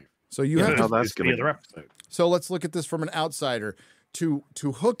 5. So you have that's the other episode. So let's look at this from an outsider. To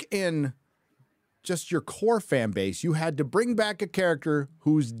hook in just your core fan base, you had to bring back a character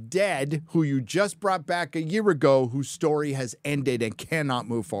who's dead, who you just brought back a year ago, whose story has ended and cannot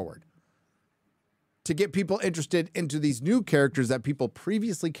move forward. To get people interested into these new characters that people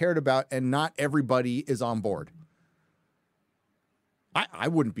previously cared about, and not everybody is on board. I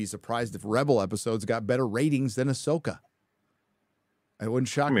wouldn't be surprised if Rebel episodes got better ratings than Ahsoka. It wouldn't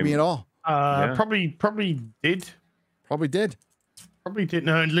shock me at all. Probably did. Probably did. Probably did.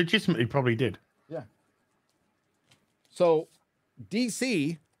 No, legitimately probably did. Yeah. So,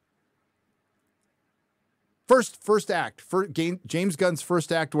 DC first act for James Gunn's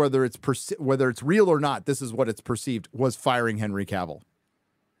first act, whether it's real or not, this is what it's perceived, was firing Henry Cavill.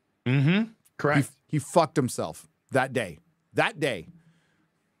 Correct. He fucked himself that day. That day.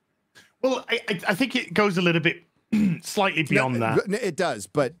 Well, I think it goes a little bit slightly beyond that. It does,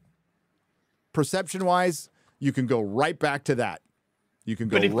 but perception-wise, you can go right back to that. You can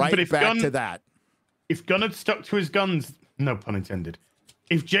go right back to that. If Gunn had stuck to his guns, no pun intended.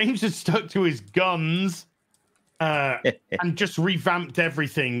 If James had stuck to his guns and just revamped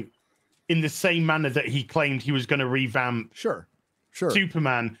everything in the same manner that he claimed he was going to revamp sure.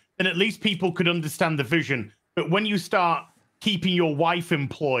 Superman, then at least people could understand the vision. But when you start keeping your wife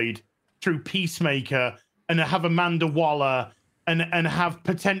employed through Peacemaker and have Amanda Waller and have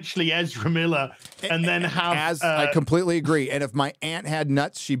potentially Ezra Miller and then have... I completely agree. And if my aunt had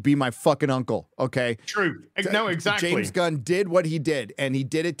nuts, she'd be my fucking uncle, okay? True. No, exactly. James Gunn did what he did, and he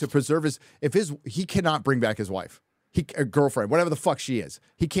did it to preserve he cannot bring back his wife. Girlfriend, whatever the fuck she is.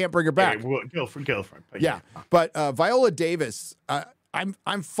 He can't bring her back. Girlfriend. Yeah. But Viola Davis,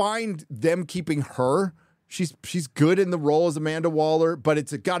 I'm fine them keeping her. She's good in the role as Amanda Waller, but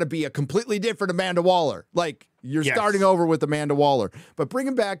it's got to be a completely different Amanda Waller. Like, you're starting over with Amanda Waller. But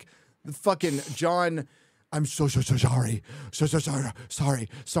bringing back the fucking John, I'm so sorry.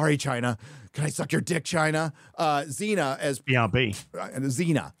 Sorry, China. Can I suck your dick, China? Xena as... BRB.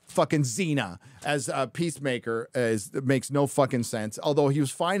 Xena. Fucking Xena as Peacemaker makes no fucking sense. Although he was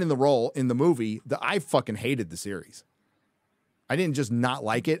fine in the role in the movie, I fucking hated the series. I didn't just not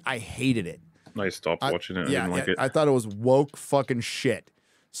like it. I hated it. I stopped watching it. I didn't like it. I thought it was woke fucking shit.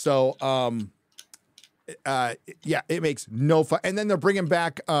 So, it makes no fun. And then they're bringing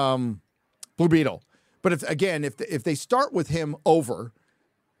back Blue Beetle. But if they start with him over,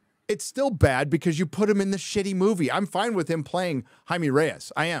 it's still bad because you put him in the shitty movie. I'm fine with him playing Jaime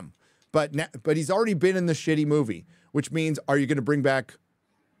Reyes. I am. But he's already been in the shitty movie, which means, are you going to bring back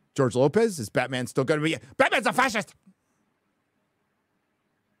George Lopez? Is Batman still going to be... Batman's a fascist!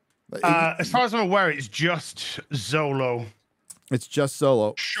 As far as I'm aware, it's just Zolo. It's just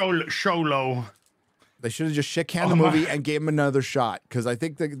Solo. Sholo. They should have just shit-canned the movie and gave him another shot, because I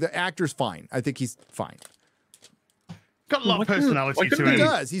think the actor's fine. I think he's fine. Got a lot of personality to him. He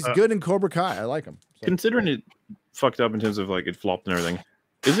does. He's good in Cobra Kai. I like him. So. Considering it fucked up in terms of like it flopped and everything,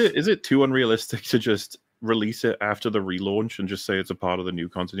 is it too unrealistic to just release it after the relaunch and just say it's a part of the new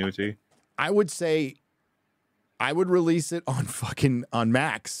continuity? I would say I would release it on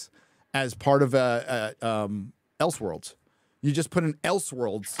Max as part of Elseworlds. You just put an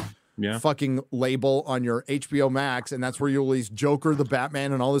Elseworlds fucking label on your HBO Max, and that's where you release Joker, the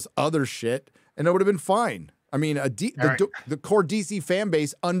Batman, and all this other shit, and it would have been fine. I mean, the core DC fan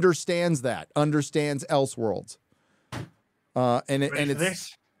base understands Elseworlds, and it's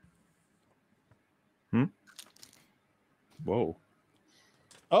this. Whoa.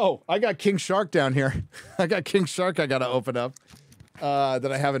 Oh, I got King Shark down here. I got King Shark I got to open up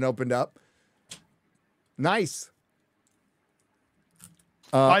that I haven't opened up. Nice.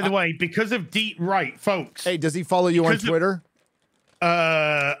 By the way, because of right, folks. Hey, does he follow you on Twitter?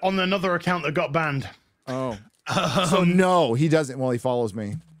 On another account that got banned. Oh. So no, he doesn't. Well, he follows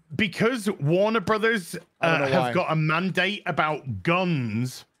me. Because Warner Brothers have got a mandate about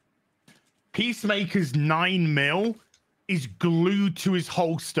guns, Peacemaker's 9mm is glued to his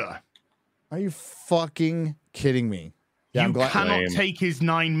holster. Are you fucking kidding me? Yeah, you cannot take his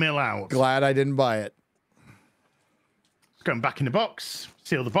 9mm out. Glad I didn't buy it. It's going back in the box.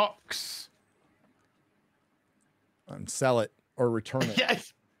 Seal the box. And sell it or return it.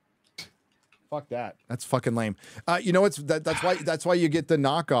 Yes. Fuck that. That's fucking lame. You know what's that's why you get the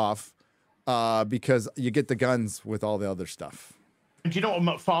knockoff because you get the guns with all the other stuff. And do you know what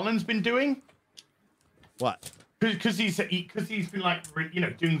McFarlane's been doing? What? Because he's been like, you know,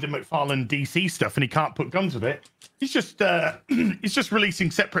 doing the McFarlane DC stuff, and he can't put guns with it. He's just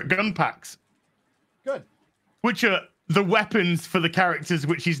releasing separate gun packs. Good. Which are the weapons for the characters,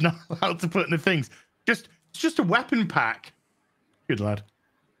 which he's not allowed to put in the things. It's just a weapon pack. Good lad.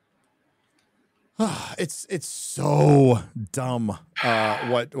 It's so dumb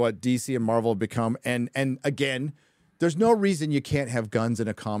what DC and Marvel have become, and again, there's no reason you can't have guns in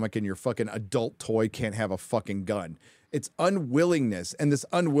a comic and your fucking adult toy can't have a fucking gun. It's unwillingness, and this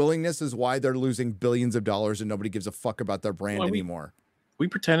unwillingness is why they're losing billions of dollars and nobody gives a fuck about their brand anymore. We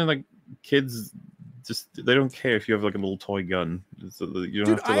pretended like kids they don't care if you have like a little toy gun. So you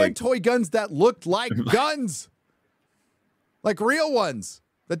don't have to, I had toy guns that looked like guns, like real ones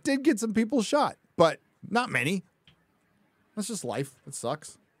that did get some people shot. But not many. That's just life. It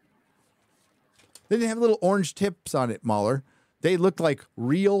sucks. They didn't have little orange tips on it, MauLer. They looked like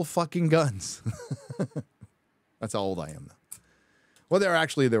real fucking guns. That's how old I am, though. Well,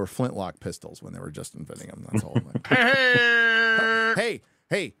 they were flintlock pistols when they were just inventing them. That's how old I am.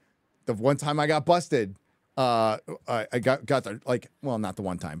 Hey, the one time I got busted, I got the, like, well, not the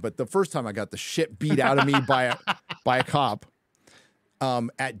one time, but the first time I got the shit beat out of me by a cop.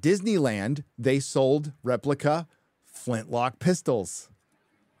 At Disneyland, they sold replica flintlock pistols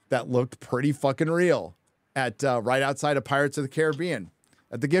that looked pretty fucking real at right outside of Pirates of the Caribbean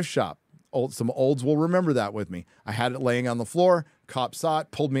at the gift shop. Some olds will remember that with me. I had it laying on the floor. Cop saw it,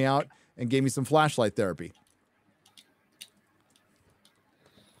 pulled me out, and gave me some flashlight therapy.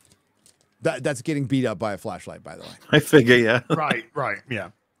 That's getting beat up by a flashlight, by the way. I figure, yeah. Right, yeah.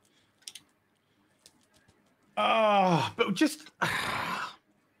 But just,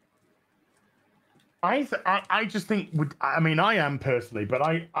 I just think, I mean, I am personally, but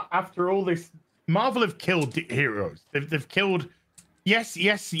after all this, Marvel have killed heroes. They've killed, yes,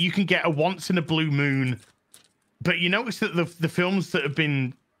 you can get a once in a blue moon, but you notice that the films that have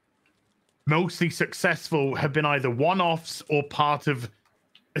been mostly successful have been either one-offs or part of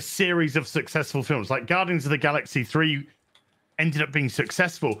a series of successful films. Like Guardians of the Galaxy 3 ended up being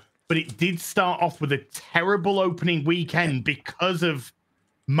successful, but it did start off with a terrible opening weekend because of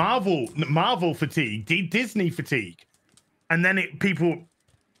Marvel fatigue, Disney fatigue. And then people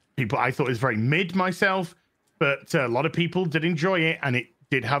I thought it was very mid myself, but a lot of people did enjoy it, and it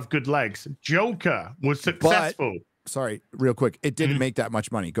did have good legs. Joker was successful. But, sorry, real quick. It didn't make that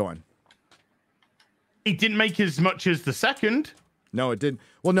much money. Go on. It didn't make as much as the second. No, it didn't.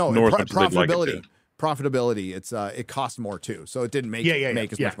 Well, no, profitability. Like profitability, it cost more too, so it didn't make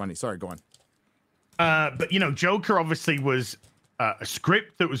as much money. Sorry, go on. But you know, Joker obviously was a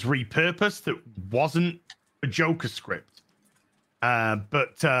script that was repurposed that wasn't a Joker script,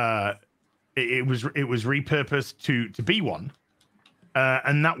 but it was repurposed to be one,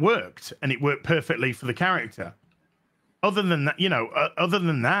 and that worked, and it worked perfectly for the character. Other than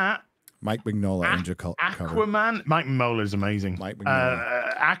that, Mike Mignola, Aquaman. Mike Mignola is amazing. Mike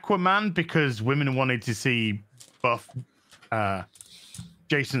Mignola. Aquaman, because women wanted to see buff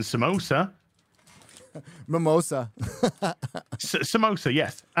Jason Samosa. Mimosa. Samosa,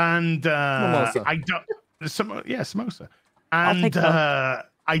 yes. And Mimosa. Samosa. And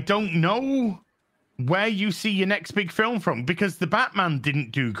I don't know where you see your next big film from, because the Batman didn't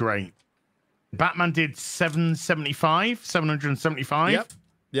do great. Batman did 775.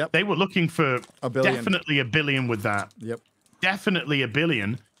 Yep. They were looking for $1 billion. Definitely $1 billion with that. Yep. Definitely $1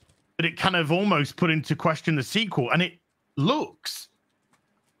 billion. But it kind of almost put into question the sequel. And it looks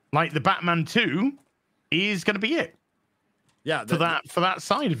like the Batman 2 is going to be it. Yeah. For that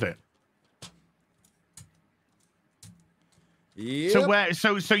side of it. Yep.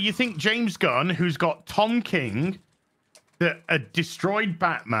 So you think James Gunn, who's got Tom King, that destroyed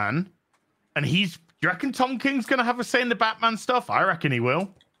Batman, and do you reckon Tom King's going to have a say in the Batman stuff? I reckon he will.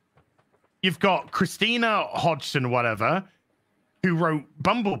 You've got Christina Hodgson, whatever, who wrote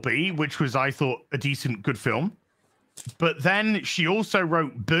Bumblebee, which was, I thought, a decent, good film. But then she also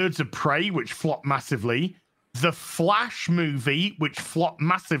wrote Birds of Prey, which flopped massively. The Flash movie, which flopped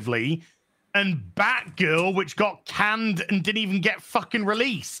massively. And Batgirl, which got canned and didn't even get fucking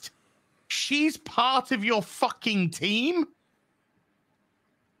released. She's part of your fucking team?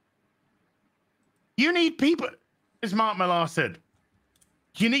 You need people, as Mark Millar said,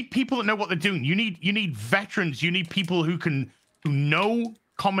 you need people that know what they're doing. You need veterans. You need people who know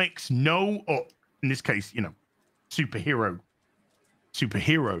comics, or in this case, superheroes,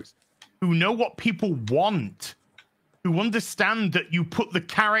 who know what people want, who understand that you put the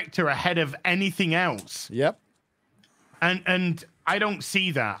character ahead of anything else. Yep. And I don't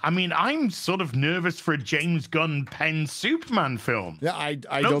see that. I mean, I'm sort of nervous for a James Gunn penned Superman film. Yeah,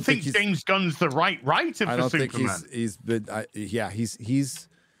 I don't think James Gunn's the right writer for Superman. He's been.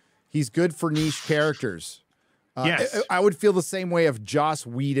 He's good for niche characters. Yes. I would feel the same way if Joss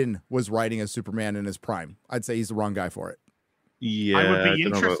Whedon was writing a Superman in his prime. I'd say he's the wrong guy for it. Yeah, I would be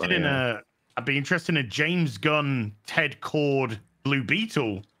interested in I'd be interested in a James Gunn, Ted Kord, Blue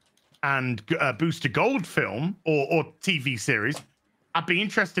Beetle, and Booster Gold film or TV series. I'd be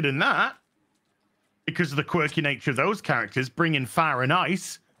interested in that because of the quirky nature of those characters. Bring in Fire and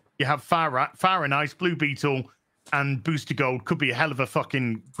Ice. You have Fire and Ice, Blue Beetle, and Booster Gold. Could be a hell of a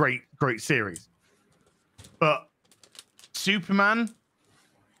fucking great series. But Superman,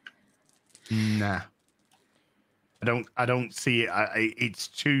 nah. I don't see it. It's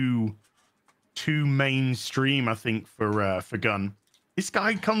too mainstream, I think, for Gunn. This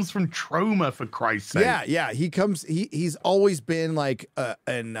guy comes from Trauma, for Christ's sake. Yeah. He's always been like a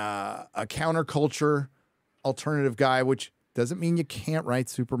counterculture alternative guy, which doesn't mean you can't write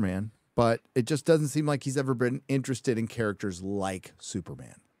Superman, but it just doesn't seem like he's ever been interested in characters like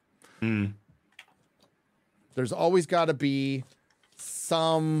Superman. There's always got to be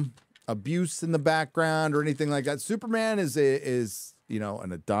some abuse in the background or anything like that. Superman is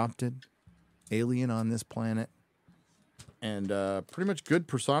an adopted alien on this planet. And pretty much good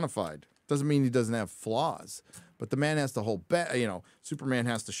personified. Doesn't mean he doesn't have flaws, but the man has to hold back. Superman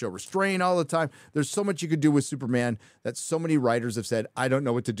has to show restraint all the time. There's so much you could do with Superman that so many writers have said, I don't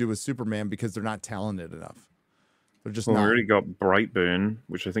know what to do with Superman because they're not talented enough. They're just not. We already got Brightburn,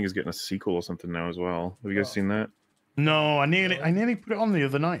 which I think is getting a sequel or something now as well. Have you guys seen that? No, I nearly put it on the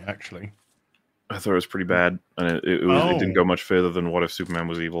other night, actually. I thought it was pretty bad, and it didn't go much further than What If Superman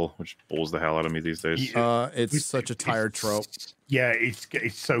Was Evil, which bores the hell out of me these days. It's such a tired trope. Yeah,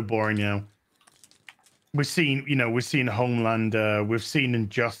 it's so boring now. We're seeing Homelander, we've seen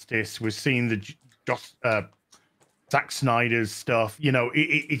Injustice, we've seen the Zack Snyder's stuff.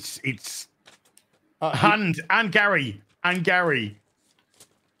 It's and Gary.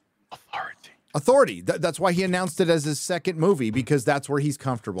 Authority. That's why he announced it as his second movie, because that's where he's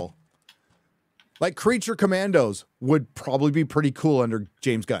comfortable. Like Creature Commandos would probably be pretty cool under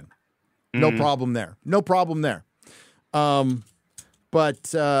James Gunn. No problem there. Yeah,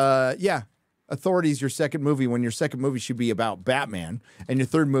 Authority is your second movie when your second movie should be about Batman and your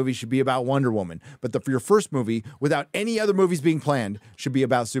third movie should be about Wonder Woman. But your first movie, without any other movies being planned, should be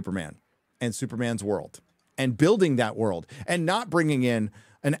about Superman and Superman's world and building that world and not bringing in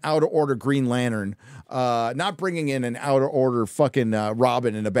an out-of-order Green Lantern, not bringing in an out-of-order fucking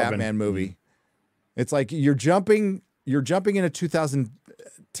Robin in a Batman movie. It's like you're jumping into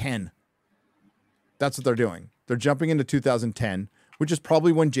 2010. That's what they're doing. They're jumping into 2010, which is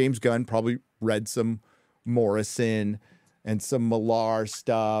probably when James Gunn probably read some Morrison and some MauLer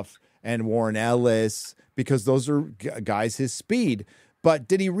stuff and Warren Ellis, because those are guys his speed. But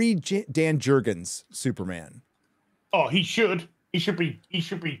did he read Dan Jurgens' Superman? Oh, he should. He should be.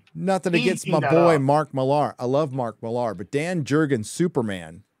 Nothing against my boy Mark Millar. I love Mark Millar, but Dan Jurgens'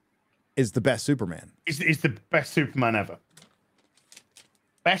 Superman is the best Superman. Is the best Superman ever.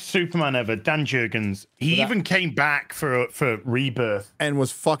 Best Superman ever, Dan Jurgens. He even came back for Rebirth. And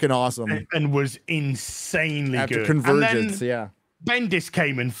was fucking awesome. And was insanely After good. Convergence, and then Bendis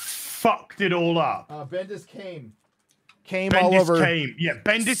came and fucked it all up. Bendis came Bendis all over. Yeah,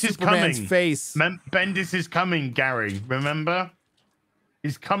 Bendis Superman's is coming. Face. Bendis is coming, Gary. Remember?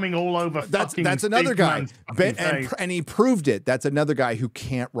 He's coming all over. That's another guy, and he proved it. That's another guy who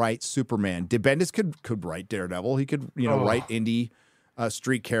can't write Superman. Bendis could write Daredevil. He could write indie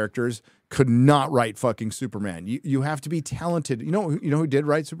street characters. Could not write fucking Superman. You have to be talented. You know who did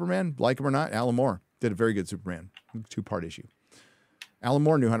write Superman? Like him or not, Alan Moore did a very good Superman, 2-part issue. Alan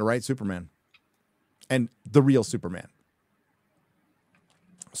Moore knew how to write Superman, and the real Superman.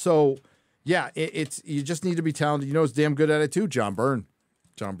 So, yeah, it's you just need to be talented. You know who's damn good at it too? John Byrne.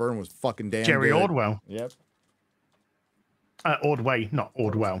 John Byrne was fucking damn Jerry good. Ordwell. Yep. Ordway, not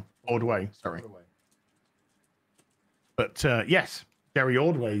Ordwell. Ordway, sorry. But yes, Jerry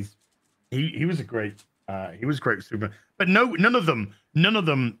Ordway's he was a great Superman. But none of them.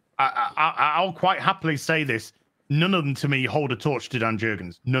 I'll quite happily say this. None of them to me hold a torch to Dan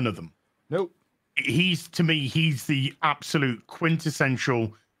Jurgens. None of them. Nope. He's the absolute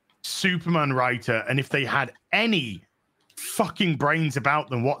quintessential Superman writer, and if they had any fucking brains about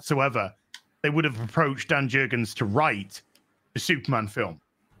them whatsoever, they would have approached Dan Jurgens to write the Superman film.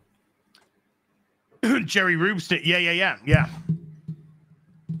 Jerry Rubinstein, yeah.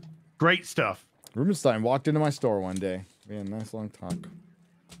 Great stuff. Rubenstein walked into my store one day. We had a nice long talk.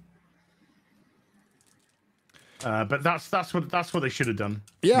 But that's what they should have done.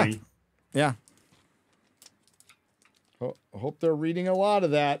 Yeah. Me. Yeah. I hope they're reading a lot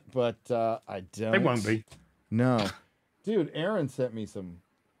of that, but I don't. They won't be. No. Dude, Aaron sent me some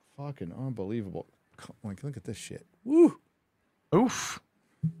fucking unbelievable. Like, look at this shit. Woo. Oof.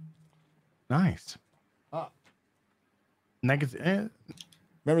 Nice. Negative.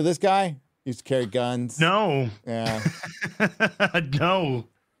 Remember this guy? Used to carry guns. No. Yeah. No.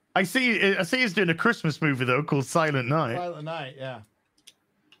 I see he's doing a Christmas movie though called Silent Night. Silent Night, yeah.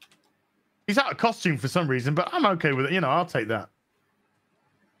 He's out of costume for some reason, but I'm okay with it. You know, I'll take that.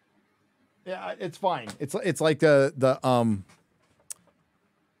 Yeah, it's fine. It's like the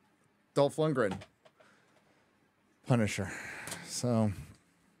Dolph Lundgren Punisher. So,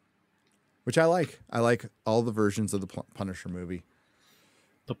 which I like. I like all the versions of the Punisher movie.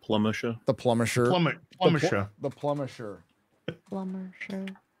 The Plumbisher. The Plumbisher. Plumbisher. The Plumbisher.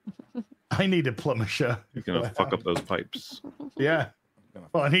 Plumbisher. I need a Plumbisher. You're gonna fuck up those pipes. Yeah.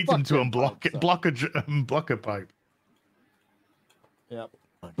 Well, I need them to unblock it. Block a pipe. Yep.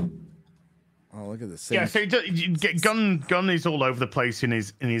 Oh, look at this. Yeah, so Gunn is all over the place in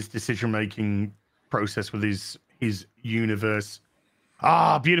his decision making process with his universe.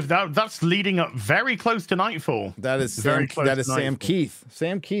 Ah, beautiful. That's leading up very close to Nightfall. That is very close. That is to Sam Nightfall. Keith.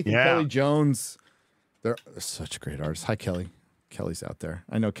 Sam Keith and Yeah. Kelly Jones. They're such great artists. Hi, Kelly. Kelly's out there.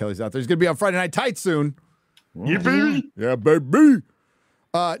 I know Kelly's out there. He's gonna be on Friday Night Tights soon. Yeah, baby. Yeah, baby.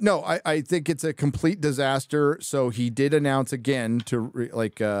 No, I think it's a complete disaster. So he did announce again to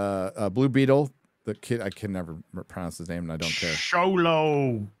Blue Beetle, the kid. I can never pronounce his name, and I don't care.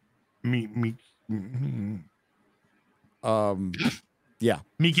 Sholo. Yeah.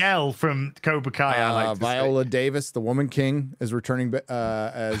 Miguel from Cobra Kai. I like to Viola say. Davis, the Woman King, is returning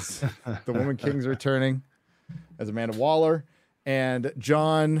as the Woman King's returning as Amanda Waller, and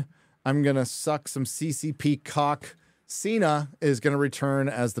John. I'm gonna suck some CCP cock. Cena is going to return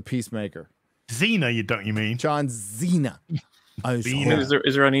as the Peacemaker. Xena, you mean? John Cena. Is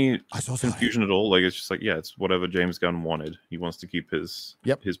there any confusion at all? Like, it's just like, yeah, it's whatever James Gunn wanted. He wants to keep his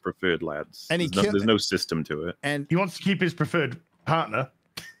preferred lads. And there's no system to it. And he wants to keep his preferred partner.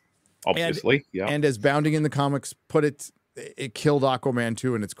 Obviously, yeah. And as Bounding in the comics put it, it killed Aquaman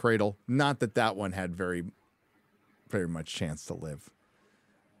 2 in its cradle. Not that one had very, very much chance to live.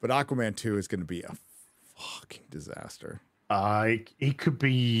 But Aquaman 2 is going to be a fucking disaster. It could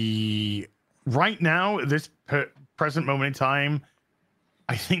be right now at this present moment in time.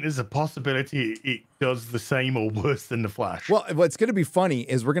 I think there's a possibility it does the same or worse than The Flash. Well, what's going to be funny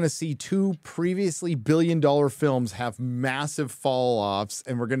is we're going to see two previously billion-dollar films have massive fall-offs,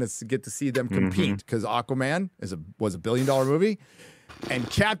 and we're going to get to see them compete because Aquaman was a billion-dollar movie, and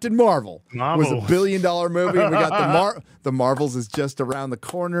Captain Marvel was a billion-dollar movie. And we got the Marvels is just around the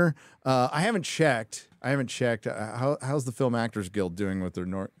corner. I haven't checked. How's the Film Actors Guild doing with their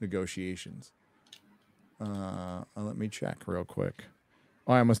negotiations? Let me check real quick.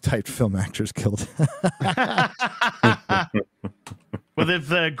 Oh, I almost typed Film Actors Guild. Well,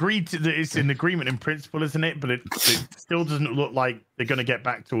 they've agreed to that. It's an agreement in principle, isn't it? But it still doesn't look like they're going to get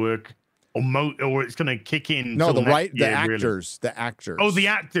back to work, or it's going to kick in. No, till the next year, actors. Really. The actors. Oh, the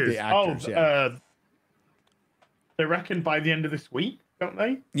actors. The actors. They reckon by the end of this week, don't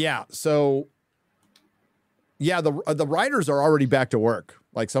they? Yeah. So, yeah, the writers are already back to work.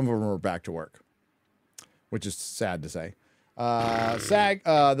 Like some of them are back to work, which is sad to say.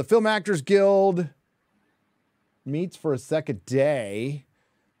 The Film Actors Guild meets for a second day,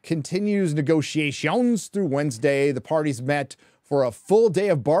 continues negotiations through Wednesday. The parties met for a full day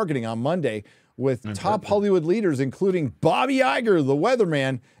of bargaining on Monday with top Hollywood leaders, including Bobby Iger, the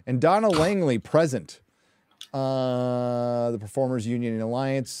weatherman, and Donna Langley present. The Performers Union and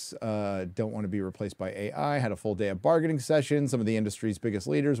Alliance don't want to be replaced by AI. Had a full day of bargaining sessions. Some of the industry's biggest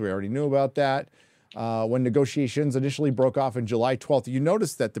leaders, we already knew about that. When negotiations initially broke off on July 12th, you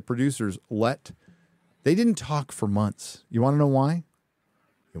noticed that the producers they didn't talk for months. You want to know why?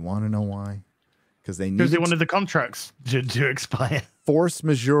 Because they wanted the contracts to expire. Force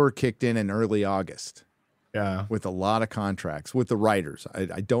majeure kicked in early August. Yeah. With a lot of contracts with the writers.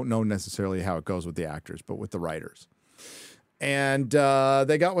 I don't know necessarily how it goes with the actors, but with the writers. And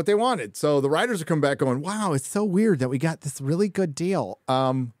they got what they wanted. So the writers are coming back going, wow, it's so weird that we got this really good deal.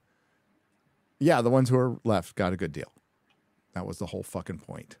 Yeah, the ones who are left got a good deal. That was the whole fucking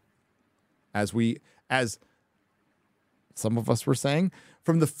point. As some of us were saying,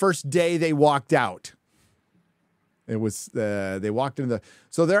 from the first day they walked out. It was they walked into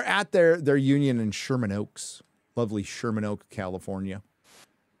so they're at their union in Sherman Oaks, lovely Sherman Oaks, California.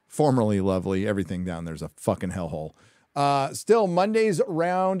 Formerly lovely. Everything down there's a fucking hellhole. Still, Monday's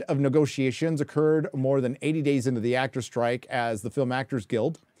round of negotiations occurred more than 80 days into the actor strike, as the Film Actors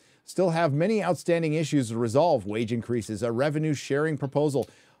Guild still have many outstanding issues to resolve: wage increases, a revenue sharing proposal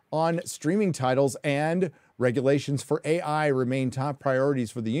on streaming titles, and regulations for AI remain top priorities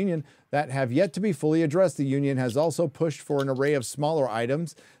for the union that have yet to be fully addressed. The union has also pushed for an array of smaller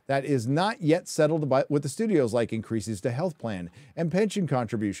items that is not yet settled with the studios, like increases to health plan and pension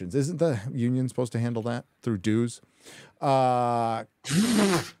contributions. Isn't the union supposed to handle that through dues? So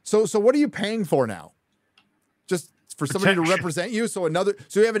what are you paying for now? Just for somebody to represent you? So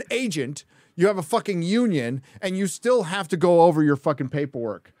you have an agent, you have a fucking union, and you still have to go over your fucking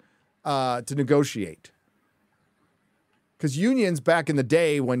paperwork to negotiate. Because unions back in the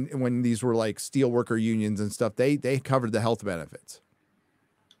day, when these were like steelworker unions and stuff, they covered the health benefits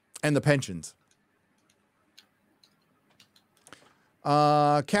and the pensions.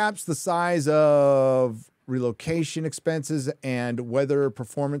 Caps the size of relocation expenses and whether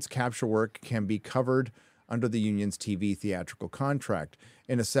performance capture work can be covered under the union's TV theatrical contract.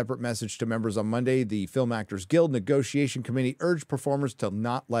 In a separate message to members on Monday, the Film Actors Guild Negotiation Committee urged performers to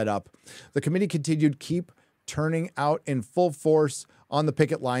not let up. The committee continued, keep turning out in full force on the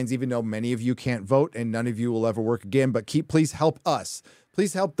picket lines, even though many of you can't vote and none of you will ever work again. But please help us.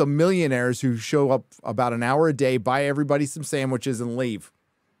 Please help the millionaires who show up about an hour a day, buy everybody some sandwiches, and leave.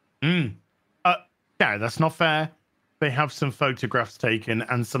 Yeah, that's not fair. They have some photographs taken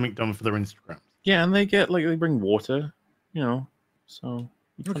and something done for their Instagram. Yeah, and they get they bring water, so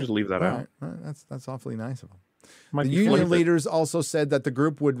you can just leave that out. Right. That's awfully nice of them. The union leaders also said that the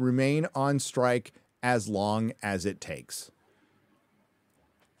group would remain on strike as long as it takes.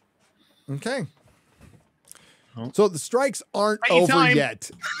 Okay. So the strikes aren't over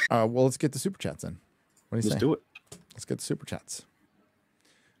yet. Well, let's get the super chats in. What do you say? Let's do it. Let's get the super chats.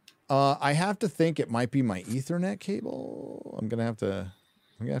 I have to think it might be my Ethernet cable. I'm gonna have to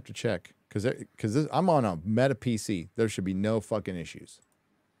check because I'm on a Meta PC. There should be no fucking issues.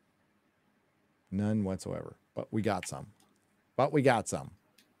 None whatsoever. But we got some.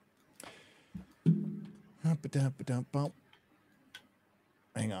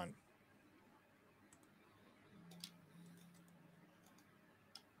 Hang on.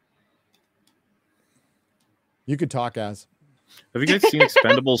 You could talk, as. Have you guys seen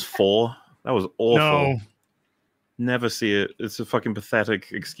Expendables 4? That was awful. No. Never see it. It's a fucking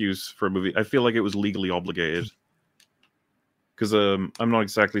pathetic excuse for a movie. I feel like it was legally obligated. Because I'm not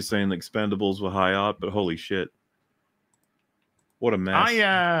exactly saying the Expendables were high art, but holy shit. What a mess.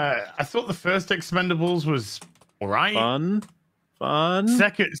 I thought the first Expendables was alright. Fun.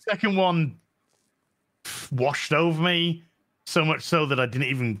 Second one washed over me, so much so that I didn't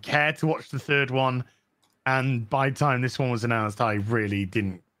even care to watch the third one. And by the time this one was announced, I really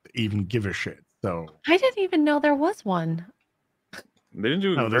didn't even give a shit. So I didn't even know there was one. They didn't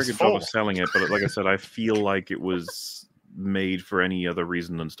do a very good job of selling it, but like I said, I feel like it was made for any other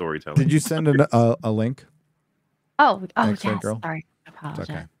reason than storytelling. Did you send a link? Oh, Thanks, yes. girl. Sorry. I apologize. It's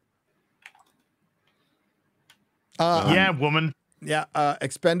okay. Yeah, woman. Yeah,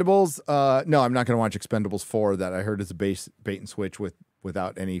 Expendables. No, I'm not going to watch Expendables 4. That I heard is a bait and switch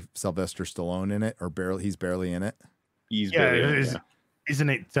without any Sylvester Stallone in it, or he's barely in it. Isn't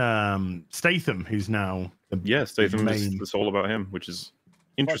it Statham who's now? Statham is. It's all about him, which is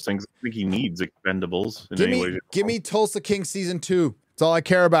interesting. I think he needs Expendables. Give me Tulsa King season 2. That's all I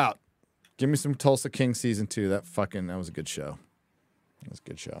care about. Give me some Tulsa King season 2. That was a good show. That was a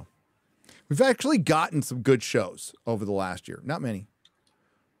good show. We've actually gotten some good shows over the last year. Not many,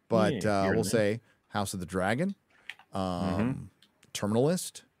 but we'll say House of the Dragon,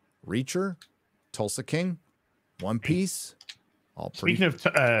 Terminalist, Reacher, Tulsa King, One Piece. All pretty Speaking of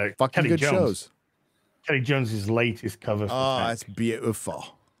fucking Kelly good Jones, shows. Kelly Jones's latest cover. Oh, that's beautiful.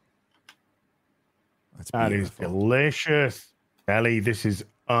 That is delicious. Kelly, this is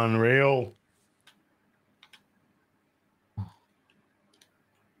unreal.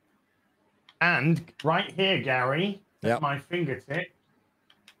 And right here, Gary, at my fingertip,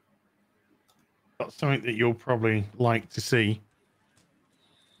 got something that you'll probably like to see.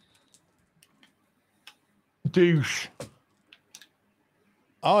 Douche.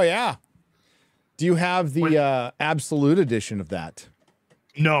 Oh, yeah. Do you have the absolute edition of that?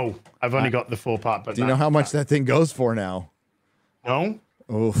 No, I've only got the 4-part. But do you know how much that thing goes for now? No.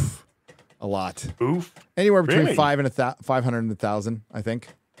 Oof. A lot. Oof. Anywhere between 500 and 1,000, I think.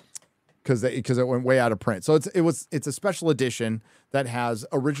 Because it went way out of print. So it's a special edition that has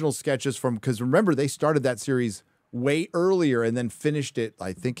original sketches from, because remember, they started that series way earlier and then finished it.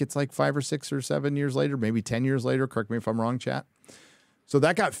 I think it's like 5 or 6 or 7 years later, maybe 10 years later. Correct me if I'm wrong, chat. So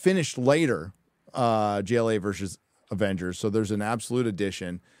that got finished later, JLA versus Avengers. So there's an absolute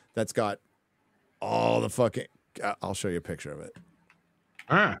edition that's got all the fucking. I'll show you a picture of it.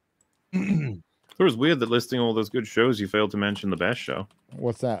 It was weird that listing all those good shows, you failed to mention the best show.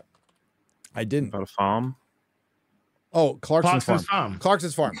 What's that? I didn't. About a farm. Oh, Clarkson's Farm.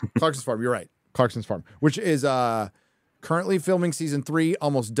 Clarkson's Farm. Clarkson's Farm. You're right. Clarkson's Farm, which is currently filming season 3,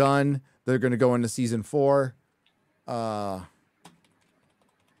 almost done. They're going to go into season 4. Yeah,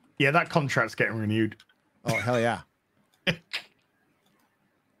 that contract's getting renewed. Oh, hell yeah.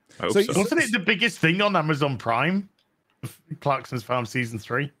 So wasn't it the biggest thing on Amazon Prime? Clarkson's Farm season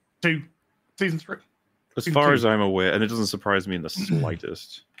 3? Season 3? As far as I'm aware, and it doesn't surprise me in the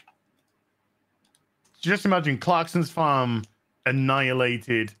slightest. Just imagine Clarkson's Farm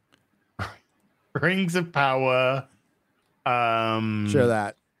annihilated Rings of Power. Share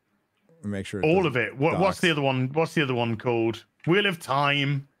that. Make sure all of it. What's the other one? What's the other one called? Wheel of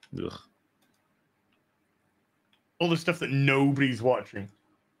Time. Ugh. All the stuff that nobody's watching.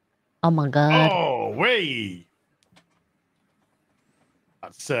 Oh my god. Oh wait.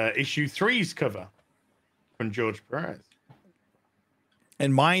 That's issue 3's cover from George Perez.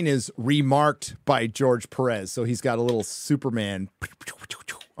 And mine is remarked by George Perez, so he's got a little Superman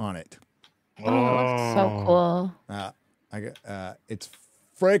on it. Oh, that's so cool. It's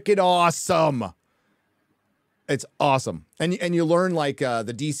freaking awesome. It's awesome, and you learn like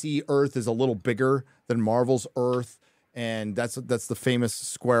the DC Earth is a little bigger than Marvel's Earth, and that's the famous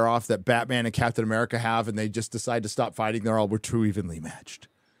square off that Batman and Captain America have, and they just decide to stop fighting. We're too evenly matched.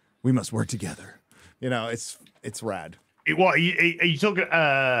 We must work together. You know, it's rad. What are you talking?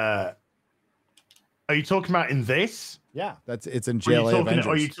 Are you talking about in this? Yeah, it's in JLA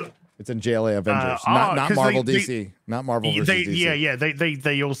Avengers. It's in JLA Avengers, not Marvel DC, not Marvel versus DC. Yeah.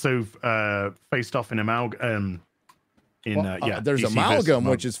 They also faced off in Amalgam. There's Amalgam,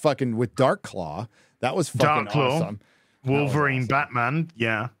 which is fucking with Dark Claw. That was fucking awesome. Wolverine, Batman,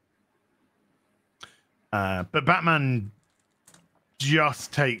 yeah. But Batman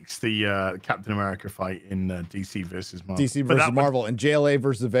just takes the Captain America fight in DC versus Marvel. DC versus Marvel, and JLA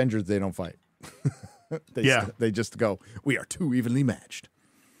versus Avengers, they don't fight. They just go, we are too evenly matched.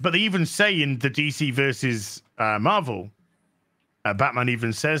 But they even say in the DC versus Marvel, Batman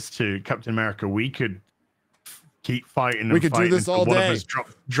even says to Captain America, we could keep fighting. We could do this all day. One of us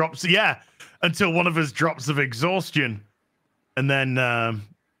drops, until one of us drops of exhaustion, and then the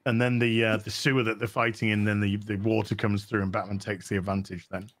sewer that they're fighting in, then the water comes through, and Batman takes the advantage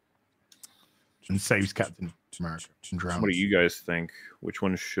then, and saves Captain America and drowns. What do you guys think? Which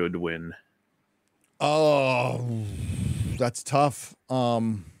one should win? Oh, that's tough.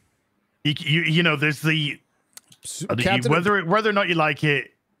 You know, there's whether or not you like it.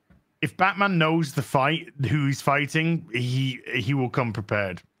 If Batman knows the fight, who he's fighting, he will come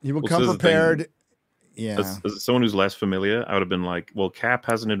prepared. He will come prepared. Yeah. As someone who's less familiar, I would have been like, well, Cap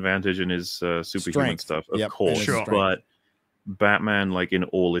has an advantage in his superhuman stuff, of course. Sure. But Batman, like in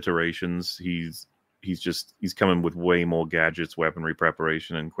all iterations, he's coming with way more gadgets, weaponry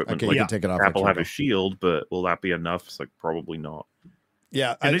preparation, and equipment. Okay, like, you can take it off. Cap will have a shield, but will that be enough? It's like probably not.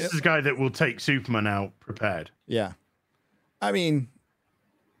 Yeah, and this is a guy that will take Superman out prepared. Yeah, I mean,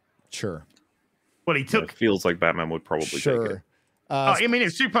 sure. Well, he took. It feels like Batman would probably take it. I mean,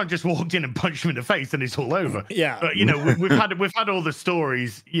 if Superman just walked in and punched him in the face, then it's all over. Yeah, but you know, we've had all the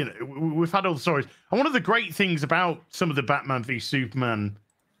stories. You know, we've had all the stories. And one of the great things about some of the Batman v Superman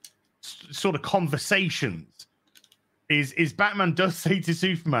sort of conversations is Batman does say to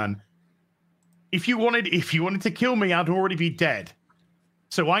Superman, if you wanted to kill me, I'd already be dead.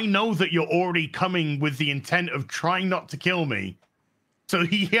 So I know that you're already coming with the intent of trying not to kill me. So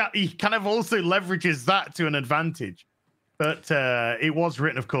he kind of also leverages that to an advantage. But it was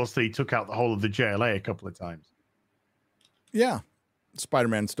written, of course, that he took out the whole of the JLA a couple of times. Yeah.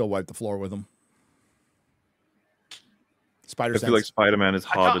 Spider-Man still wiped the floor with him. I feel like Spider-Man is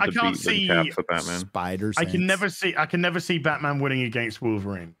harder to beat than Cap for Batman. Spider-Sense. I can never see Batman winning against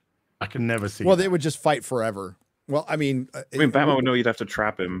Wolverine. I can never see. Well, they would just fight forever. Well, I mean, Batman would know you'd have to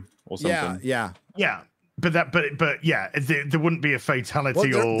trap him or something. Yeah. But yeah, there wouldn't be a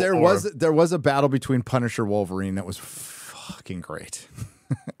fatality. Well, there was a battle between Punisher Wolverine that was fucking great.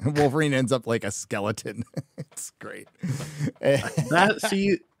 Wolverine ends up like a skeleton. It's great.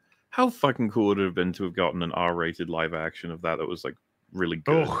 How fucking cool would it have been to have gotten an R-rated live action of that was like really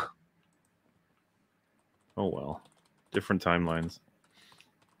good. Oh well, different timelines.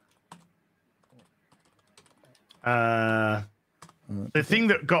 The thing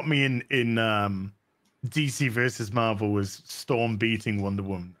that got me in DC versus Marvel was Storm beating Wonder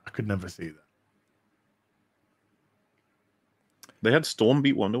Woman. I could never see that. They had Storm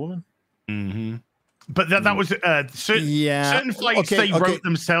beat Wonder Woman? Mm-hmm. But that was certain fights they wrote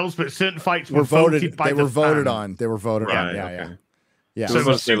themselves, but certain fights were voted by They were voted on. They were voted on. Okay. Yeah.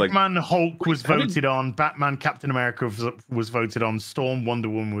 So Superman, Hulk was voted on. Batman, Captain America was voted on. Storm, Wonder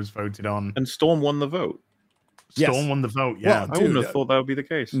Woman was voted on. And Storm won the vote. Storm won the vote. Yeah, Well, I wouldn't have thought that would be the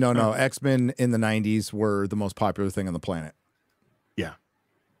case. No. X-Men in the 90s were the most popular thing on the planet. Yeah.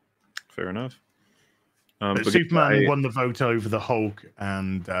 Fair enough. But Superman won the vote over the Hulk,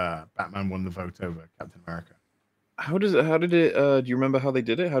 and Batman won the vote over Captain America. How did it? Do you remember how they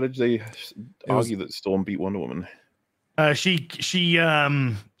did it? How did they argue that Storm beat Wonder Woman? She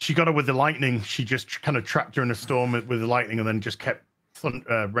got her with the lightning. She just kind of trapped her in a storm with the lightning, and then just kept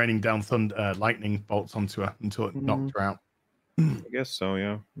raining down lightning bolts onto her until it knocked her out. I guess so.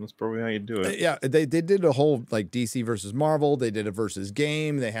 Yeah, that's probably how you do it. Yeah, they did a whole like DC versus Marvel. They did a versus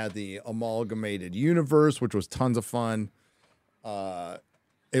game. They had the amalgamated universe, which was tons of fun.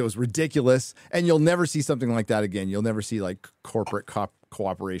 It was ridiculous, and you'll never see something like that again. You'll never see like corporate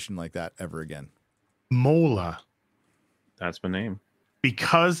cooperation like that ever again. MauLer. That's my name.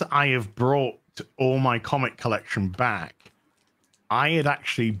 Because I have brought all my comic collection back, I had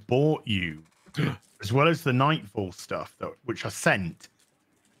actually bought you, as well as the Nightfall stuff, which I sent,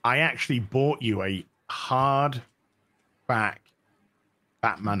 I actually bought you a hardback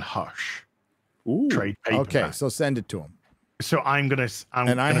Batman Hush trade paperback. Okay, so send it to him. So I'm gonna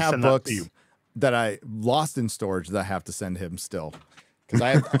I have send books that to you. that I lost in storage that I have to send him still, because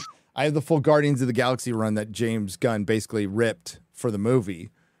I have the full Guardians of the Galaxy run that James Gunn basically ripped for the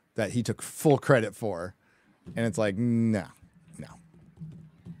movie that he took full credit for. And it's like, no.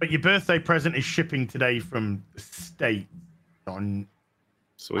 But your birthday present is shipping today from the States.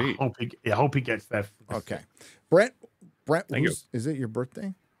 Sweet. I hope he gets there. Okay. Brent, Thank you. Is it your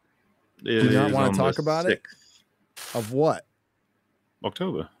birthday? It Do you not is want to on talk the about 6th. it? Of what?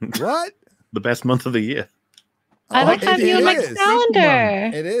 October. What? The best month of the year. I don't have you in my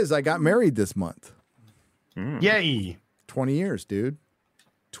calendar. It is. I got married this month. Yay. 20 years, dude.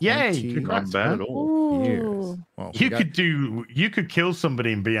 Yay. Congrats. Not bad at all. Years. Well, you could kill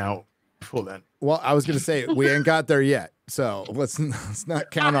somebody and be out before then. Well, I was gonna say we ain't got there yet, so let's not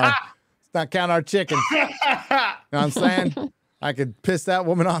count our chickens. You know what I'm saying? I could piss that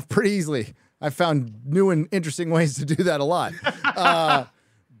woman off pretty easily. I found new and interesting ways to do that a lot.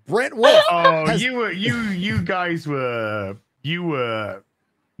 Brent Wolf. Oh, you guys were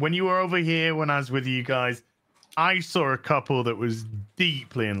when you were over here when I was with you guys, I saw a couple that was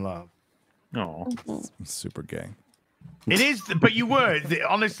deeply in love. Oh, super gay. It is, but you were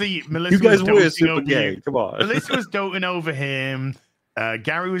honestly. Melissa, you guys was were super gay. You. Come on, Melissa was doting over him.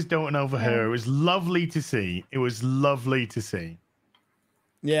 Gary was doting over her. It was lovely to see.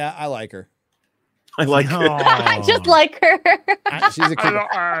 Yeah, I like her. I like her. I just like her. She's a kid.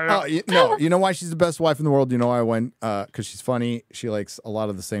 No, you know why she's the best wife in the world? You know why I went? Because she's funny. She likes a lot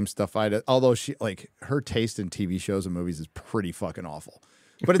of the same stuff I did. Although she her taste in TV shows and movies is pretty fucking awful.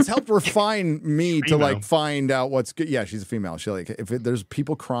 But it's helped refine me to like find out what's good. Yeah, she's a female. She like if there's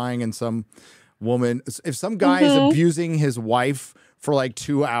people crying and some woman, if some guy is abusing his wife for like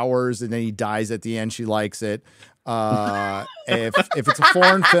 2 hours and then he dies at the end, she likes it. If it's a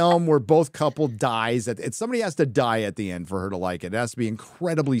foreign film where both couple dies, somebody has to die at the end for her to like it. It has to be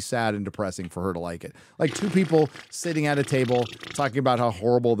incredibly sad and depressing for her to like it. Like two people sitting at a table talking about how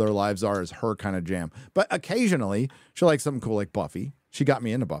horrible their lives are is her kind of jam. But occasionally she'll like something cool like Buffy. She got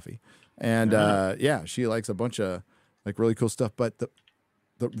me into Buffy, and yeah, she likes a bunch of like really cool stuff. But the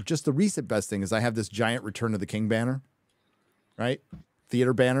recent best thing is I have this giant Return of the King banner, right?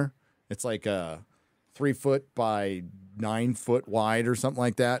 Theater banner. It's like 3 foot by 9 foot wide or something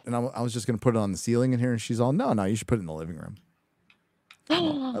like that. And I was just going to put it on the ceiling in here. And she's all, no, you should put it in the living room.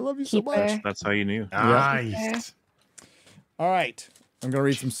 I love you so much. That's how you knew. Nice. Yeah. All right. I'm going to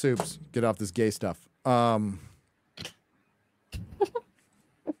read some soups. Get off this gay stuff.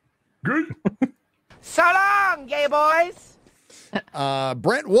 Good. So long, gay boys.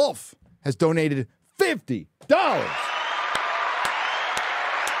 Brent Wolf has donated $50.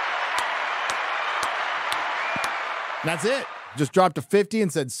 That's it. Just dropped a 50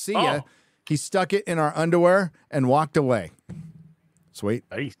 and said, see ya. He stuck it in our underwear and walked away. Sweet.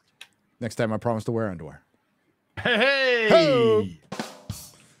 Nice. Next time I promise to wear underwear. Hey. Ho!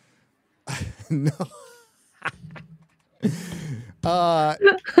 No.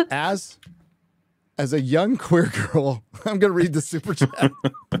 As a young queer girl, I'm going to read the super chat.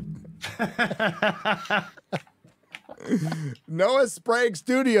 Noah Sprague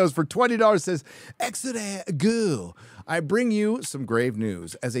Studios for $20 says, "Excellent girl. I bring you some grave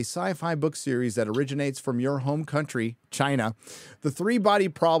news. As a sci-fi book series that originates from your home country, China, The Three-Body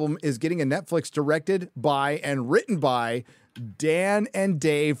Problem is getting a Netflix directed by and written by Dan and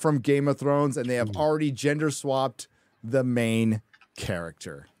Dave from Game of Thrones, and they have already gender swapped the main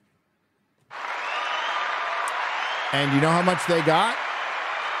character." And you know how much they got?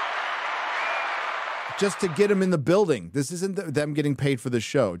 Just to get him in the building. This isn't them getting paid for the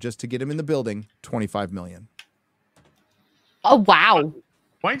show. Just to get him in the building, $25 million. Oh, wow.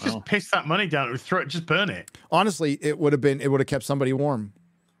 Why don't you just piss that money down or throw it, just burn it? Honestly, it would have kept somebody warm.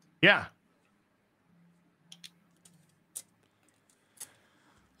 Yeah.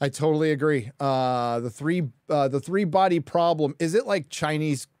 I totally agree. The three-body problem. Is it like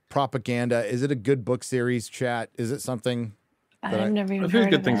Chinese propaganda? Is it a good book series, chat? Is it something? I've never even I've heard heard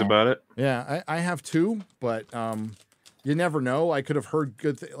good of things it. about it. Yeah, I have too, but you never know. I could have heard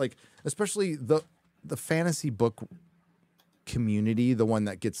good things, like especially the fantasy book community, the one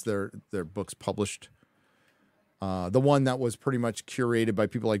that gets their books published. The one that was pretty much curated by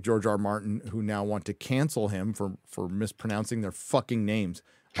people like George R. Martin, who now want to cancel him for mispronouncing their fucking names.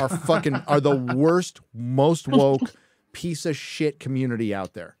 Are the worst, most woke piece of shit community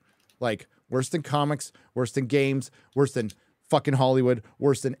out there. Like worse than comics, worse than games, worse than fucking Hollywood,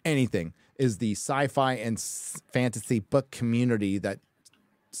 worse than anything is the sci-fi and fantasy book community that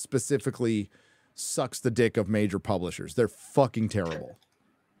specifically sucks the dick of major publishers. They're fucking terrible.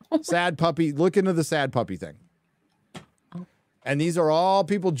 Sad puppy. Look into the sad puppy thing. And these are all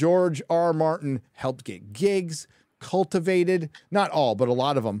people George R. Martin helped get gigs, cultivated, not all, but a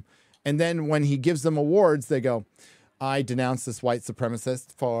lot of them. And then when he gives them awards, they go, "I denounce this white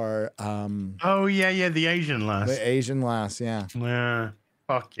supremacist for..." Oh, yeah, the Asian lass. The Asian lass, yeah. Yeah,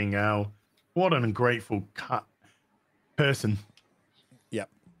 fucking hell. What an ungrateful person. Yep.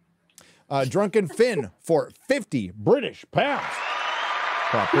 Drunken Finn for 50 British pounds.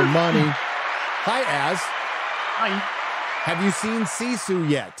 Proper money. Hi, Az. Hi. Have you seen Sisu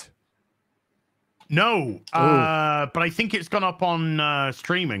yet? No, but I think it's gone up on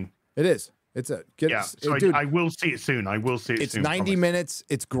streaming. It is. So dude, I will see it soon. It's 90 minutes.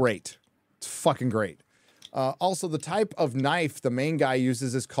 It's great. It's fucking great. Also, the type of knife the main guy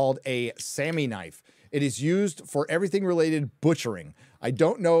uses is called a Sammy knife. It is used for everything related butchering. I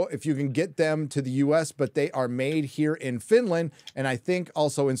don't know if you can get them to the U.S., but they are made here in Finland, and I think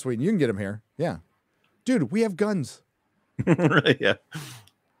also in Sweden. You can get them here. Yeah. Dude, we have guns. Yeah.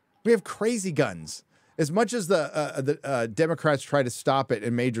 We have crazy guns. As much as the Democrats try to stop it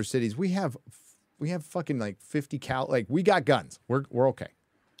in major cities, we have fucking like 50 cal. Like we got guns. We're okay.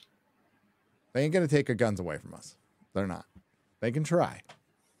 They ain't gonna take our guns away from us. They're not. They can try,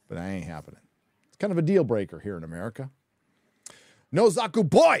 but that ain't happening. It's kind of a deal breaker here in America. Nozaku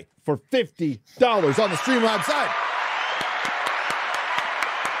Boy for $50 on the Streamlabs side.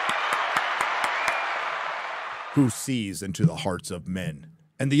 Who sees into the hearts of men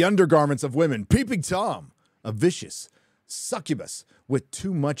and the undergarments of women? Peeping Tom, a vicious succubus with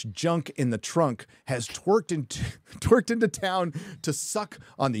too much junk in the trunk, has twerked into town to suck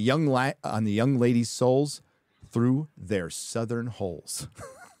on the young ladies' souls through their southern holes.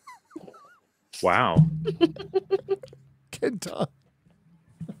 Wow. Kid Tom.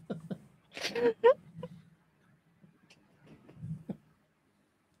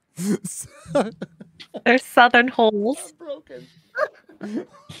 They're southern holes. Broken.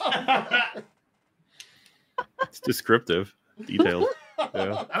 It's descriptive, detailed.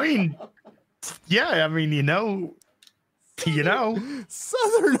 Yeah. I mean, you know.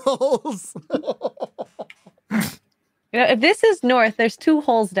 Southern holes. If this is north, there's 2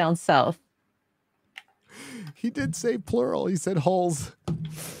 holes down south. He did say plural. He said holes.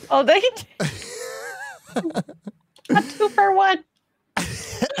 Oh, they a 2 for 1.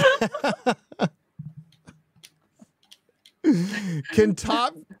 Can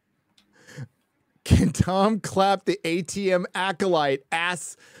Tom clap the ATM acolyte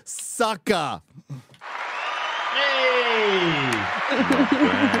AhSUCKA? Hey!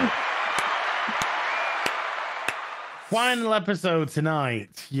 Final episode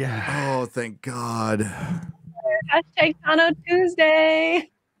tonight. Yeah. Oh, thank God. Hashtag Tano Tuesday.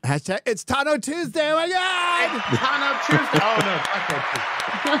 Hashtag it's Tano Tuesday. Oh my God. It's Tano Tuesday. Oh, no. Taco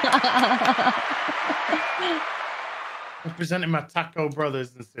Tuesday. Representing my taco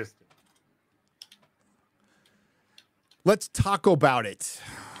brothers and sisters. Let's talk about it.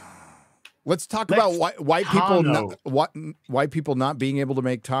 Let's talk about white people not being able to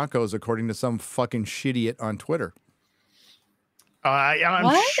make tacos, according to some fucking shit on Twitter.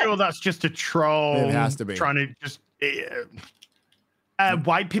 I'm sure that's just a troll. It has to be trying to just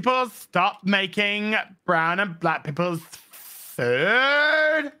white people stop making brown and black people's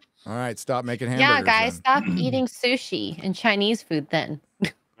food. All right, stop making hamburgers. Yeah, guys, then. stop eating sushi and Chinese food then. Yeah.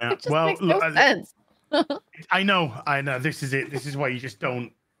 It just makes no sense. I know. This is it. This is why you just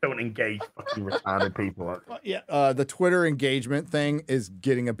don't engage fucking retarded people. Yeah, the Twitter engagement thing is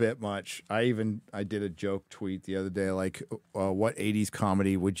getting a bit much. I did a joke tweet the other day, like, what 80s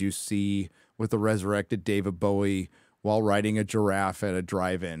comedy would you see with the resurrected David Bowie while riding a giraffe at a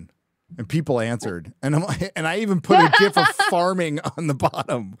drive-in? And people answered, and I even put a gif of farming on the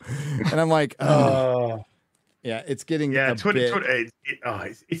bottom, and I'm like, oh, yeah, it's getting Twitter.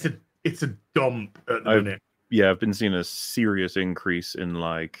 It's a dump at the minute. Yeah, I've been seeing a serious increase in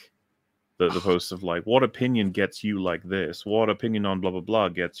like the posts of like, what opinion gets you like this? What opinion on blah blah blah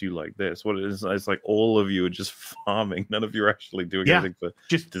gets you like this? What is? It's like all of you are just farming. None of you are actually doing anything for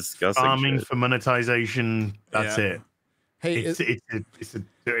just discussing farming shit. for monetization. That's it. Hey, it's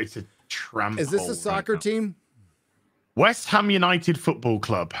a tramp. Is this a soccer team? West Ham United Football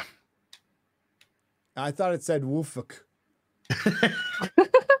Club. I thought it said Woofuk.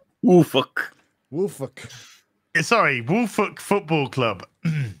 Woofuk. Woofuk. Sorry, Woofuk Football Club.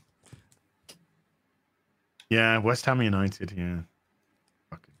 Yeah, West Ham United. Yeah.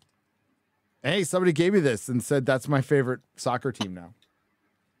 Hey, somebody gave me this and said that's my favorite soccer team now.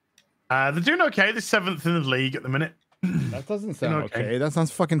 They're doing okay. They're 7th in the league at the minute. That doesn't sound okay. That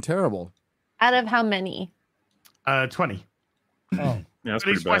sounds fucking terrible. Out of how many? 20. Oh, yeah, that's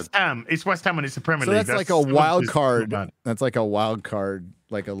but it's pretty bad. West Ham. It's West Ham and it's the Premier So League. that's like a wild card. That's like a wild card,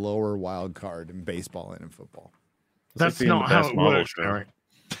 like a lower wild card in baseball and in football. That's not how it works, Eric.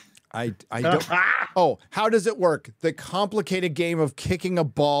 I don't. Oh, how does it work? The complicated game of kicking a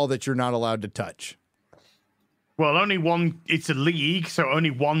ball that you're not allowed to touch. Well, only one. It's a league, so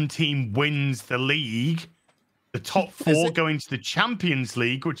only one team wins the league. The top 4 go into the Champions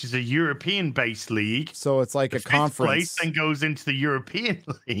League, which is a European-based league. So it's like a conference. Place then goes into the European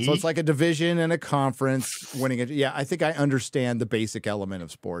League. So it's like a division and a conference winning it. Yeah, I think I understand the basic element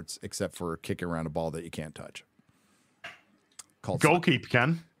of sports, except for kicking around a ball that you can't touch. Called goalkeeper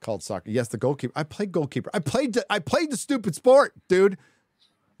can. Called soccer. Yes, the goalkeeper. I played goalkeeper. I played the stupid sport, dude.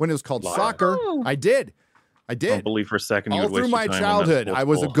 When it was called soccer, I did. I Don't believe for a second you all would waste through my your time childhood. on that I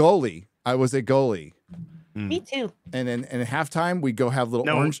was a ball. goalie. Me too. And then at halftime, we'd go have little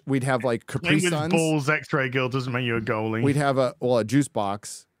orange. We'd have like Capri Playing with Suns. balls, X-ray girl doesn't make you a goalie. We'd have a juice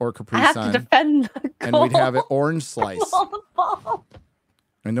box or Capri I have Sun, to defend the and goal. we'd have an orange slice. On the ball.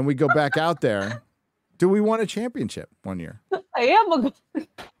 And then we go back out there. We won a championship one year. I am a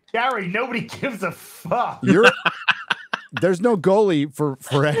Gary, nobody gives a fuck. There's no goalie for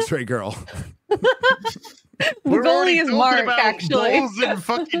X-ray girl. We're goalie already is talking Mark, about actually. balls and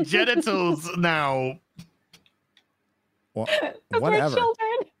fucking genitals now. Well, Those whatever. were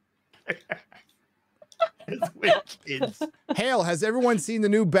children. It's with kids. Hale, has everyone seen the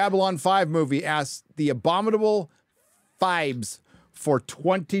new Babylon 5 movie? Asks the Abominable Fibes for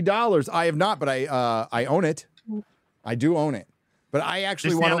 $20. I have not, but I own it. I do own it. But I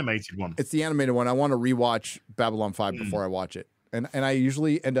actually want the animated one. It's the animated one. I want to rewatch Babylon 5 before I watch it. And I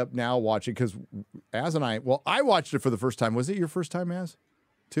usually end up now watching because Az and I watched it for the first time. Was it your first time, Az?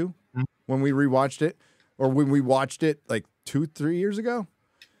 Too? When we rewatched it? Or when we watched it like 2-3 years ago?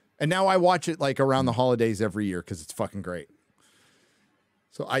 And now I watch it like around the holidays every year because it's fucking great.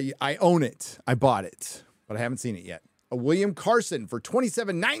 So I own it. I bought it, but I haven't seen it yet. A William Carson for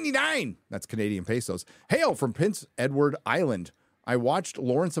 $27.99. That's Canadian pesos. Hail from Prince Edward Island. I watched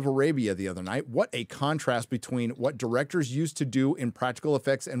Lawrence of Arabia the other night. What a contrast between what directors used to do in practical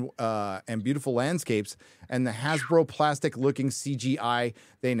effects and beautiful landscapes and the Hasbro plastic looking CGI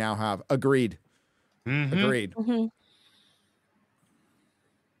they now have. Agreed. Agreed.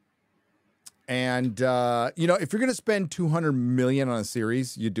 And, if you're going to spend $200 million on a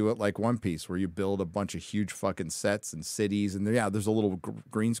series, you do it like One Piece, where you build a bunch of huge fucking sets and cities. And there's a little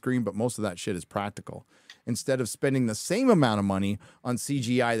green screen, but most of that shit is practical. Instead of spending the same amount of money on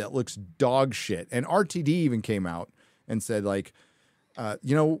CGI that looks dog shit. And RTD even came out and said, like,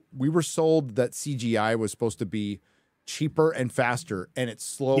 we were sold that CGI was supposed to be cheaper and faster, and it's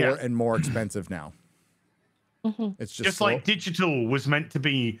slower and more expensive now. It's just like digital was meant to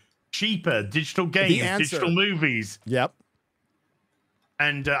be cheaper, digital games, digital movies. Yep.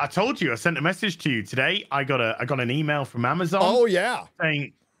 And I told you, I sent a message to you today. I got an email from Amazon. Oh yeah,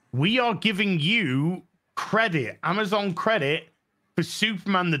 saying we are giving you credit, Amazon credit for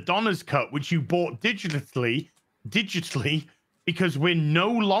Superman the Donner's Cut, which you bought digitally, because we're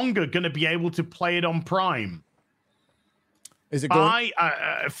no longer going to be able to play it on Prime. Is it going?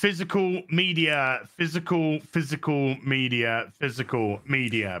 Physical media, physical media. People.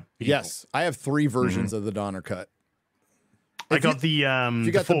 Yes, I have 3 versions of the Donner Cut. I got the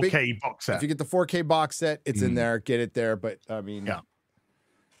 4K box set. If you get the 4K box set, it's in there. Get it there. But I mean,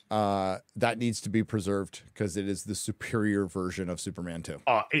 that needs to be preserved because it is the superior version of Superman 2.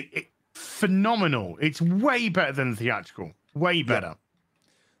 Oh, phenomenal! It's way better than the theatrical. Way better. Yeah.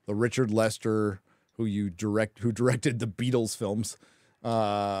 The Richard Lester, who directed the Beatles films,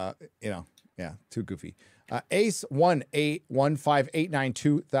 too goofy. Ace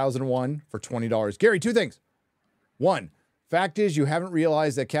 1815892,001 for $20. Gary, 2 things. 1, fact is you haven't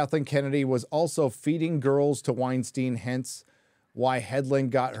realized that Kathleen Kennedy was also feeding girls to Weinstein, hence why Hedlund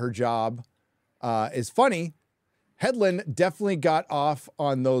got her job. Is funny. Hedlund definitely got off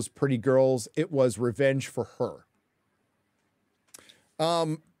on those pretty girls. It was revenge for her.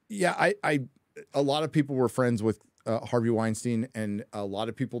 A lot of people were friends with Harvey Weinstein, and a lot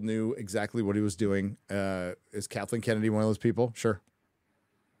of people knew exactly what he was doing. Is Kathleen Kennedy one of those people? Sure.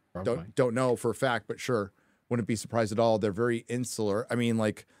 Don't know for a fact, but sure. Wouldn't be surprised at all. They're very insular. I mean,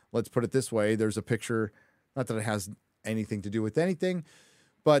 like, let's put it this way. There's a picture, not that it has anything to do with anything,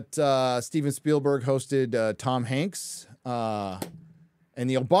 but Steven Spielberg hosted Tom Hanks and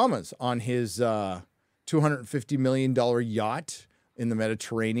the Obamas on his $250 million yacht in the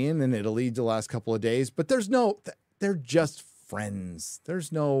Mediterranean in Italy the last couple of days. But they're just friends.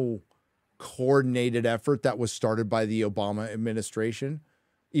 There's no coordinated effort that was started by the Obama administration,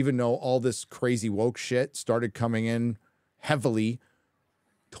 even though all this crazy woke shit started coming in heavily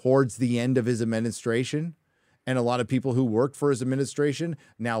towards the end of his administration. And a lot of people who worked for his administration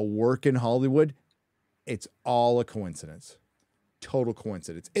now work in Hollywood. It's all a coincidence. Total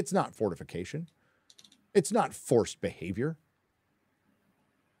coincidence. It's not fortification. It's not forced behavior.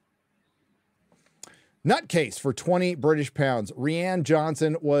 Nutcase for 20 British pounds. Rian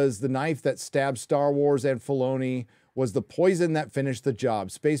Johnson was the knife that stabbed Star Wars, and Filoni was the poison that finished the job.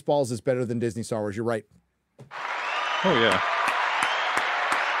 Spaceballs is better than Disney Star Wars. You're right. Oh, yeah.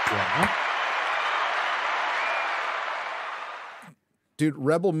 Yeah. Dude,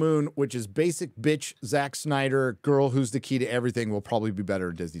 Rebel Moon, which is basic bitch Zack Snyder, girl who's the key to everything, will probably be better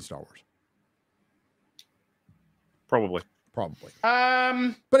than Disney Star Wars. Probably.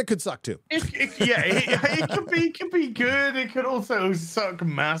 But it could suck too. It could be good. It could also suck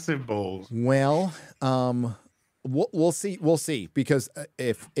massive balls. Well, we'll see. We'll see, because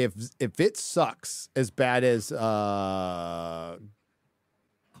if it sucks as bad as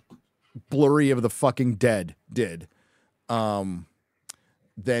Blurry of the fucking Dead did,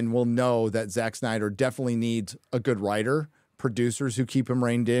 then we'll know that Zack Snyder definitely needs a good writer, producers who keep him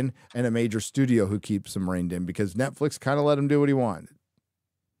reined in, and a major studio who keeps him reined in, because Netflix kind of let him do what he wanted.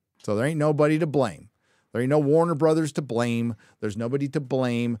 So there ain't nobody to blame. There ain't no Warner Brothers to blame. There's nobody to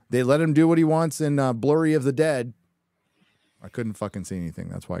blame. They let him do what he wants in Blurry of the Dead. I couldn't fucking see anything.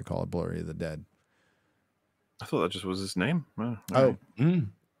 That's why I call it Blurry of the Dead. I thought that just was his name. Yeah.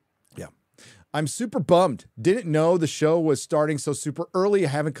 I'm super bummed. Didn't know the show was starting so super early. I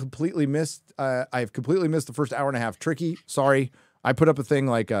have completely missed the first hour and a half. Tricky, sorry. I put up a thing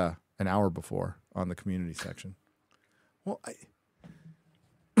like an hour before on the community section. Well,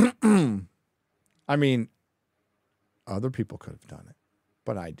 I mean, other people could have done it,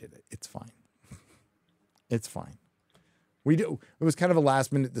 but I did it. It's fine. It's fine. It was kind of a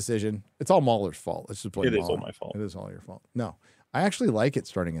last minute decision. It's all MauLer's fault. Let's just blame It is MauLer. all my fault. It is all your fault. No, I actually like it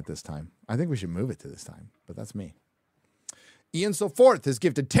starting at this time. I think we should move it to this time, but that's me. Ian So Forth has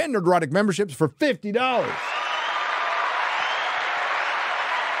gifted 10 Nerdrotic memberships for $50.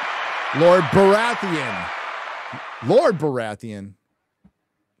 Lord Baratheon.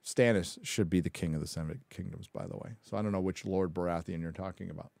 Stannis should be the king of the Seven Kingdoms, by the way. So I don't know which Lord Baratheon you're talking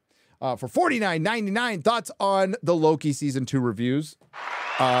about. For $49.99, thoughts on the Loki Season 2 reviews?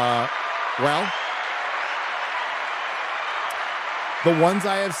 Well, the ones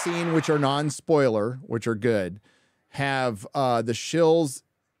I have seen, which are non-spoiler, which are good, have the shills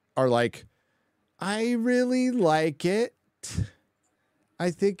are like, I really like it. I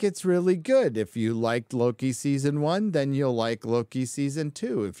think it's really good. If you liked Loki Season 1, then you'll like Loki Season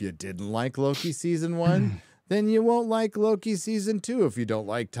 2. If you didn't like Loki Season 1, then you won't like Loki Season 2. If you don't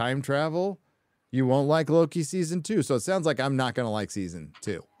like time travel, you won't like Loki Season 2. So it sounds like I'm not going to like Season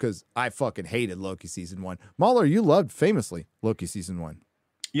 2, because I fucking hated Loki Season 1. MauLer, you loved famously Loki Season 1.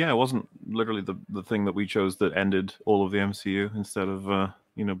 Yeah, it wasn't literally the thing that we chose that ended all of the MCU instead of,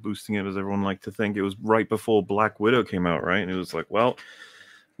 boosting it as everyone liked to think. It was right before Black Widow came out, right? And it was like, well,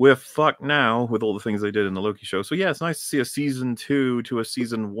 we're fucked now with all the things they did in the Loki show. So yeah, it's nice to see a season 2 to a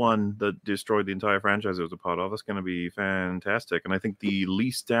season 1 that destroyed the entire franchise it was a part of. That's going to be fantastic. And I think the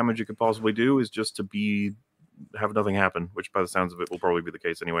least damage you could possibly do is just to have nothing happen, which by the sounds of it will probably be the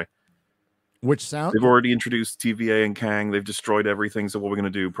case anyway. Which sound? They've already introduced TVA and Kang. They've destroyed everything. So what we're going to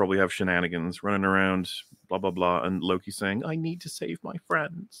do, probably have shenanigans running around, blah, blah, blah. And Loki saying, I need to save my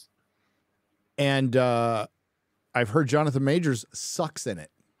friends. And I've heard Jonathan Majors sucks in it.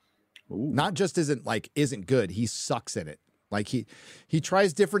 Ooh. Not just isn't good. He sucks in it. Like he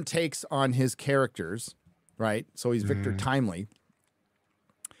tries different takes on his characters, right? So he's Victor Timely.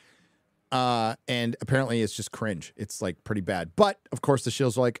 And apparently it's just cringe. It's like pretty bad. But of course the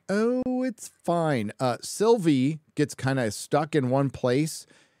Shields are like, oh, it's fine. Sylvie gets kind of stuck in one place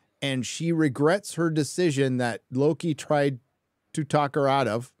and she regrets her decision that Loki tried to talk her out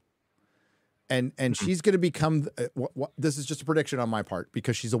of. And she's going to become, this is just a prediction on my part,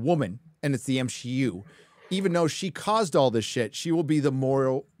 because she's a woman and it's the MCU. Even though she caused all this shit, she will be the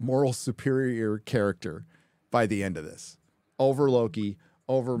moral superior character by the end of this. Over Loki,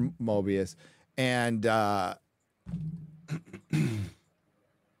 over Mobius. And yeah,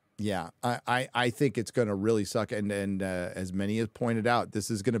 I think it's going to really suck. And as many have pointed out,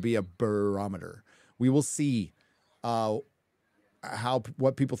 this is going to be a barometer. We will see what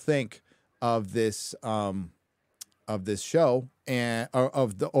people think of this show and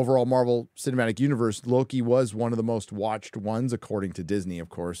of the overall Marvel Cinematic Universe. Loki was one of the most watched ones, according to Disney, of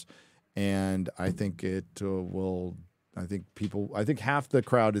course. And I think it will. I think half the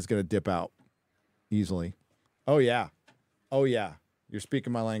crowd is going to dip out easily. Oh yeah, you're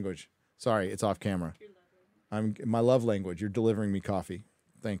speaking my language. Sorry, it's off camera. I'm my love language. You're delivering me coffee.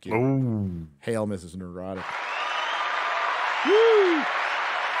 Thank you. Ooh. Hail, Mrs. Neurotic. Woo!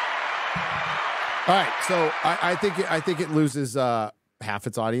 All right, so I think it loses half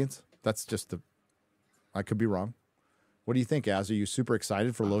its audience. That's just I could be wrong. What do you think, Az? Are you super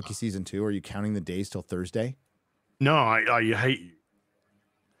excited for Loki season 2? Are you counting the days till Thursday? No, I hate you.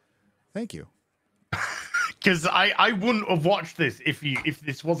 Thank you. Because I wouldn't have watched this if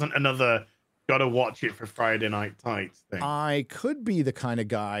this wasn't another gotta watch it for Friday Night Tights thing. I could be the kind of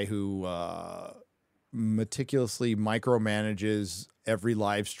guy who meticulously micromanages every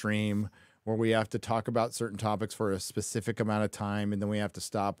live stream where we have to talk about certain topics for a specific amount of time, and then we have to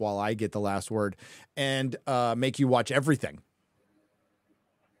stop while I get the last word and make you watch everything.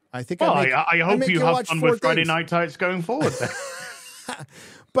 I think. Well, I hope you have fun with Friday Night Tights going forward. Then.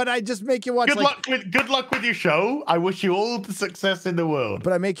 But I just make you watch. Good luck with your show. I wish you all the success in the world.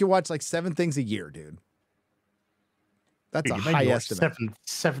 But I make you watch like 7 things a year, dude. That's a high estimate.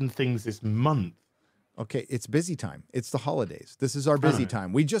 Seven things this month. Okay, it's busy time. It's the holidays. This is our busy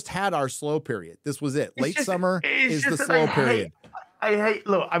time. We just had our slow period. This was it. Late summer is the slow period. I hate.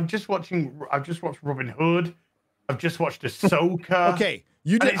 Look, I've just watched Robin Hood. I've just watched Ahsoka. Okay,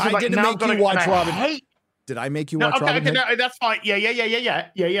 you did. I didn't make you watch Robin Hood. Did I make you watch Robin Hood? No, that's fine.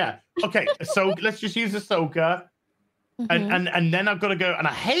 Yeah. Okay, so let's just use Ahsoka, and then I've got to go. And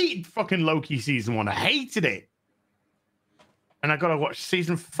I hate fucking Loki season 1. I hated it. And I gotta watch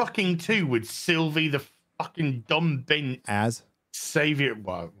season fucking 2 with Sylvie, the fucking dumb bin. Az? Savior.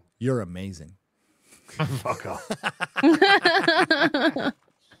 Wow. You're amazing. Fuck off.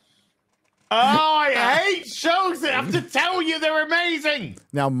 Oh, I hate shows that have to tell you they're amazing.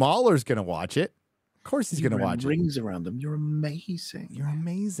 Now, MauLer's gonna watch it. Of course he's going to watch it. Rings around them. You're amazing. You're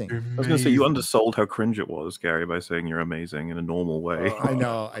amazing. I was going to say, you undersold how cringe it was, Gary, by saying you're amazing in a normal way. I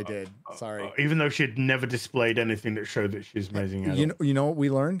know, I did. Sorry. Even though she had never displayed anything that showed that she's amazing. You know what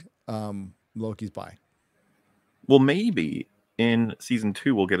we learned? Loki's bi. Well, maybe in season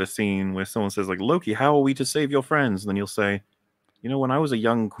 2, we'll get a scene where someone says, like, Loki, how are we to save your friends? And then you'll say, you know, when I was a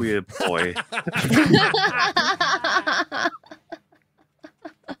young queer boy...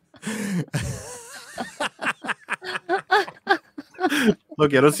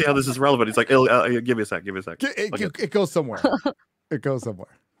 Look, I don't see how this is relevant. It's like, give me a sec. It goes somewhere. It goes somewhere.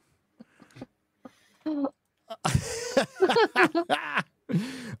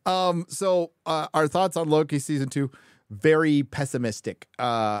 So our thoughts on Loki season 2, very pessimistic.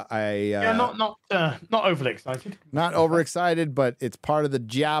 Not overly excited. Not overexcited, but it's part of the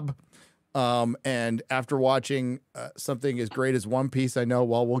job. And after watching something as great as One Piece, I know,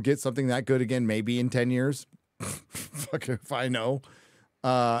 well, we'll get something that good again, maybe in 10 years. Fucking if I know.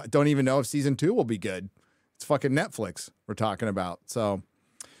 Don't even know if season 2 will be good. It's fucking Netflix we're talking about. So,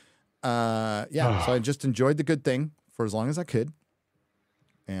 yeah. So I just enjoyed The Good Thing for as long as I could.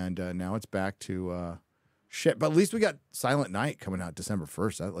 And now it's back to shit. But at least we got Silent Night coming out December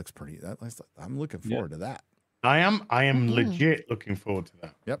 1st. That looks pretty. I'm looking forward to that. I am legit looking forward to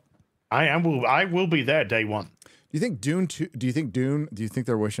that. Yep. I will be there day one. Do you think Dune? Do you think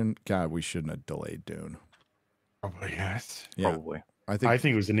they're wishing? God, we shouldn't have delayed Dune. Probably yes. Yeah. Probably. I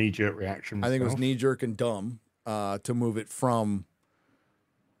think it was a knee-jerk reaction. I think it was myself. knee-jerk and dumb to move it from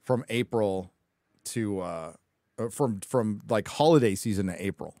April to from like holiday season to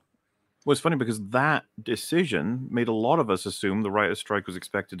April. Well, it's funny because that decision made a lot of us assume the writer's strike was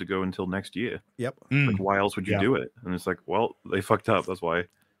expected to go until next year. Yep. Like, why else would you do it? And it's like, well, they fucked up. That's why.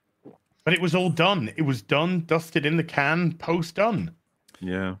 But it was all done. It was done, dusted in the can, post done.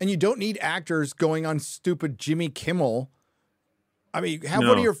 Yeah. And you don't need actors going on stupid Jimmy Kimmel. I mean, have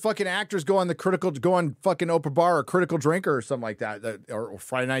one of your fucking actors go on fucking Oprah Bar or Critical Drinker or something like that, or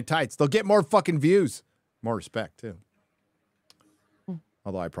Friday Night Tights. They'll get more fucking views, more respect too.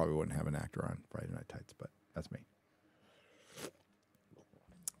 Although I probably wouldn't have an actor on Friday Night Tights, but that's me.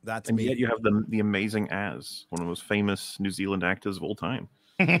 And yet you have the amazing Az, one of the most famous New Zealand actors of all time.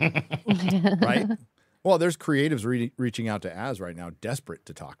 Right? Well, there's creatives reaching out to Az right now, desperate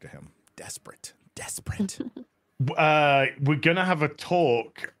to talk to him. Desperate. We're gonna have a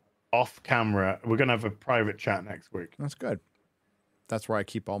talk off camera. We're gonna have a private chat next week. That's good. That's where I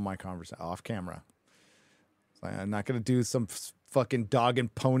keep all my conversations off camera. So I'm not gonna do some fucking dog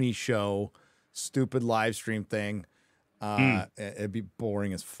and pony show, stupid live stream thing. It'd be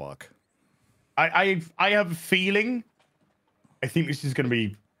boring as fuck. I have a feeling. I think this is going to be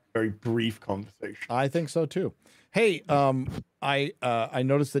a very brief conversation. I think so too. Hey, I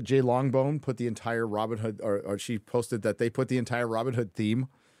noticed that Jay Longbone put the entire Robin Hood, or she posted that they put the entire Robin Hood theme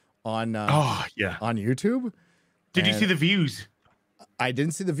on on YouTube. Did you see the views? I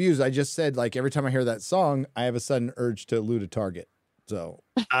didn't see the views. I just said, like, every time I hear that song, I have a sudden urge to loot a Target. So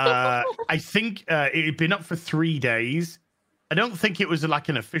I think it had been up for 3 days. I don't think it was like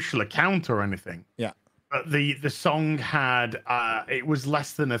an official account or anything. Yeah. But the song had it was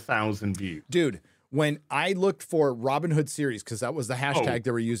less than 1,000 views. Dude, when I looked for Robin Hood series, because that was the hashtag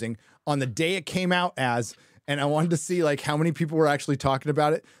they were using on the day it came out and I wanted to see like how many people were actually talking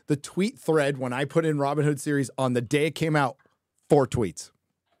about it. The tweet thread when I put in Robin Hood series on the day it came out, 4 tweets.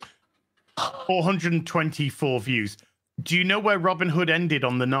 424 views. Do you know where Robin Hood ended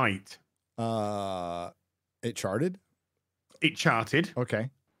on the night? It charted? It charted. Okay.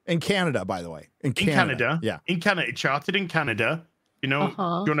 In Canada, by the way. In Canada. Yeah. In Canada. It charted in Canada. You know, you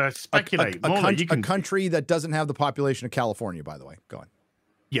want to speculate. A country that doesn't have the population of California, by the way. Go on.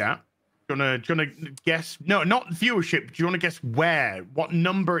 Yeah. Do you want to guess? No, not viewership. Do you want to guess where? What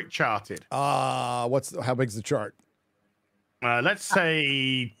number it charted? How big's the chart? Let's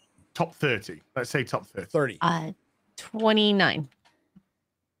say top 30. Let's say top 30. 29.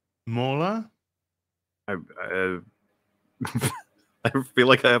 MauLer? I feel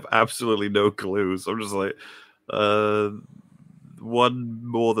like I have absolutely no clues. I'm just like, one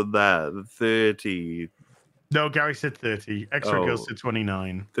more than that. 30. No, Gary said 30. Extra Girl said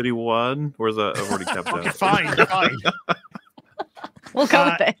 29. 31? Or is that I've already kept that? Fine. We'll go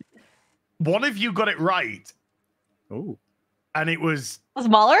with it. One of you got it right. Oh. And it was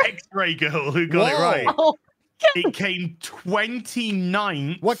MauLer? X-Ray Girl who got it right. Oh. It came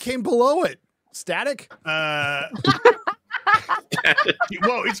 29th. What came below it? Static? Well,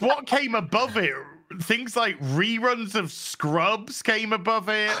 it's what came above it. Things like reruns of Scrubs came above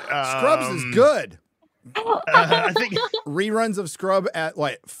it. Scrubs is good. I think reruns of Scrub at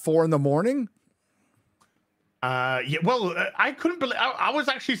like 4 a.m. Yeah, well, I couldn't believe. I was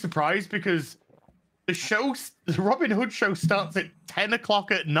actually surprised because the Robin Hood show starts at 10 o'clock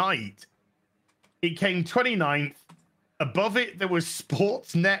at night. It came 29th. Above it, there was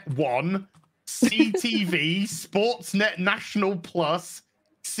Sportsnet 1, CTV, Sportsnet National Plus,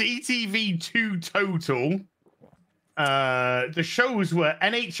 CTV 2 Total. The shows were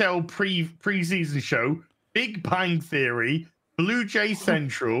NHL preseason show, Big Bang Theory, Blue Jay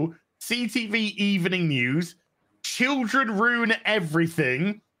Central, CTV Evening News, Children Ruin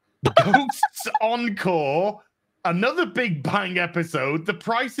Everything, Ghosts Encore, another Big Bang episode, The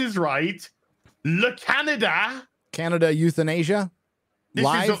Price is Right, Le Canada, Euthanasia.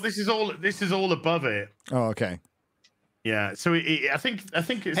 This is all above it. Oh, okay. Yeah, so I think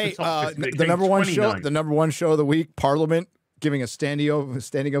it's hey, the top the number one show, the number one show of the week, Parliament, giving a standing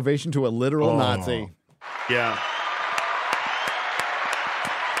ovation to a literal Nazi. Yeah.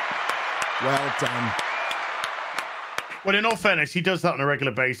 Well done. Well, in all fairness, he does that on a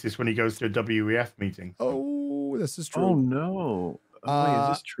regular basis when he goes to a WEF meeting. Oh, this is true. Oh no! Wait, is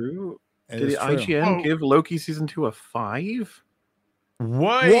this true? Did the true. IGN give Loki season 2 a 5?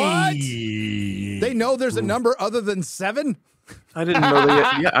 What? They know there's a number other than 7? I didn't know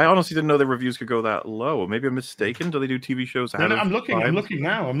that. Yeah, I honestly didn't know the reviews could go that low. Maybe I'm mistaken. Do they do TV shows? No, I'm looking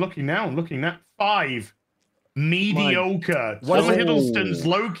now. 5. Mediocre. Tom Hiddleston's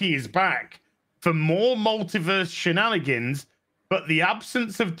Loki is back for more multiverse shenanigans, but the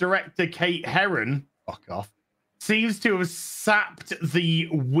absence of director Kate Herron, fuck off, seems to have sapped the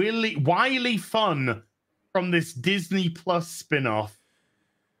wily fun from this Disney Plus spin-off.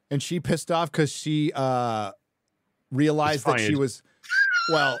 And she pissed off because she realized that she was,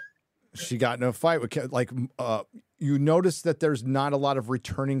 well, she got in a fight with, you notice that there's not a lot of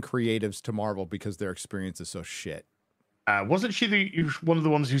returning creatives to Marvel because their experience is so shit. Wasn't she one of the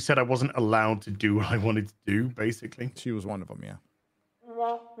ones who said I wasn't allowed to do what I wanted to do, basically? She was one of them, yeah.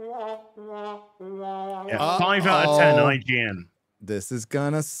 5 out of 10 IGN. This is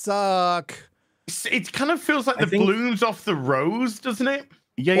gonna suck. It kind of feels like the bloom's off the rose, doesn't it?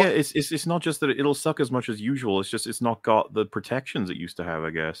 Yeah. It's not just that it'll suck as much as usual. It's just it's not got the protections it used to have,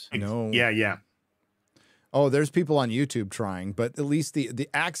 I guess. No. Yeah. Oh, there's people on YouTube trying, but at least the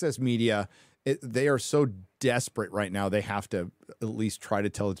Access Media, they are so desperate right now. They have to at least try to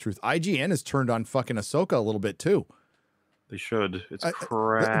tell the truth. IGN has turned on fucking Ahsoka a little bit too. They should. It's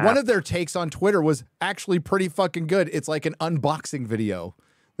crap. One of their takes on Twitter was actually pretty fucking good. It's like an unboxing video.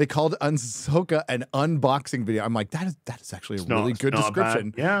 They called Ahsoka an unboxing video. I'm like, that is actually a really good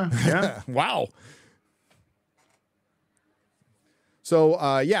description. Yeah. Wow. So,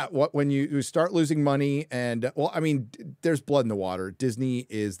 when you start losing money and, well, I mean, there's blood in the water. Disney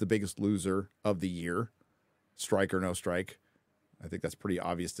is the biggest loser of the year, strike or no strike. I think that's pretty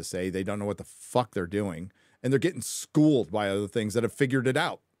obvious to say. They don't know what the fuck they're doing. And they're getting schooled by other things that have figured it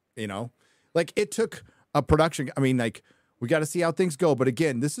out, you know? Like, it took a production. I mean, like, we got to see how things go. But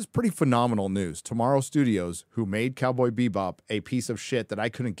again, this is pretty phenomenal news. Tomorrow Studios, who made Cowboy Bebop a piece of shit that I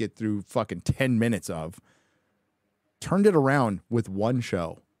couldn't get through fucking 10 minutes of, turned it around with one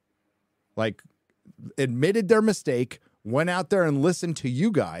show. Like, admitted their mistake, went out there and listened to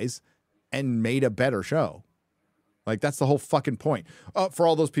you guys, and made a better show. Like, that's the whole fucking point. For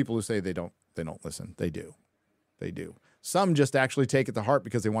all those people who say they don't listen, they do. They do. Some just actually take it to heart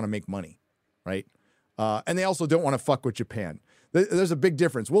because they want to make money, right? And they also don't want to fuck with Japan. There's a big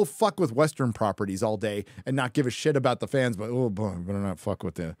difference. We'll fuck with Western properties all day and not give a shit about the fans, but oh boy, better not fuck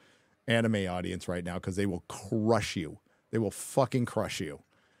with the anime audience right now because they will crush you. They will fucking crush you.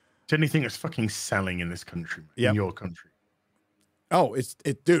 It's anything that's fucking selling in this country, in your country. Oh,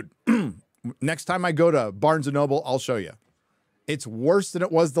 dude. Next time I go to Barnes & Noble, I'll show you. It's worse than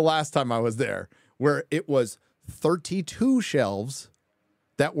it was the last time I was there, where it was 32 shelves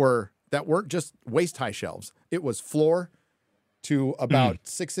that weren't just waist-high shelves. It was floor to about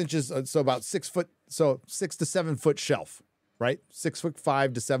 6 inches, so about 6 foot, so 6 to 7 foot shelf, right?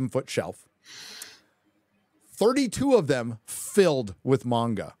 6'5" to 7 foot shelf. 32 of them filled with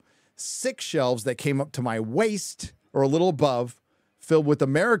manga. 6 shelves that came up to my waist or a little above, filled with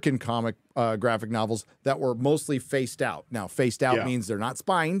American comic graphic novels that were mostly faced out. Now, faced out means they're not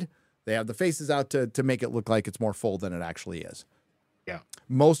spined. They have the faces out to make it look like it's more full than it actually is. Yeah.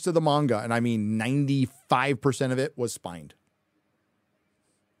 Most of the manga, and I mean 95% of it, was spined.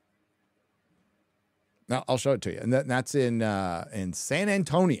 Now, I'll show it to you. And that's in San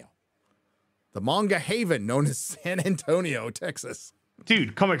Antonio. The manga haven known as San Antonio, Texas.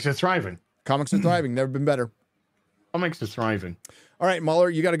 Dude, comics are thriving. Comics are thriving. Never been better. Comics are thriving. All right,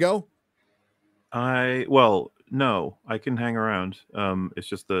 MauLer, you got to go? No, I can hang around. It's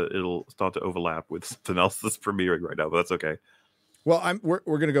just it'll start to overlap with something else that's premiering right now, but that's okay. Well, we're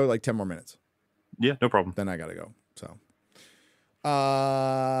going to go like 10 more minutes. Yeah, no problem. Then I got to go. So,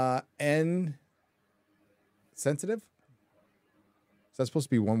 N sensitive? Is that supposed to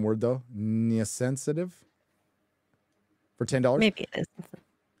be one word though? Sensitive? For $10? Maybe it is.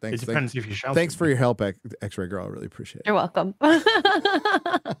 Thanks. It depends if you shout. Thanks for your help, X-Ray Girl. I really appreciate it. You're welcome.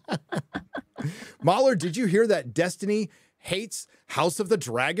 MauLer, did you hear that Destiny hates House of the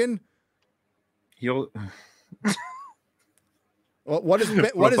Dragon? What is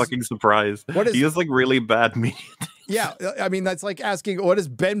fucking surprise? He has like really bad media. Yeah, I mean that's like asking, what does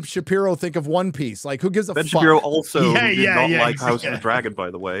Ben Shapiro think of One Piece? Like, who gives a fuck? Ben Shapiro also did not like House of the Dragon,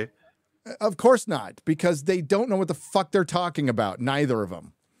 by the way. Of course not, because they don't know what the fuck they're talking about. Neither of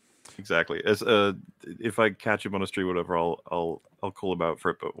them. Exactly. As if I catch him on a street, whatever, I'll call him out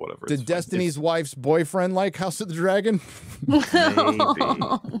for it. But whatever. Did Destiny's wife's boyfriend like House of the Dragon? Maybe.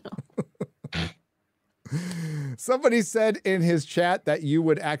 Somebody said in his chat that you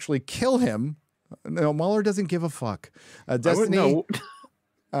would actually kill him. No, MauLer doesn't give a fuck. Destiny.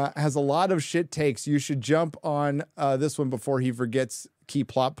 has a lot of shit takes. You should jump on this one before he forgets key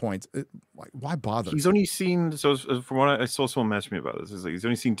plot points. Why bother? He's only seen, so from what I saw someone message me about this, is like he's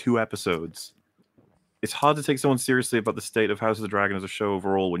only seen 2 episodes. It's hard to take someone seriously about the state of House of the Dragon as a show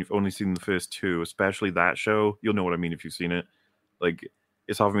overall when you've only seen the first 2, especially that show. You'll know what I mean if you've seen it. Like,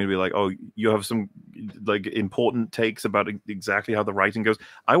 it's hard for me to be like, oh, you have some like important takes about exactly how the writing goes.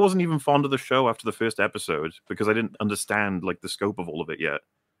 I wasn't even fond of the show after the first episode because I didn't understand like the scope of all of it yet.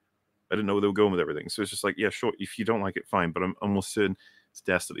 I didn't know where they were going with everything. So it's just like, yeah, sure, if you don't like it, fine. But I'm almost certain it's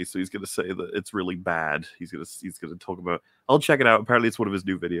Destiny, so he's going to say that it's really bad. He's going to talk about. I'll check it out. Apparently, it's one of his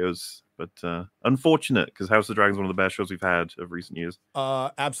new videos. But unfortunate because House of the Dragon is one of the best shows we've had of recent years.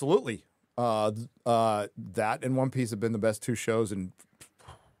 Absolutely. That and One Piece have been the best 2 shows in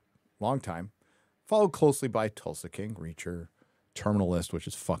long time. Followed closely by Tulsa King, Reacher, Terminal List, which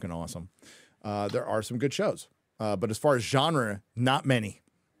is fucking awesome. There are some good shows, but as far as genre, not many.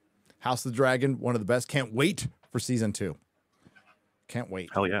 House of the Dragon, one of the best. Can't wait for season 2. Can't wait.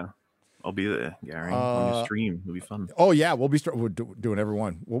 Hell yeah. I'll be there, Gary. On your stream. It'll be fun. Oh, yeah. We'll be doing every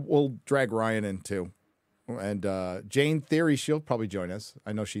one. We'll drag Ryan in, too. And Jane Theory, she'll probably join us.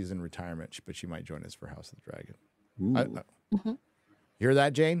 I know she's in retirement, but she might join us for House of the Dragon. You hear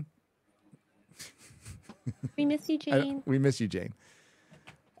that, Jane? We miss you, Jane. We miss you, Jane.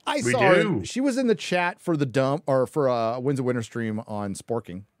 I saw her. She was in the chat for the dump or for Winds of Winter stream on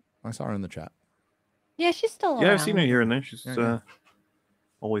Sporking. I saw her in the chat. Yeah, she's still around. Yeah, I've seen her here and there. She's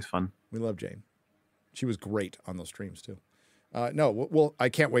always fun. We love Jane. She was great on those streams too. No, I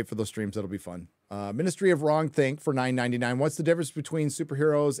can't wait for those streams. That'll be fun. Ministry of Wrong Think for $9.99. What's the difference between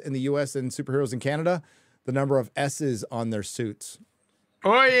superheroes in the U.S. and superheroes in Canada? The number of S's on their suits.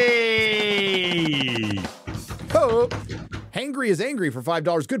 Oi! Oh, Hangry is angry for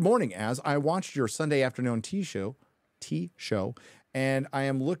 $5. Good morning, as I watched your Sunday afternoon tea show, and I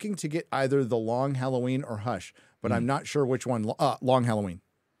am looking to get either the Long Halloween or Hush, but I'm not sure which one. Long Halloween.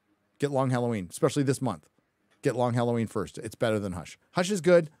 Get Long Halloween, especially this month. Get Long Halloween first. It's better than Hush. Hush is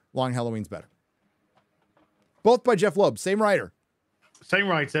good. Long Halloween's better. Both by Jeff Loeb, same writer. Same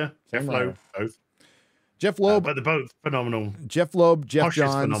writer. Jeff Loeb, both. Jeff Loeb. But they're both phenomenal. Jeff Loeb, Jeff Hush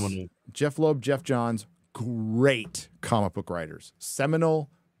Johns. is phenomenal. Jeff Loeb, Jeff Johns, great comic book writers. Seminal,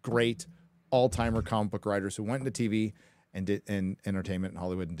 great, all-timer comic book writers who went into TV and did in entertainment in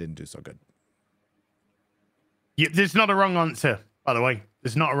Hollywood and didn't do so good. Yeah, there's not a wrong answer, by the way.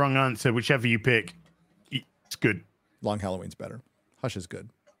 There's not a wrong answer. Whichever you pick, it's good. Long Halloween's better. Hush is good.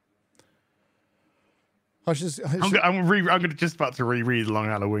 Hush is. I'm just about to reread Long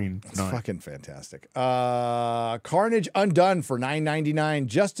Halloween. It's fucking fantastic. Carnage Undone for $9.99.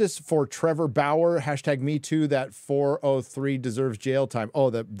 Justice for Trevor Bauer. Hashtag Me Too. That 403 deserves jail time.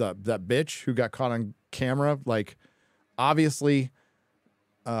 Oh, that bitch who got caught on camera. Like, obviously,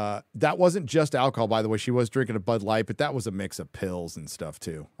 that wasn't just alcohol, by the way. She was drinking a Bud Light, but that was a mix of pills and stuff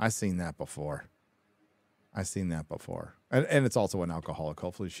too. I've seen that before. And it's also an alcoholic.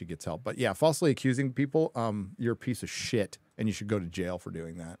 Hopefully she gets help. But yeah, falsely accusing people, you're a piece of shit and you should go to jail for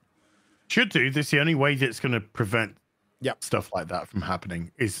doing that. Should do. That's the only way that's going to prevent stuff like that from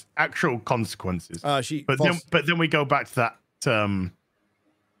happening is actual consequences. But then we go back to that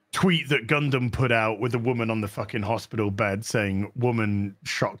tweet that Gundam put out with a woman on the fucking hospital bed saying woman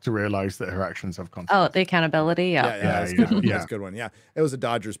shocked to realize that her actions have consequences. Oh, the accountability. That's a good one. Yeah. It was a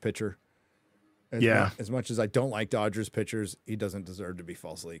Dodgers pitcher. As much as I don't like Dodgers pitchers, he doesn't deserve to be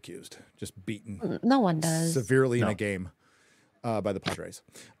falsely accused. Just beaten. No one does. Severely in a game by the Padres.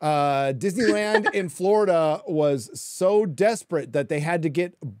 Disneyland in Florida was so desperate that they had to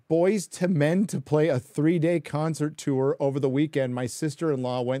get Boys to Men to play a 3-day concert tour over the weekend. My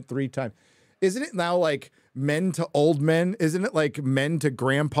sister-in-law went 3 times. Isn't it now like men to old men? Isn't it like men to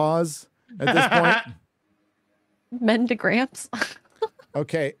grandpas at this point? Men to gramps.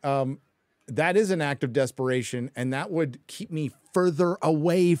 Okay. That is an act of desperation, and that would keep me further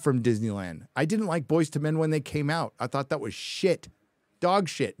away from Disneyland. I didn't like Boys to Men when they came out. I thought that was shit. Dog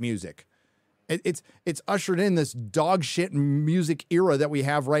shit music. It's ushered in this dog shit music era that we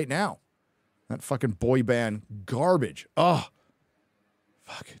have right now. That fucking boy band garbage. Oh,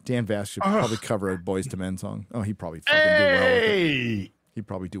 fuck. Dan Vass should probably cover a Boys to Men song. Oh, he'd probably fucking do well with it. He'd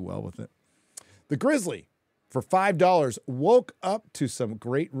probably do well with it. The Grizzly, for $5, woke up to some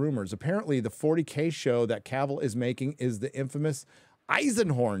great rumors. Apparently, the 40K show that Cavill is making is the infamous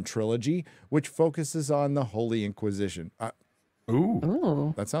Eisenhorn trilogy, which focuses on the Holy Inquisition.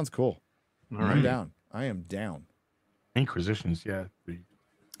 Ooh. That sounds cool. All right. I'm down. I am down. Inquisitions, yeah.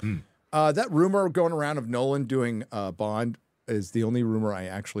 That rumor going around of Nolan doing Bond is the only rumor I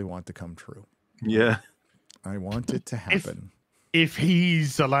actually want to come true. Yeah. I want it to happen. if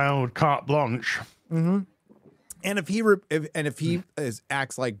he's allowed carte blanche. Mm-hmm. And if he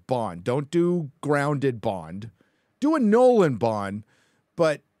acts like Bond, don't do grounded Bond, do a Nolan Bond,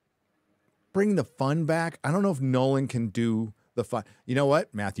 but bring the fun back. I don't know if Nolan can do the fun. You know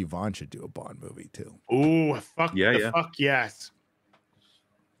what? Matthew Vaughn should do a Bond movie too. Oh, fuck yes.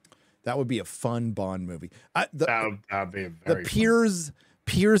 That would be a fun Bond movie. That'd be a very Pierce's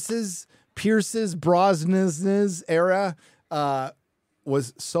Brosnan's era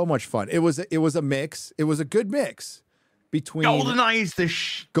was so much fun. It was a mix. It was a good mix between GoldenEye is the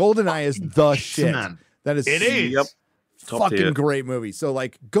GoldenEye is the shit. Man. That is It is. Yep. fucking great movie. So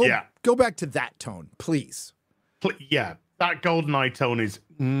like go back to that tone, please. Yeah, that GoldenEye tone is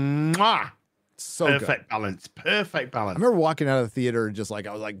mwah. So perfect good. balance. Perfect balance. I remember walking out of the theater and I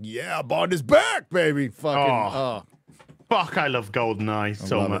was like, yeah, Bond is back, baby. Fucking fuck, I love GoldenEye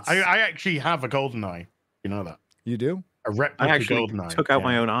so much. I actually have a GoldenEye. You know that? You do? A replica I actually GoldenEye. took out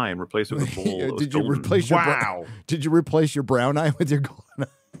my own eye and replaced it with a ball. that was Did you golden. replace your Did you replace your brown eye with your golden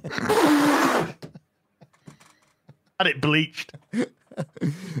eye? And it bleached.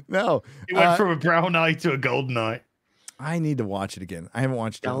 No. It went from a brown eye to a golden eye. I need to watch it again. I haven't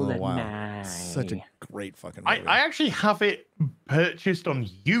watched it in a while. Such a great fucking movie. I actually have it purchased on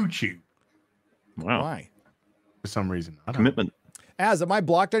YouTube. Wow. Why? For some reason. I don't Commitment. Am I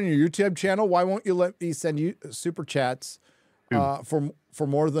blocked on your YouTube channel? Why won't you let me send you super chats for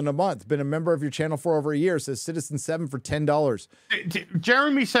more than a month? Been a member of your channel for over a year. Says Citizen 7 for $10.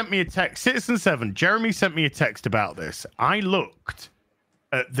 Jeremy sent me a text. Citizen 7. Jeremy sent me a text about this. I looked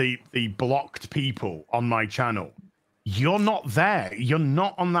at the blocked people on my channel. You're not there. You're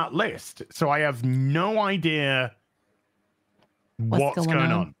not on that list. So I have no idea what's going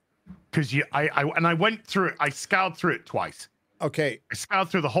on. Because I went through it. I scoured through it twice. Okay. I scoured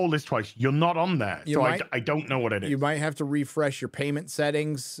through the whole list twice. You're not on there. I don't know what it is. You might have to refresh your payment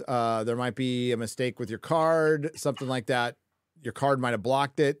settings. There might be a mistake with your card, something like that. Your card might have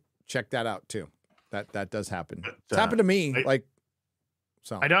blocked it. Check that out too. That does happen. It's happened to me.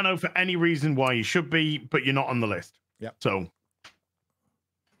 So I don't know for any reason why you should be, but you're not on the list. Yeah. So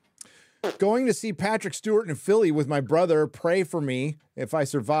going to see Patrick Stewart in Philly with my brother. Pray for me if I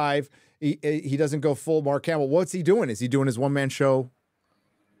survive. He doesn't go full Mark Hamill. What's he doing? Is he doing his one-man show?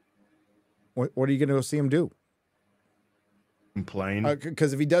 What are you going to go see him do? Complain.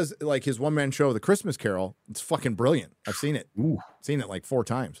 Because if he does like his one-man show, The Christmas Carol, it's fucking brilliant. I've seen it. Seen it like 4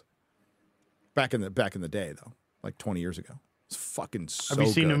 times. Back in the day though, like 20 years ago. It's fucking so Have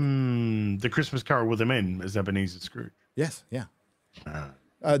you seen good. him, The Christmas Carol with him in as Ebenezer Scrooge? Yes, yeah.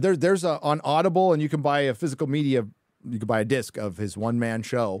 There's on Audible, and you can buy a physical media. You can buy a disc of his one-man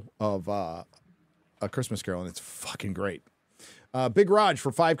show of A Christmas Carol, and it's fucking great. Big Raj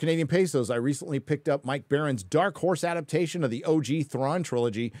for 5 Canadian pesos. I recently picked up Mike Barron's Dark Horse adaptation of the OG Thrawn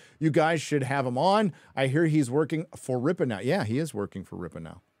trilogy. You guys should have him on. I hear he's working for Rippa now. Yeah, he is working for Rippa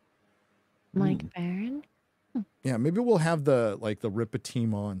now. Mike Barron? Yeah, maybe we'll have the Rippa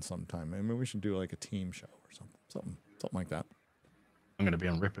team on sometime. Maybe we should do like a team show or something like that. I'm going to be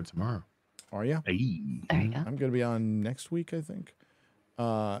on Ripper tomorrow. Are you? There you go. I'm going to be on next week, I think.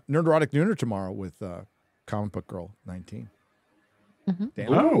 Nerdrotic Nooner tomorrow with Comic Book Girl 19.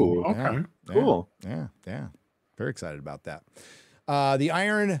 Mm-hmm. Oh, okay. Cool. Yeah. Very excited about that. The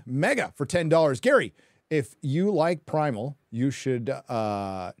Iron Mega for $10. Gary, if you like Primal, you should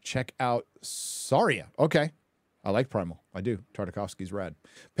check out Saria. Okay. I like Primal. I do. Tartakovsky's rad.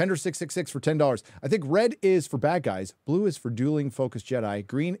 Pender666 for $10. I think red is for bad guys. Blue is for dueling focused Jedi.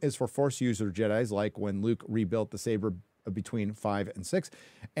 Green is for Force user Jedis, like when Luke rebuilt the saber between 5 and 6.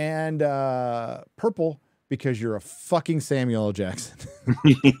 And purple because you're a fucking Samuel L. Jackson.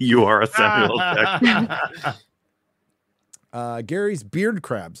 You are a Samuel L. Jackson. Gary's beard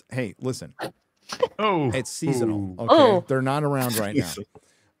crabs. Hey, listen. Oh, it's seasonal. Okay, Oh. They're not around right now.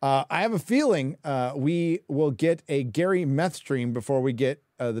 I have a feeling we will get a Gary meth stream before we get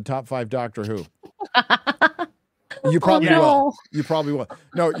the top 5 Doctor Who. You probably will. You probably will.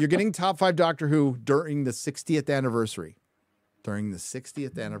 No, you're getting top 5 Doctor Who during the 60th anniversary. During the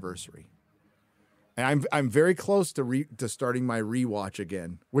 60th anniversary. And I'm very close to starting my rewatch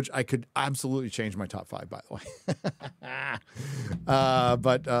again, which I could absolutely change my top 5, by the way.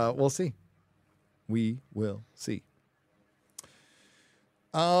 But we'll see. We will see.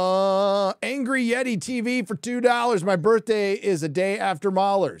 Angry Yeti TV for $2. My birthday is a day after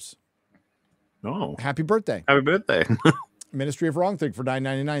MauLer's. Oh, happy birthday! Happy birthday! Ministry of Wrong Thing for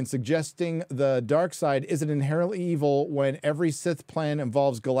 $9.99, suggesting the dark side isn't inherently evil when every Sith plan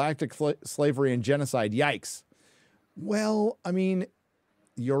involves galactic slavery and genocide. Yikes! Well, I mean,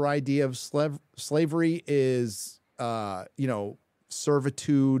 your idea of slavery is,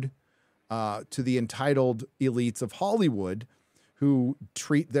 servitude to the entitled elites of Hollywood who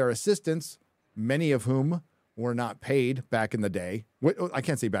treat their assistants, many of whom were not paid back in the day. I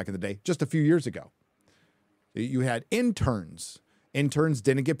can't say back in the day, just a few years ago. You had interns. Interns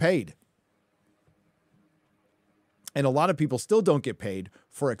didn't get paid. And a lot of people still don't get paid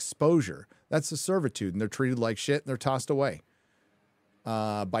for exposure. That's a servitude, and they're treated like shit, and they're tossed away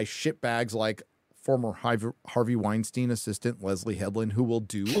by shitbags like former Harvey Weinstein assistant Leslie Headland, who will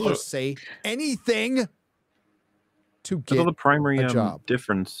do or say anything to get the primary a job.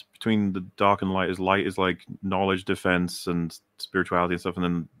 Difference between the dark and light is like knowledge, defense, and spirituality and stuff, and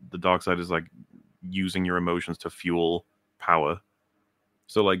then the dark side is like using your emotions to fuel power.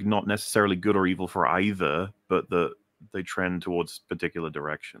 So like not necessarily good or evil for either, but they trend towards particular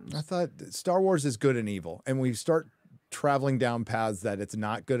directions. I thought Star Wars is good and evil, and we start traveling down paths that it's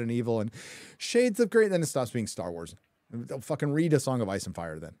not good and evil and shades of gray, then it stops being Star Wars. They'll fucking read A Song of Ice and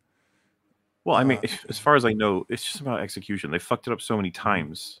Fire then. Well, I mean, as far as I know, it's just about execution. They fucked it up so many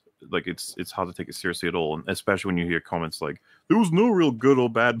times. Like it's hard to take it seriously at all, and especially when you hear comments like there was no real good or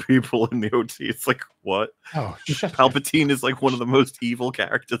bad people in the OT. It's like, what? Oh, Palpatine is like one of the most evil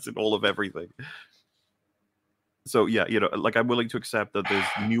characters in all of everything. So yeah, like I'm willing to accept that there's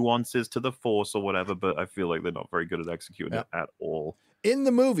nuances to the Force or whatever, but I feel like they're not very good at executing it at all. In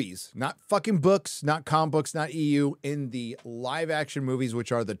the movies, not fucking books, not comic books, not EU, in the live action movies,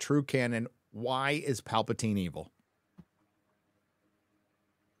 which are the true canon, why is Palpatine evil?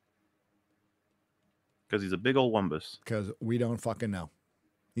 Because he's a big old wumbus. Because we don't fucking know.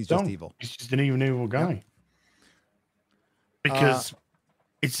 He's just evil. He's just an evil guy. Yep. Because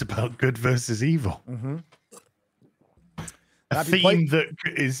it's about good versus evil. Mm-hmm. A theme that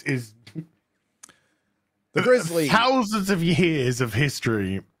is the Grizzly. Thousands of years of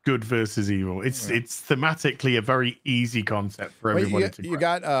history, good versus evil. It's thematically a very easy concept for everyone to grasp. You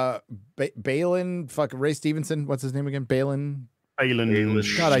got Balin, fucking Ray Stevenson. What's his name again? Balin. Balin.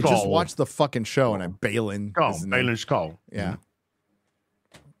 God, I just watched the fucking show and Balin. Balin Skull. Yeah.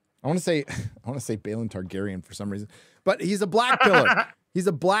 I want to say Balin Targaryen for some reason, but he's a black pillar. He's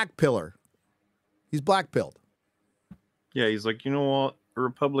a black pillar. He's black pilled. Yeah, he's like, you know what? The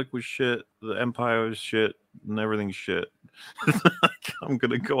Republic was shit, the Empire was shit, and everything's shit. I'm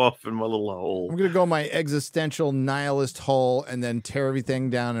gonna go off in my little hole. I'm gonna go my existential nihilist hole and then tear everything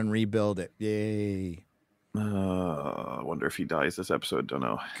down and rebuild it. Yay! I wonder if he dies this episode. Don't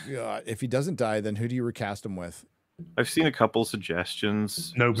know. God, if he doesn't die, then who do you recast him with? I've seen a couple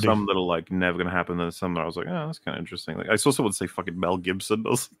suggestions. Nobody. Some that are like never gonna happen. Then some that I was like, oh, that's kind of interesting. Like I saw someone say fucking Mel Gibson. I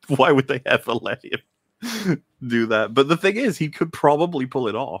was like, why would they ever let him do that? But the thing is, he could probably pull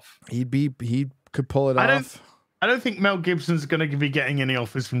it off. He could pull it off. I don't think Mel Gibson's going to be getting any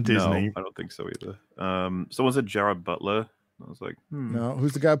offers from Disney. No, I don't think so either. Someone said Jared Butler. I was like, no.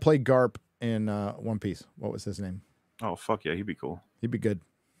 Who's the guy who played Garp in One Piece? What was his name? Oh fuck yeah, he'd be cool. He'd be good.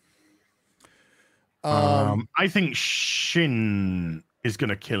 I think Shin is going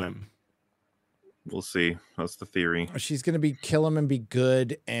to kill him. We'll see. That's the theory. She's going to be kill him and be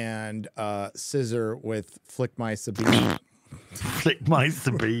good and scissor with Flick My Sabine. Flick My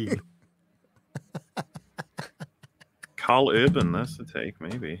Sabine. Carl Urban, that's the take,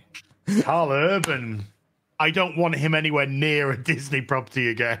 maybe. Carl Urban. I don't want him anywhere near a Disney property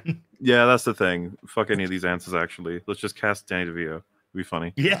again. Yeah, that's the thing. Fuck any of these answers, actually. Let's just cast Danny DeVito. It'd be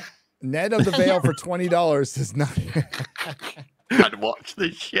funny. Yeah. Ned of the Vale for $20 does not... I'd watch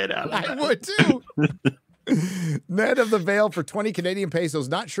the shit out of that. I would too. Ned of the Vale for 20 Canadian pesos.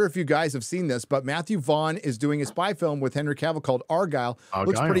 Not sure if you guys have seen this, but Matthew Vaughn is doing a spy film with Henry Cavill called Argyle.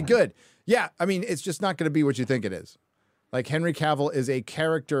 Looks pretty good. Yeah, I mean, it's just not going to be what you think it is. Like, Henry Cavill is a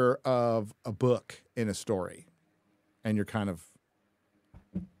character of a book in a story. And you're kind of...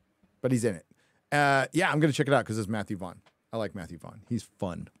 But he's in it. Yeah, I'm going to check it out because it's Matthew Vaughn. I like Matthew Vaughn. He's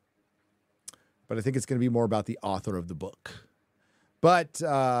fun. But I think it's going to be more about the author of the book. But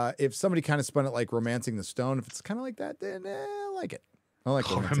if somebody kind of spun it like Romancing the Stone, if it's kind of like that, then I like it. I like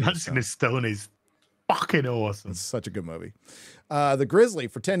Romancing the Stone is fucking awesome. It's such a good movie. The Grizzly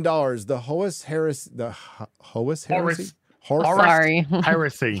for $10. The Hoas Heresy. The Hoas Heresy? Sorry.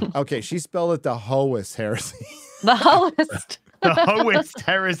 Heresy. Okay, she spelled it the Hoas Heresy. The hoest. The hoest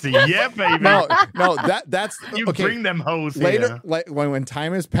heresy. Yeah, baby. No, that's you okay. Bring them hoes later. Here. Like when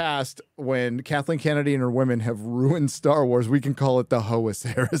time has passed, when Kathleen Kennedy and her women have ruined Star Wars, we can call it the Hoas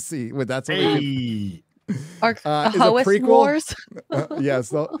Heresy. That's what we can. Hoas Wars. Yes,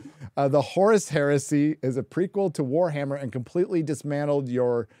 the Horus Heresy is a prequel to Warhammer and completely dismantled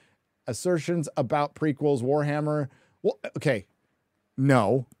your assertions about prequels. Warhammer. Well, okay,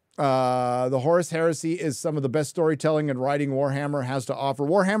 no. The Horus Heresy is some of the best storytelling and writing Warhammer has to offer.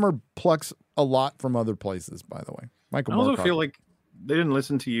 Warhammer plucks a lot from other places, by the way. Michael I also Moorcock. feel like they didn't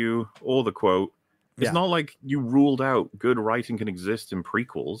listen to you or the quote. It's not like you ruled out good writing can exist in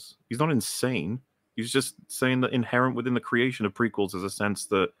prequels. He's not insane. He's just saying that inherent within the creation of prequels is a sense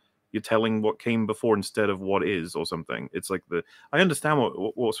that you're telling what came before instead of what is or something. It's like I understand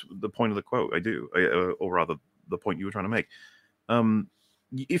what's the point of the quote. I do, or rather the point you were trying to make.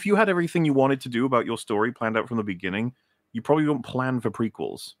 If you had everything you wanted to do about your story planned out from the beginning, you probably don't plan for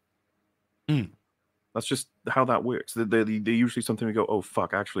prequels. That's just how that works. They're usually something we go, oh,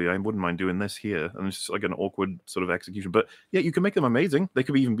 fuck, actually, I wouldn't mind doing this here. And it's just like an awkward sort of execution. But yeah, you can make them amazing. They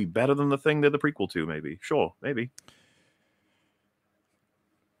could even be better than the thing they're the prequel to, maybe. Sure, maybe.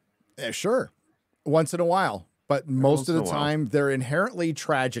 Yeah, sure. Once in a while. But most of the time, they're inherently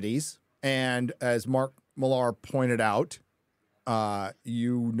tragedies. And as Mark Millar pointed out,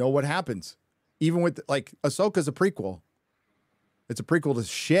 you know what happens. Even with, like, Ahsoka's a prequel. It's a prequel to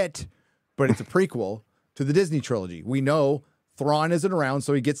shit, but it's a prequel to the Disney trilogy. We know Thrawn isn't around,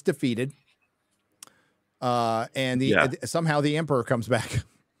 so he gets defeated. And somehow the Emperor comes back.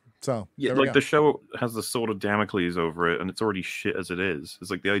 So yeah, like the show has the sword of Damocles over it, and it's already shit as it is.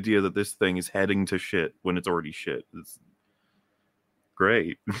 It's like the idea that this thing is heading to shit when it's already shit. It's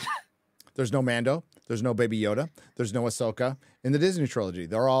great. There's no Mando. There's no Baby Yoda. There's no Ahsoka in the Disney trilogy.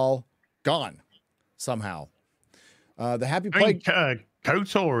 They're all gone somehow. The Happy Plague.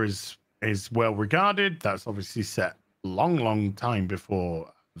 KOTOR is well regarded. That's obviously set long time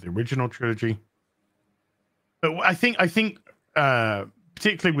before the original trilogy. But I think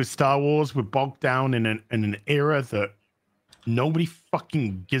particularly with Star Wars, we're bogged down in an era that nobody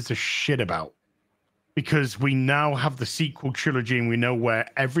fucking gives a shit about, because we now have the sequel trilogy and we know where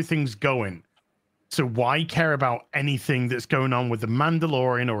everything's going. So why care about anything that's going on with the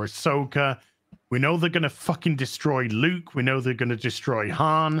Mandalorian or Ahsoka? We know they're going to fucking destroy Luke. We know they're going to destroy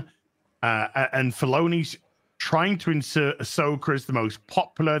Han. And Filoni's trying to insert Ahsoka as the most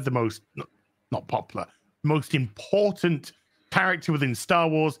popular, most important character within Star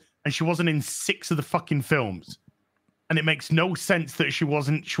Wars, and she wasn't in 6 of the fucking films. And it makes no sense that she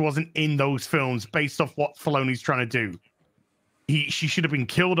wasn't in those films based off what Filoni's trying to do. She should have been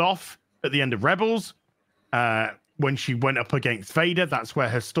killed off at the end of Rebels. When she went up against Vader, that's where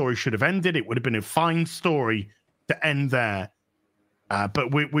her story should have ended. It would have been a fine story to end there.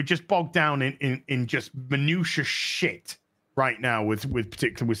 But we're just bogged down in just minutia shit right now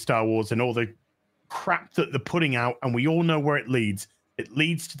particularly with Star Wars and all the crap that they're putting out, and we all know where it leads. It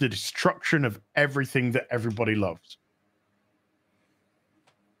leads to the destruction of everything that everybody loves.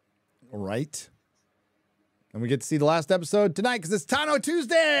 All right. And we get to see the last episode tonight because it's Tano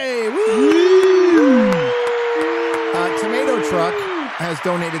Tuesday. Woo! Tomato Truck has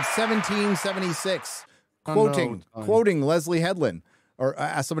donated $17.76, quoting Leslie Headland, or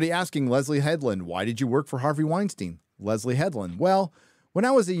somebody asking Leslie Headland, why did you work for Harvey Weinstein? Leslie Headland, well, when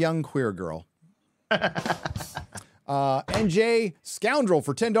I was a young queer girl. NJ Scoundrel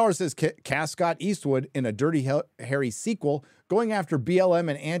for $10 says cast Scott Eastwood in a Dirty Harry sequel going after BLM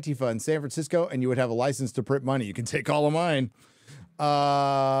and Antifa in San Francisco, and you would have a license to print money. You can take all of mine.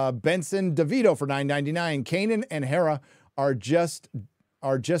 Benson DeVito for $9.99. Kanan and Hera are just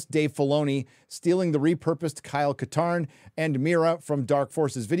Dave Filoni stealing the repurposed Kyle Katarn and Mira from Dark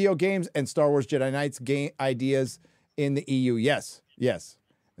Forces video games and Star Wars Jedi Knights game ideas in the EU. Yes.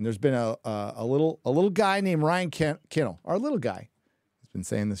 And there's been a little guy named Ryan Kinnell, our little guy. He's been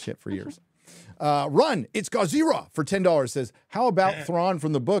saying this shit for years. Run, it's Gazira for $10 says, how about Thrawn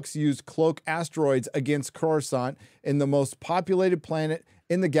from the books used cloak asteroids against Coruscant in the most populated planet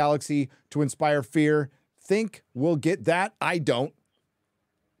in the galaxy to inspire fear? Think we'll get that? I don't.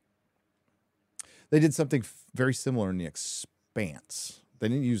 They did something very similar in The Expanse. They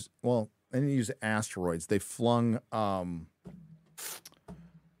didn't use asteroids. They flung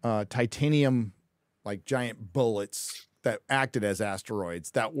titanium, like giant bullets that acted as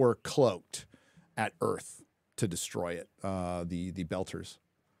asteroids that were cloaked at Earth to destroy it. The Belters,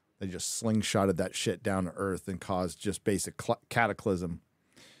 they just slingshotted that shit down to Earth and caused just basic cataclysm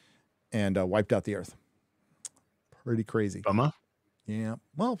and wiped out the Earth. Pretty crazy. Bummer. Yeah.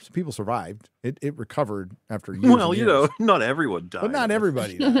 Well, some people survived. It recovered after years. Well, and years. Not everyone died. But not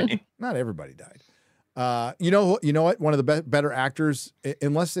everybody died. Not everybody died. You know what? One of the better actors,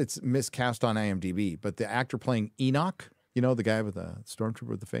 unless it's miscast on IMDb, but the actor playing Enoch, the guy with the stormtrooper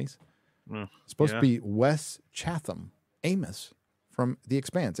with the face, supposed to be Wes Chatham, Amos from The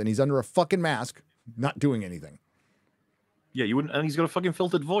Expanse, and he's under a fucking mask, not doing anything. Yeah, you wouldn't, and he's got a fucking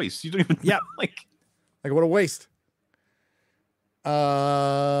filtered voice. You don't even. Yeah, like what a waste.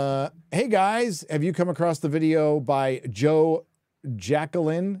 Hey guys, have you come across the video by Joe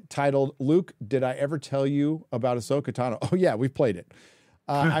Jacqueline titled "Luke, did I ever tell you about Ahsoka Tano?" Oh yeah, we've played it.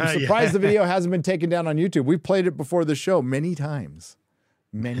 I'm surprised the video hasn't been taken down on YouTube. We've played it before the show many times.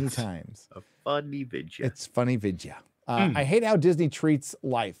 Many times. A funny video. It's funny video. I hate how Disney treats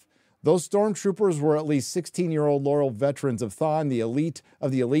life. Those stormtroopers were at least 16-year-old loyal veterans of Thrawn, the elite of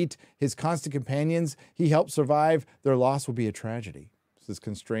the elite, his constant companions. He helped survive. Their loss would be a tragedy. This is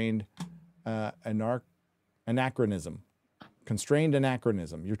constrained anachronism. Constrained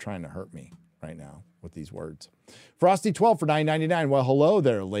anachronism. You're trying to hurt me right now with these words. Frosty12 for $9.99. Well, hello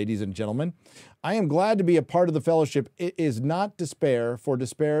there, ladies and gentlemen. I am glad to be a part of the fellowship. It is not despair, for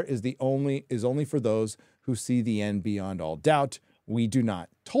despair is only for those who see the end beyond all doubt. We do not.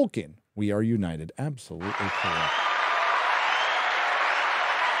 Tolkien, we are united. Absolutely correct.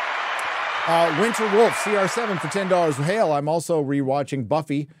 Winter Wolf, CR7 for $10. Hail, I'm also rewatching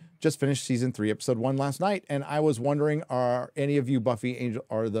Buffy. Just finished season 3, episode 1 last night, and I was wondering, are any of you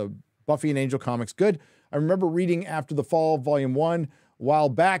the Buffy and Angel comics good? I remember reading After the Fall, volume 1, a while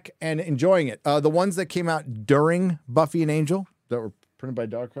back and enjoying it. The ones that came out during Buffy and Angel that were printed by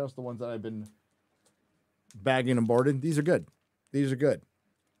Dark Horse, the ones that I've been bagging and boarded, these are good. These are good.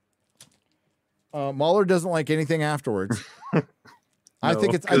 MauLer doesn't like anything afterwards. No, I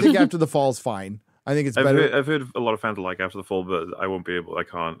think After the Fall is fine. I think it's better. I've heard a lot of fans like After the Fall, but I won't be able. I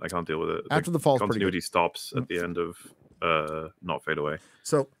can't deal with it. After the Fall, continuity stops at the end of Not Fade Away.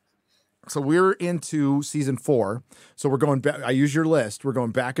 So we're into season 4. So we're going back. I use your list. We're going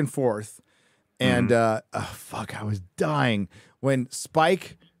back and forth. And fuck, I was dying when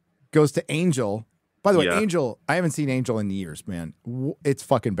Spike goes to Angel. By the way, Angel, I haven't seen Angel in years, man. It's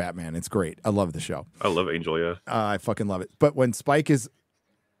fucking Batman. It's great. I love the show. I love Angel, yeah. I fucking love it. But when Spike is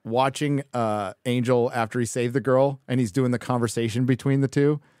watching Angel after he saved the girl and he's doing the conversation between the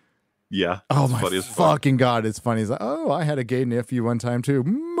two. Yeah. Oh my fucking God, it's funny. He's like, oh, I had a gay nephew one time too.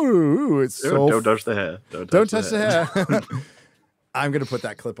 Moo. It's so don't touch the hair. Don't touch the hair. I'm going to put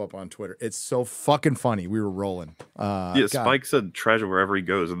that clip up on Twitter. It's so fucking funny. We were rolling. Yeah, Spike's a treasure wherever he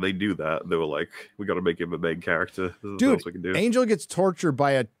goes, and they do that. They were like, we got to make him a main character. Dude, we can do. Angel gets tortured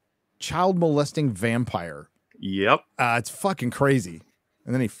by a child molesting vampire. Yep. It's fucking crazy.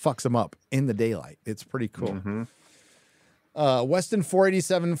 And then he fucks him up in the daylight. It's pretty cool. Weston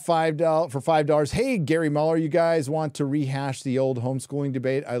 487 for $5. Hey, Gary MauLer, you guys want to rehash the old homeschooling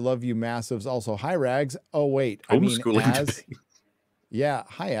debate? I love you massives. Also, hi, Rags. Oh, wait. Homeschooling debate. Yeah,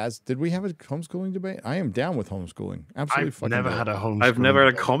 hi, Az. Did we have a homeschooling debate? I am down with homeschooling. Absolutely. I've never had a homeschooling. I've never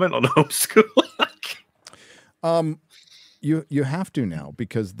had a comment on homeschooling. You have to now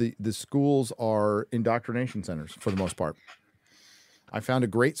because the schools are indoctrination centers for the most part. I found a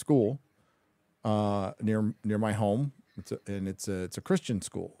great school near my home. It's a Christian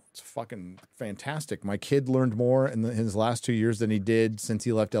school. It's fucking fantastic. My kid learned more in his last 2 years than he did since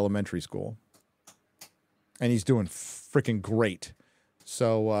he left elementary school, and he's doing freaking great.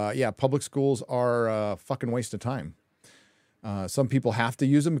 So yeah, public schools are a fucking waste of time. Some people have to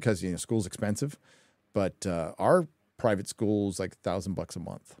use them because school's expensive, but our private school's like $1,000 a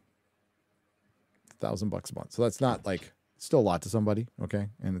month. $1,000 a month. So that's not like still a lot to somebody, okay?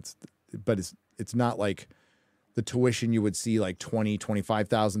 And it's not like the tuition you would see like 20,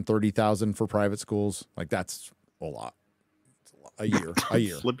 25,000, 30,000 for private schools. Like that's a lot. It's a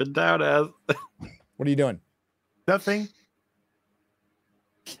year. Slipping down, Az. What are you doing? Nothing.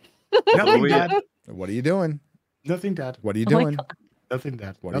 Nothing, Dad. What are you doing? Nothing, Dad. What are you doing? Nothing,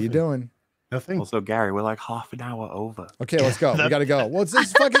 Dad. What are you doing? Nothing. Also, Gary, we're like half an hour over. Okay, let's go. We gotta go. Well,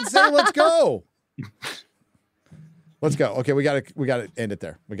 let's fucking say let's go. Let's go. Okay, we gotta end it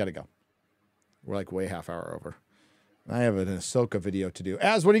there. We gotta go. We're like way half hour over. I have an Ahsoka video to do.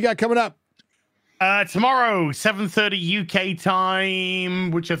 Az, what do you got coming up? Tomorrow, 7:30 UK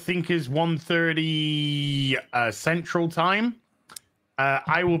time, which I think is 1:30 Central time.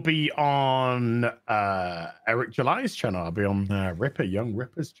 I will be on Eric July's channel. I'll be on Young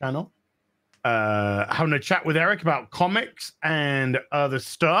Ripper's channel. Having a chat with Eric about comics and other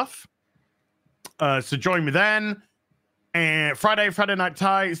stuff. So join me then. And Friday Night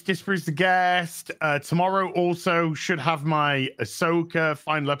Tights, Disparu's the guest. Tomorrow also should have my Ahsoka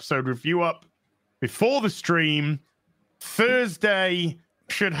final episode review up before the stream. Thursday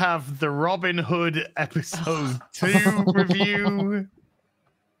should have the Robin Hood episode 2 review.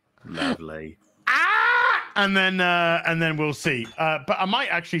 Lovely. And then we'll see. But I might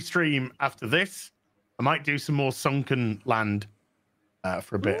actually stream after this. I might do some more Sunken Land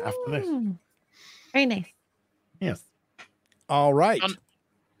for a bit after this. Very nice. Yes. All right.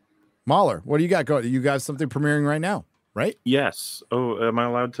 MauLer, what do you got going? You got something premiering right now? right? Yes. Oh, am I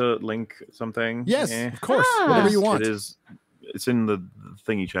allowed to link something? Yes, of course. Whatever you want. It is. It's in the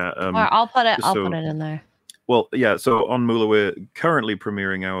thingy chat. I'll put it. I'll put it in there. Well, yeah. So on MauLer, we're currently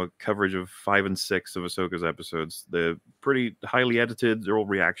premiering our coverage of 5 and 6 of Ahsoka's episodes. They're pretty highly edited. They're all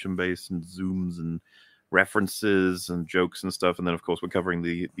reaction based and zooms and references and jokes and stuff. And then, of course, we're covering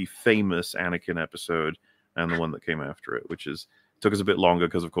the famous Anakin episode and the one that came after it, which took us a bit longer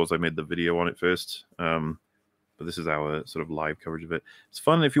because, of course, I made the video on it first. But this is our sort of live coverage of it. It's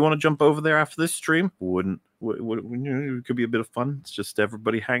fun. If you want to jump over there after this stream, it could be a bit of fun. It's just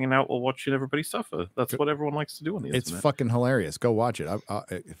everybody hanging out while watching everybody suffer. That's what everyone likes to do on the internet. It's fucking hilarious. Go watch it.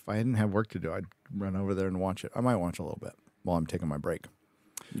 If I didn't have work to do, I'd run over there and watch it. I might watch a little bit while I'm taking my break.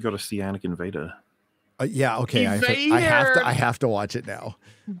 You got to see Anakin Vader. Yeah, okay. I have to watch it now.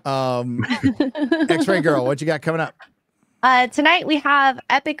 X-Ray Girl, what you got coming up? Tonight we have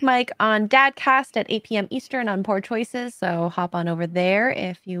Epic Mike on Dadcast at 8 p.m. Eastern on Poor Choices. So hop on over there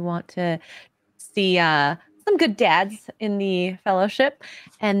if you want to see some good dads in the fellowship.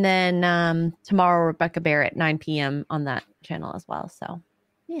 And then tomorrow, Rebecca Bear at 9 p.m. on that channel as well. So,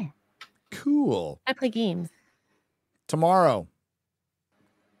 yeah. Cool. I play games. Tomorrow,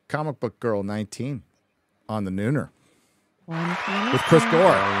 Comic Book Girl 19 on the Nooner with Chris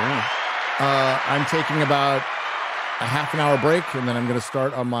Gore. I'm taking about a half an hour break, and then I'm going to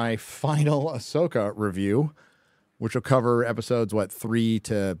start on my final Ahsoka review, which will cover episodes, 3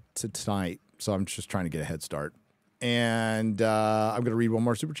 to tonight. So I'm just trying to get a head start. And I'm going to read one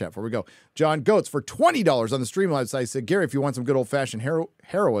more super chat before we go. John Goetz for $20 on the Streamlabs site said, Gary, if you want some good old-fashioned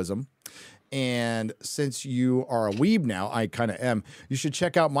heroism, and since you are a weeb now, I kind of am, you should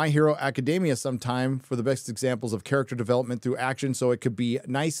check out My Hero Academia sometime for the best examples of character development through action, so it could be a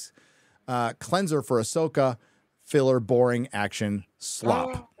nice cleanser for Ahsoka filler, boring action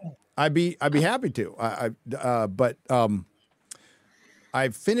slop. I'd be happy to. But I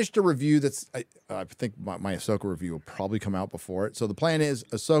finished a review that's I think my Ahsoka review will probably come out before it. So the plan is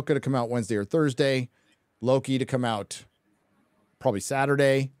Ahsoka to come out Wednesday or Thursday, Loki to come out probably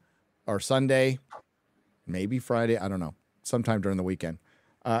Saturday or Sunday, maybe Friday. I don't know, sometime during the weekend.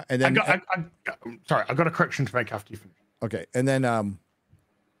 And then sorry, I got a correction to make after you finish. Okay, and then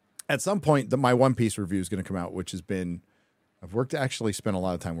at some point, my One Piece review is going to come out, which has been, actually spent a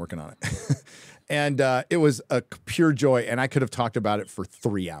lot of time working on it. And it was a pure joy, and I could have talked about it for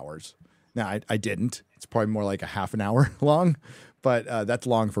 3 hours. Now, I didn't. It's probably more like a half an hour long, but that's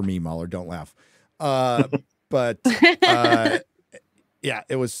long for me, MauLer. Don't laugh. Yeah,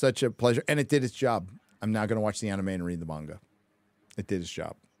 it was such a pleasure, and it did its job. I'm now going to watch the anime and read the manga. It did its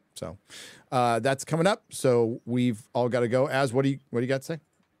job. So that's coming up. So we've all got to go. Az, what do you got to say?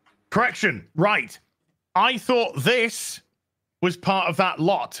 Correction. Right. I thought this was part of that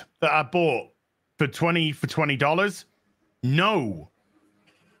lot that I bought for $20. No,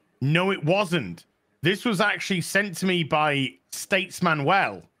 it wasn't. This was actually sent to me by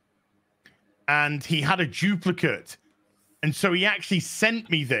Statesmanuel, and he had a duplicate. And so he actually sent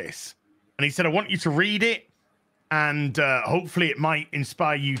me this, and he said, I want you to read it, and hopefully it might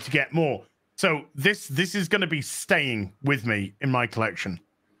inspire you to get more. So this is going to be staying with me in my collection.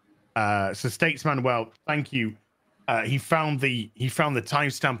 So Statesmanuel, thank you. He found the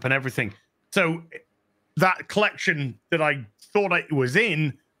timestamp and everything. So that collection that I thought it was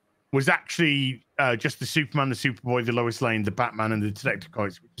in was actually just the Superman, the Superboy, the Lois Lane, the Batman, and the Detective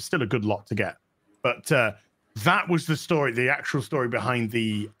Comics, which is still a good lot to get. But that was the story, the actual story behind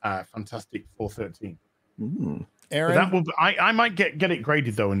the Fantastic 413. Aaron, that will. I might get it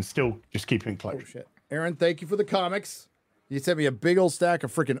graded though, and still just keep it in collection. Oh, shit. Aaron, thank you for the comics. You sent me a big old stack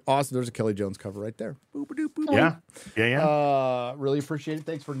of freaking awesome. There's a Kelly Jones cover right there. Yeah. Really appreciate it.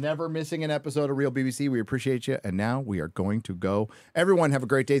 Thanks for never missing an episode of Real BBC. We appreciate you. And now we are going to go. Everyone have a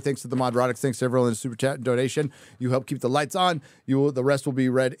great day. Thanks to the Modrotics. Thanks to everyone in the super chat and donation. You help keep the lights on. The rest will be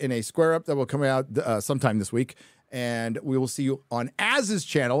read in a square up that will come out sometime this week. And we will see you on Az's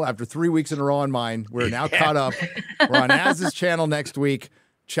channel after 3 weeks in a row on mine. We're now caught up. We're on Az's channel next week.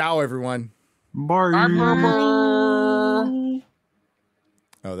 Ciao, everyone. Bye.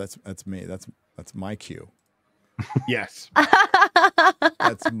 Oh, that's me. That's my cue. Yes.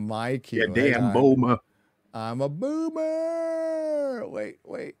 That's my cue. Yeah, damn boomer. I'm a boomer. Wait.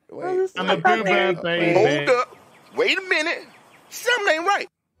 I'm a boomer, baby. Hold up. Wait a minute. Something ain't right.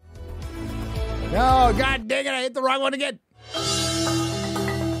 No, God dang it. I hit the wrong one again.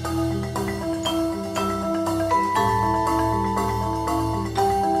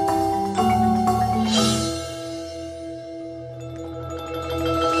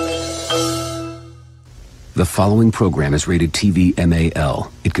 The following program is rated TV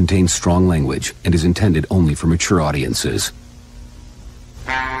MAL. It contains strong language and is intended only for mature audiences.